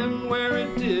don't end where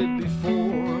it did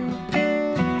before.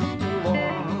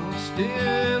 Lost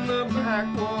in the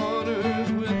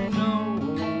backwaters with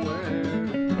nowhere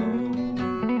to go.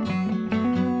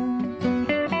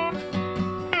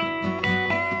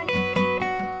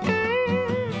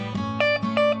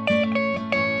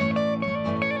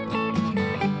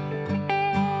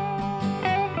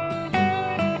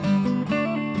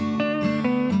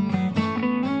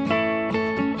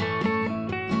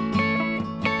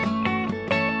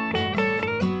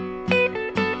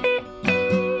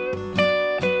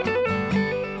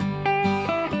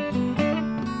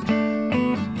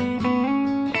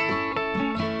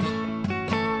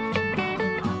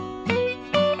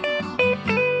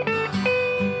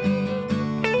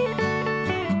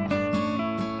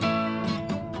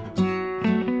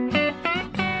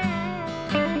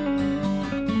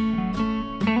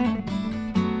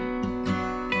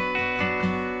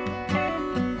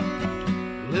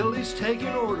 Lily's taking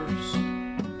orders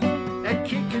at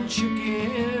kicking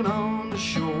chicken on the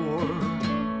shore.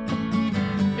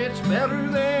 It's better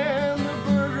than the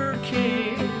Burger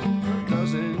King, but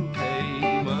doesn't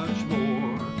pay much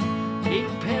more.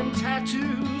 8-pen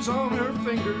tattoos on her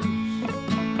fingers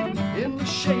in the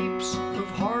shapes of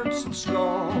hearts and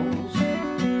skulls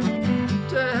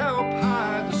to help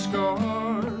hide the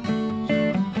scars.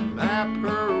 Map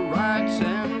her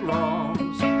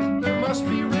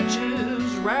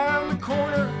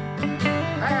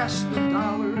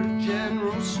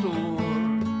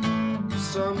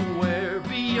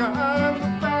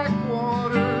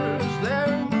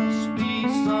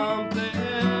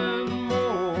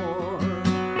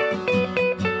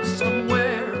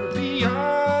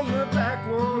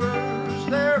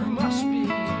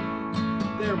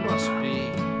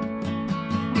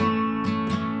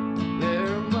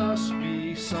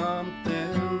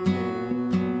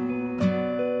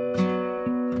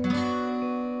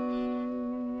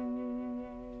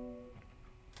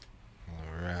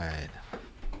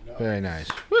Very nice.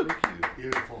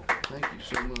 Beautiful. Thank you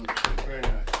so much. Very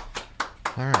nice.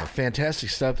 All right,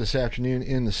 fantastic stuff this afternoon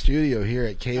in the studio here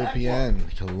at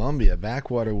KOPN Columbia.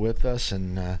 Backwater with us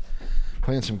and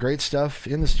playing some great stuff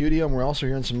in the studio, and we're also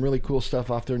hearing some really cool stuff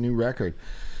off their new record.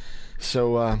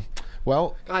 So,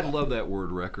 well, I love that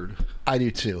word, record. I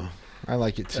do too. I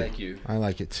like it too. Thank you. I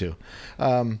like it too.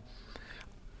 No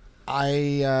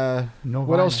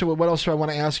What else vinyl. do I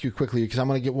want to ask you quickly? Because I'm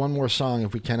going to get one more song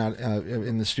if we cannot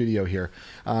in the studio here.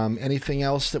 Anything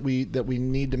else that we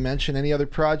need to mention? Any other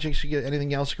projects? You get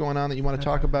anything else going on that you want to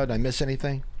talk about? Did I miss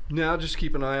anything? Now, just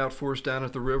keep an eye out for us down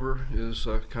at the river is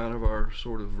kind of our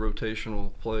sort of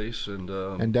rotational place, and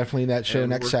definitely that show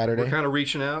next Saturday. We're kind of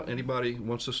reaching out. Anybody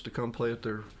wants us to come play at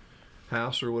their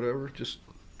house or whatever, just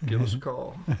give us a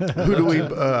call. Who do we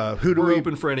We're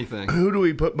open for anything. Who do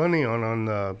we put money on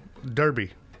the Derby?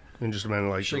 In just a minute,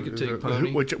 like Shake It, Take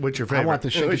Pony. What's your favorite? I want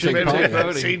the Shake It, What's your Take favorite?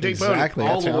 Pony. Shake It, Take Pony. Exactly.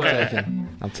 All That's the what I'm way.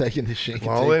 taking. I'm taking the Shake It,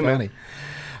 All Take in, man. Pony.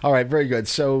 All right, very good.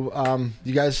 So,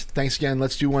 you guys, thanks again.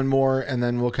 Let's do one more, and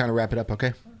then we'll kind of wrap it up,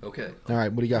 okay? Okay. All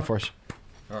right, what do you got for us?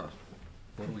 What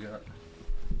do we got?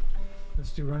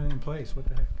 Let's do Running in Place. What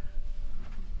the heck?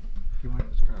 You want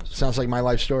Sounds like my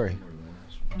life story.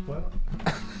 what?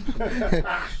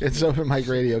 It's Open Mic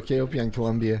Radio, KOPN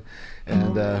Columbia,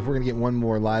 and we're going to get one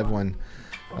more live one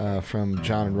from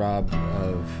John and Rob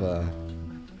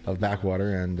of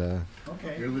Backwater, and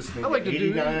Okay. You're listening I like to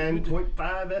do-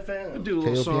 89.5 FM. Do a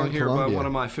little KOPN song here Columbia. by one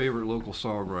of my favorite local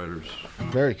songwriters,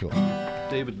 very cool.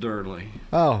 David Durnley.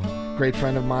 Oh, great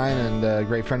friend of mine and a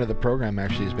great friend of the program,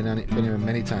 actually. He's been here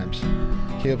many times.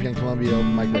 KOPN Columbia,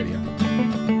 Open Mic Radio.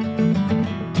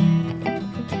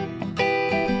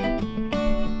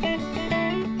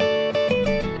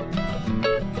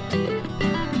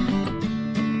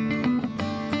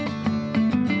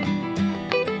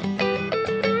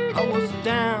 I was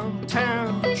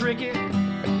downtown drinking,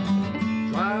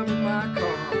 driving my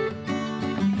car,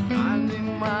 90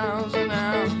 miles an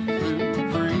hour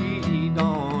through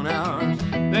pre-dawn hours.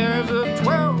 There's a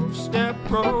 12-step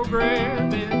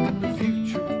program in the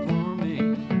future for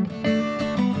me.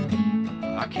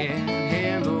 I can't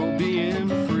handle being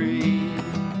free.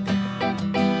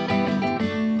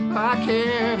 I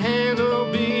can't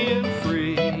handle being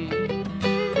free.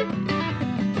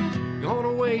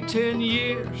 Gonna wait 10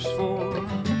 years for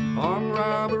armed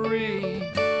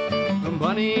robbery. The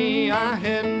money I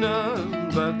had none,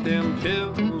 but them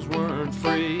pills weren't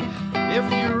free.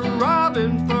 If you're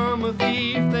robbing from a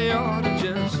thief, they ought to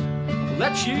just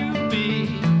let you be.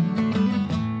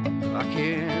 I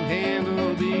can't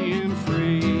handle being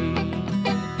free.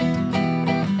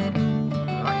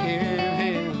 I can't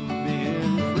handle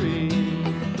being free.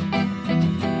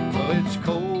 Well, it's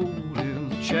cold in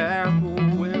the chapel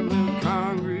when the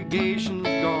congregation's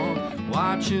gone,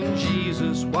 watching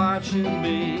Jesus, watching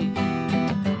me.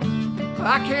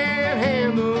 I can't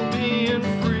handle being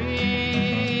free.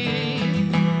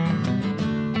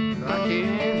 I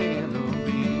can't handle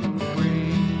being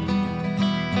free.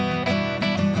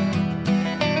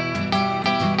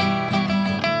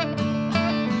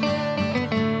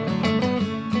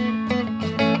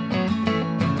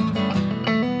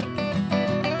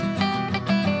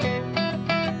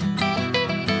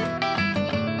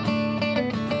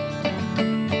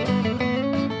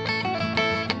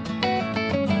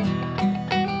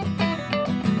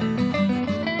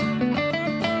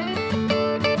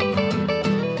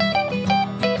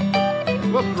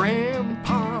 Well,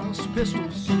 Grandpa's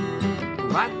pistols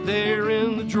right there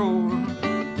in the drawer.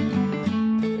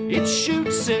 It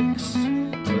shoots 6,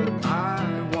 but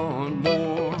I want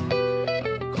more.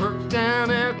 Clerk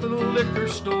down at the liquor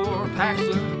store packs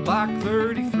a Block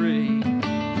 33.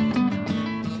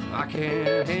 I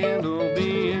can't handle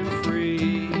being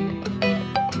free.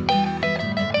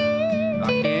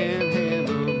 I can't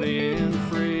handle being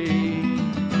free.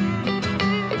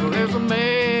 Well, there's a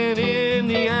man in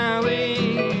the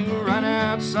alley right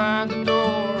outside the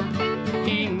door.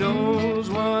 He knows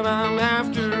what I'm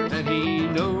after and he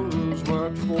knows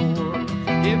what for.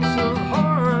 It's a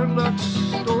hard luck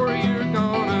story you're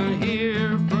gonna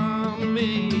hear from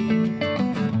me.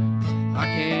 I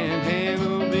can't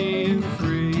handle being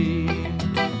free.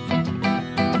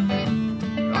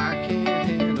 I can't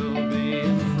handle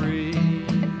being free.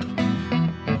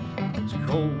 It's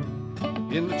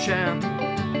cold in the chapel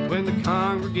when the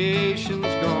congregation's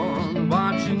gone,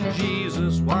 watching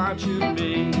Jesus, watching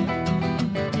me.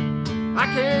 I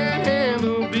can't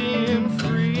handle being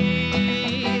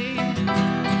free.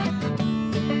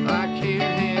 I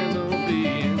can't handle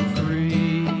being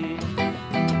free.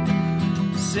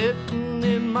 Sitting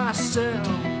in my cell,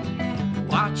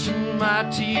 watching my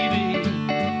TV,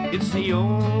 It's the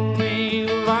only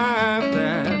life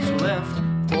that's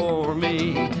left for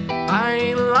me. I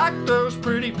ain't like those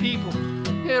pretty people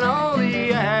in all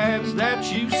the ads that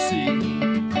you see.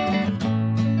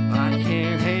 I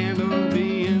can't handle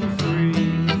being free.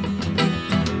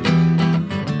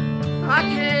 I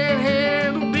can't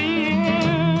handle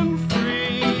being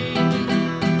free.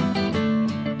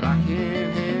 I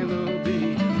can't handle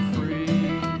being free.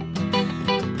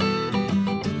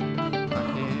 I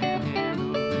can't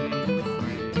handle being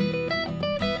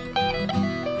free.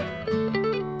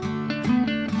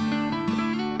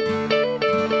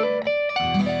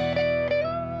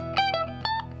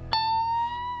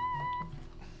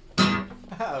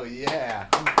 Oh, yeah.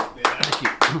 Thank you.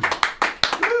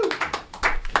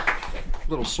 A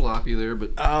little sloppy there,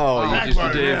 but Oh, you just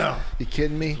Backwater, did. yeah. You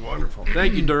kidding me? Wonderful.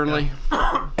 Thank you, Durnley.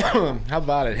 How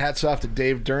about it? Hats off to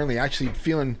Dave Durnley. Actually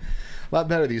feeling a lot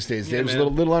better these days. Yeah, Dave was a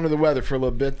man. little under the weather for a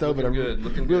little bit, though. Looking good,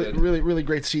 looking really, good. really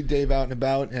great to see Dave out and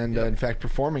about, and in fact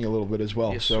performing a little bit as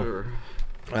well. Yes, so,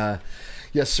 sir.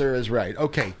 Yes, sir is right.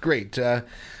 Okay, great.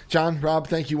 John, Rob,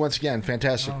 thank you once again.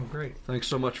 Fantastic. Oh, great. Thanks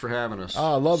so much for having us.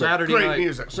 Oh, I love it. Saturday Great night,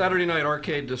 music. Saturday night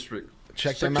Arcade District.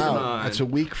 Check 6 them to out. 9. That's a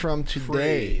week from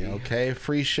today. Free. Okay,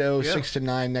 free show, Yeah. 6 to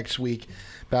 9 next week.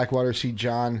 Backwater, see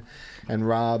John and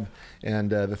Rob and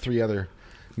the three other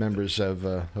members of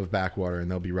Backwater,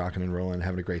 and they'll be rocking and rolling, and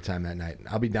having a great time that night.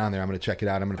 I'll be down there. I'm going to check it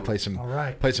out. I'm going to play some All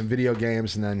right. play some video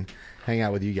games, and then hang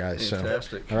out with you guys.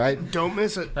 Fantastic. So, all right. Don't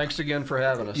miss it. Thanks again for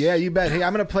having us. Yeah, you bet. Hey,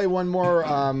 I'm going to play one more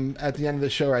at the end of the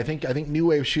show. I think New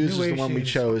Wave Shoes New is Wave the one we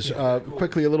Shoes. chose.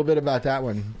 Quickly, a little bit about that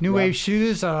one. New Rob. Wave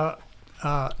Shoes.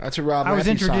 That's a Rob I was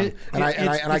Matthews song. introduced. And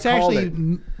I called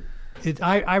it.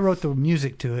 I wrote the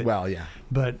music to it. Well, yeah.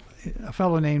 But a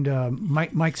fellow named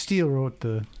Mike Steele wrote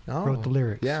the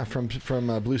lyrics. Yeah, from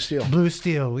Blue Steel. Blue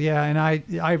Steel. Yeah, and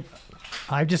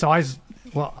I just always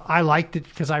I liked it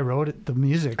because I wrote it, the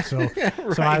music. So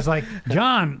so I was like,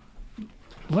 John,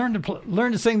 learn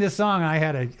to sing this song. I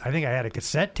think I had a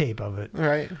cassette tape of it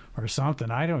Right. or something.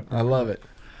 I love it.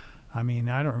 I mean,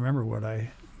 I don't remember what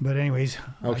But anyways.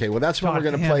 Okay, well, that's what we're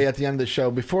going to him. play at the end of the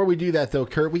show. Before we do that, though,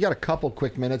 Kurt, we got a couple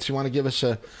quick minutes. You want to give us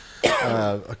a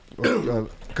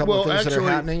couple of things that are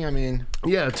happening? I mean,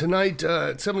 Yeah, tonight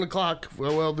at 7 o'clock.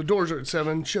 Well, the doors are at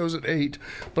 7, shows at 8.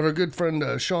 But our good friend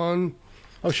Sean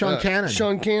Cannon.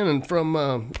 Sean Cannon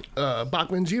from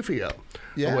Bachman's Euphoria.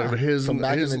 Yeah, Or whatever. from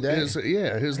back in the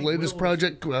day. His latest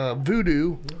project,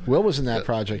 Voodoo. Will was in that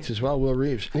project as well. Will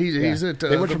Reeves. He's at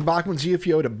they went from Bachman's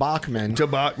UFO to Bachman. To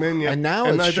Bachman, yeah. And now I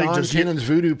it's think Sean just Cannon's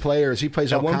Voodoo Players. He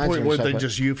plays At all one kinds point, of were stuff. they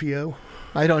just UFO?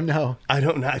 I don't know. I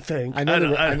don't know. I think. I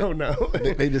know I don't know.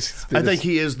 They just. They I think just-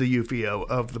 he is the UFO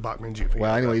of the Bachman's UFO.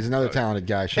 Well, anyway, he's another talented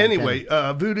guy. Sean Anyway,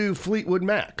 Cannon. Voodoo Fleetwood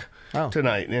Mac Oh.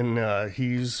 tonight, and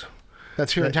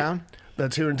That's here in town.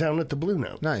 That's here in town at the Blue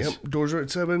Note. Nice. Yep. Doors are at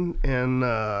 7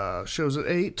 and shows at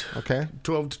 8. Okay.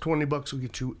 $12 to $20 will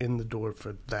get you in the door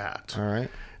for that. All right.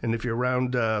 And if you're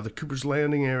around the Cooper's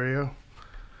Landing area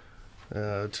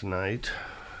tonight,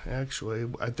 actually,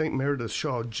 I think Meredith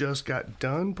Shaw just got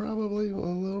done probably a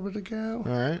little bit ago.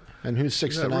 All right. And who's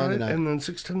 6 Is to that 9 right? tonight? And then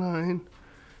 6 to 9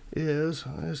 is,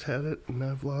 I just had it and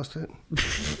I've lost it.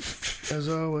 As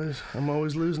always. I'm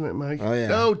always losing it, Mike. Oh, yeah.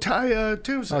 Oh, Ty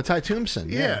Tombson. Oh, Ty Tombson.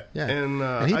 Yeah. Yeah. And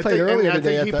he I played think, earlier I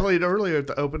today think he at the, played earlier at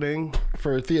the opening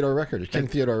for Theodore Records, King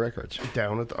Theodore Records.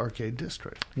 down at the Arcade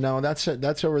District. No, that's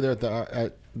over there at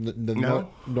the No?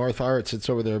 North Arts. It's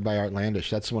over there by Artlandish.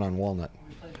 That's the one on Walnut.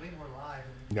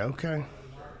 Okay.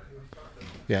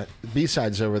 Yeah,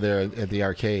 B-side's over there at the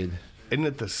arcade. Isn't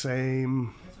it the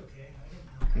same?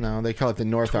 No, they call it the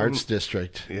North Arts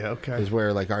District. Yeah, okay. Is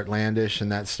where like Artlandish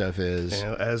and that stuff is. You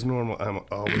know, as normal, I'm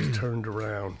always turned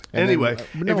around. And Anyway,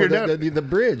 then, if you're down, the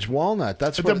bridge, Walnut.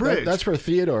 That's At where the bridge. that's where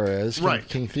Theodore is. Right.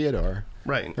 King Theodore.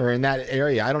 right? Or in that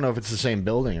area. I don't know if it's the same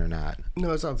building or not,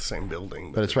 No, it's not the same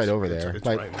building, but it's right over there, It's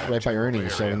right in that by general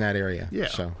Ernie's. So area. in that area. Yeah.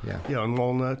 So yeah. Yeah, on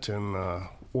Walnut and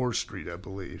Orr Street, I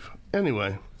believe.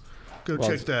 Anyway, go Well,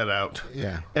 check that out.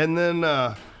 Yeah. And then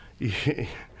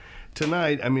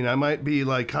tonight, I mean, I might be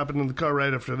like hopping in the car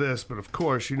right after this, but of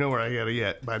course, you know where I gotta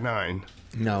get by 9.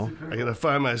 No. I gotta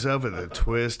find myself at the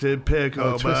Twisted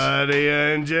Pickle, Twist- buddy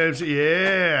and James.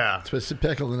 Yeah, Twisted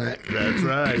Pickle tonight. that's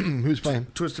right. Who's playing?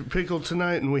 Twisted Pickle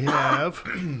tonight, and we have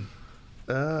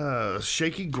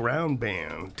Shaky Ground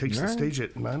Band takes the All right. stage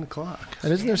at 9 o'clock.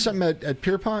 And isn't there something at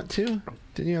Pierpont too?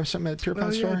 Didn't you have something at Pierpont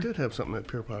Oh, yeah, store? I did have something at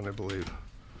Pierpont, I believe.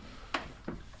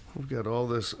 We've got all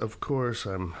this. Of course,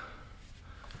 I'm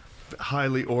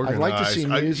highly organized. I'd like to see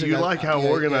music. You like how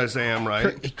organized I am,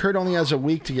 right? Kurt only has a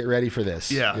week to get ready for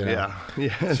this. Yeah.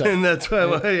 So, And that's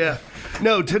why,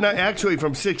 No, tonight, actually,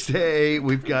 from 6 to 8,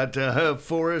 we've got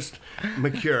Forrest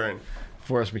McCurran.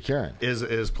 Forrest McCurran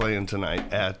is playing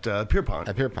tonight at Pierpont.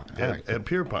 At Pierpont. All right, cool. At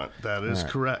Pierpont. That is All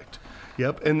right. correct.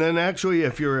 Yep. And then actually,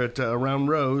 if you're at Round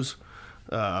Rose,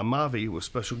 Mavi with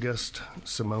special guest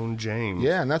Simone James.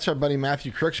 Yeah, and that's our buddy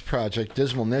Matthew Crook's project,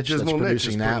 Dismal Niche, Dismal that's Niche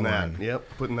producing is that putting one. Yep,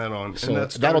 putting that on. So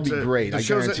and that'll be great. The I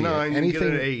show's at guarantee 9. you. You get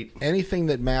it at 8. Anything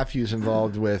that Matthew's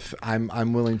involved with,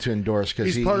 I'm willing to endorse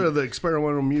because He's part of the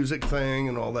experimental music thing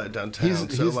and all that downtown. He is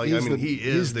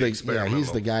the experimental. Yeah,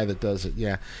 he's the guy that does it.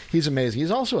 Yeah, he's amazing.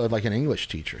 He's also like an English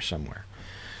teacher somewhere.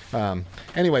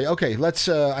 Anyway, okay, let's.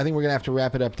 I think we're gonna have to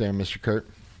wrap it up there, Mr. Kurt.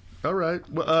 All right.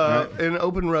 Well, in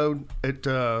Open Road at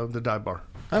the dive bar,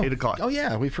 8 o'clock. Oh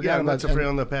yeah, we forgot about that's free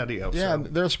on the patio. Yeah, so.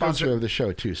 they're a sponsor of the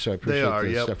show too, so I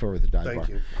appreciate the stuff over at the dive bar. Thank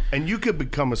you. And you could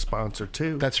become a sponsor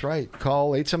too. That's right.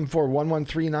 Call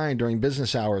 874-1139 during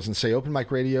business hours and say, Open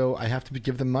Mic Radio, I have to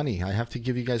give them money. I have to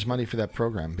give you guys money for that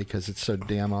program because it's so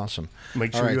damn awesome.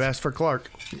 Make sure you ask for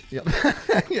Clark. Yep.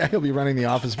 Yeah, he'll be running the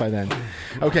office by then.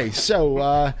 Okay,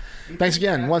 so thanks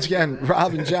again. Once again,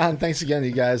 Rob and John, thanks again,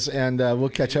 you guys, and we'll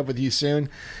catch up with you soon.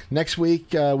 Next week,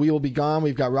 we will be gone.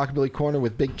 We've got Rockabilly Corner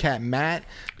with Big Cat Matt.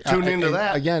 Tune into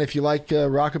that. Again, if you like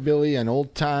rockabilly and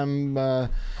old-time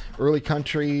early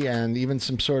country and even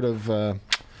some sort of,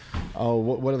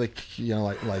 what are they,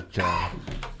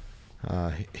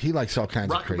 he likes all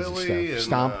kinds of crazy stuff.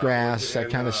 Stomp grass, that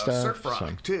kind of stuff. Surf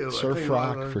rock, too. Surf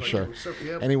rock, for sure.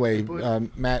 Anyway,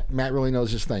 Matt really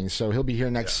knows his thing, so he'll be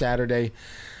here next Saturday.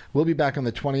 We'll be back on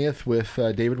the 20th with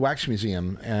David Wax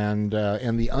Museum and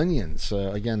the Onions.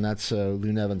 Again, that's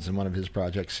Lou Nevins and one of his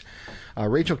projects.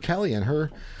 Rachel Kelly and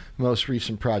her most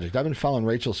recent project. I've been following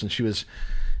Rachel since she was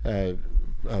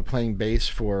playing bass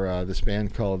for this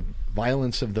band called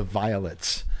Violence of the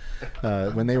Violets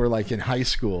when they were like in high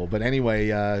school. But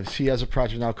anyway, she has a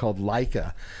project now called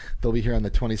Leica. They'll be here on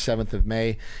the 27th of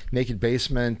May. Naked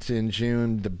Basement in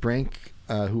June. The Brink,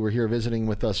 who were here visiting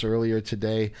with us earlier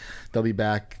today, they'll be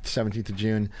back 17th of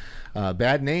June.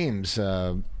 Bad Names,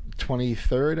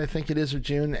 23rd, I think it is, of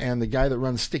June, and the guy that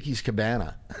runs Sticky's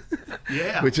Cabana,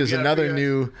 which is another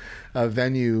new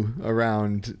venue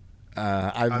around.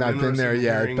 I've not been there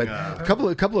yet, but a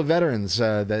couple of veterans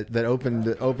that opened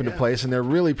a place, and they're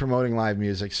really promoting live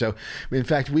music. So, in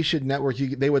fact, we should network.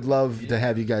 They would love to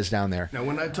have you guys down there. Now,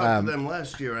 when I talked to them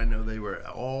last year, I know they were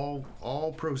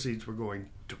all proceeds were going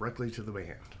directly to the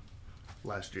band.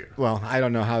 Last year. Well, I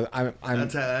don't know how.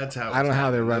 That's how. I don't know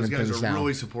how they're running things down. Those guys are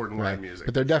really supporting live music,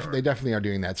 but they definitely are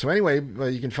doing that. So anyway,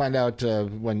 you can find out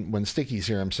when Sticky's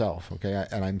here himself. Okay,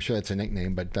 and I'm sure it's a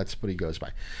nickname, but that's what he goes by.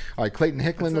 All right, Clayton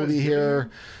Hickland will be here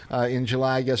in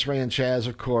July. I guess Ray and Chaz,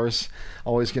 of course,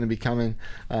 always going to be coming.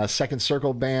 Second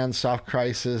Circle Band, Soft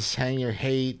Crisis, Hang Your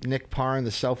Hate, Nick Parn,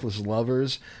 The Selfless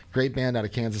Lovers, great band out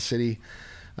of Kansas City.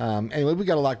 Anyway, we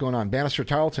got a lot going on. Bannister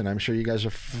Tarleton, I'm sure you guys are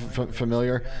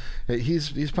familiar.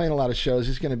 He's playing a lot of shows.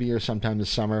 He's going to be here sometime this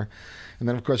summer. And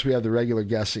then, of course, we have the regular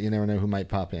guests that you never know who might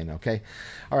pop in, okay?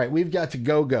 All right, we've got to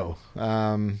go.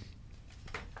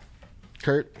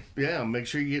 Kurt? Yeah, make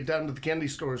sure you get down to the candy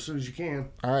store as soon as you can.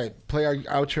 All right, play our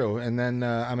outro, and then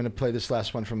I'm going to play this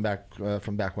last one from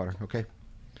Backwater, okay?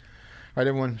 All right,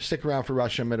 everyone, stick around for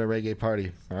Rosh Hashanah Reggae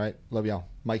Party, all right? Love y'all.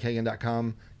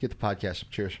 MikeHagan.com. Get the podcast.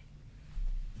 Cheers.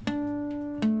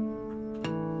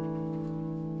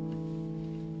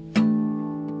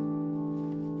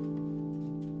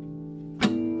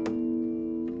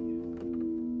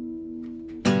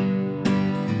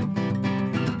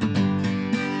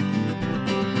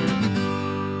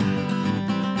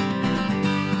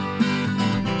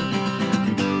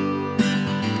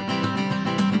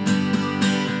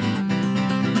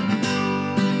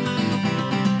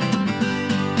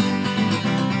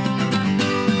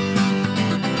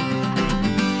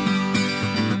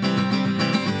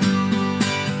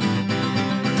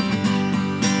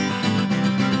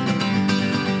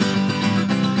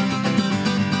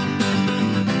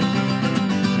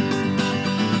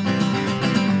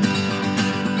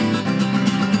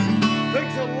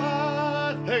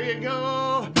 There you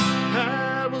go.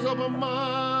 That was Open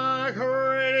Mic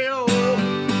Radio.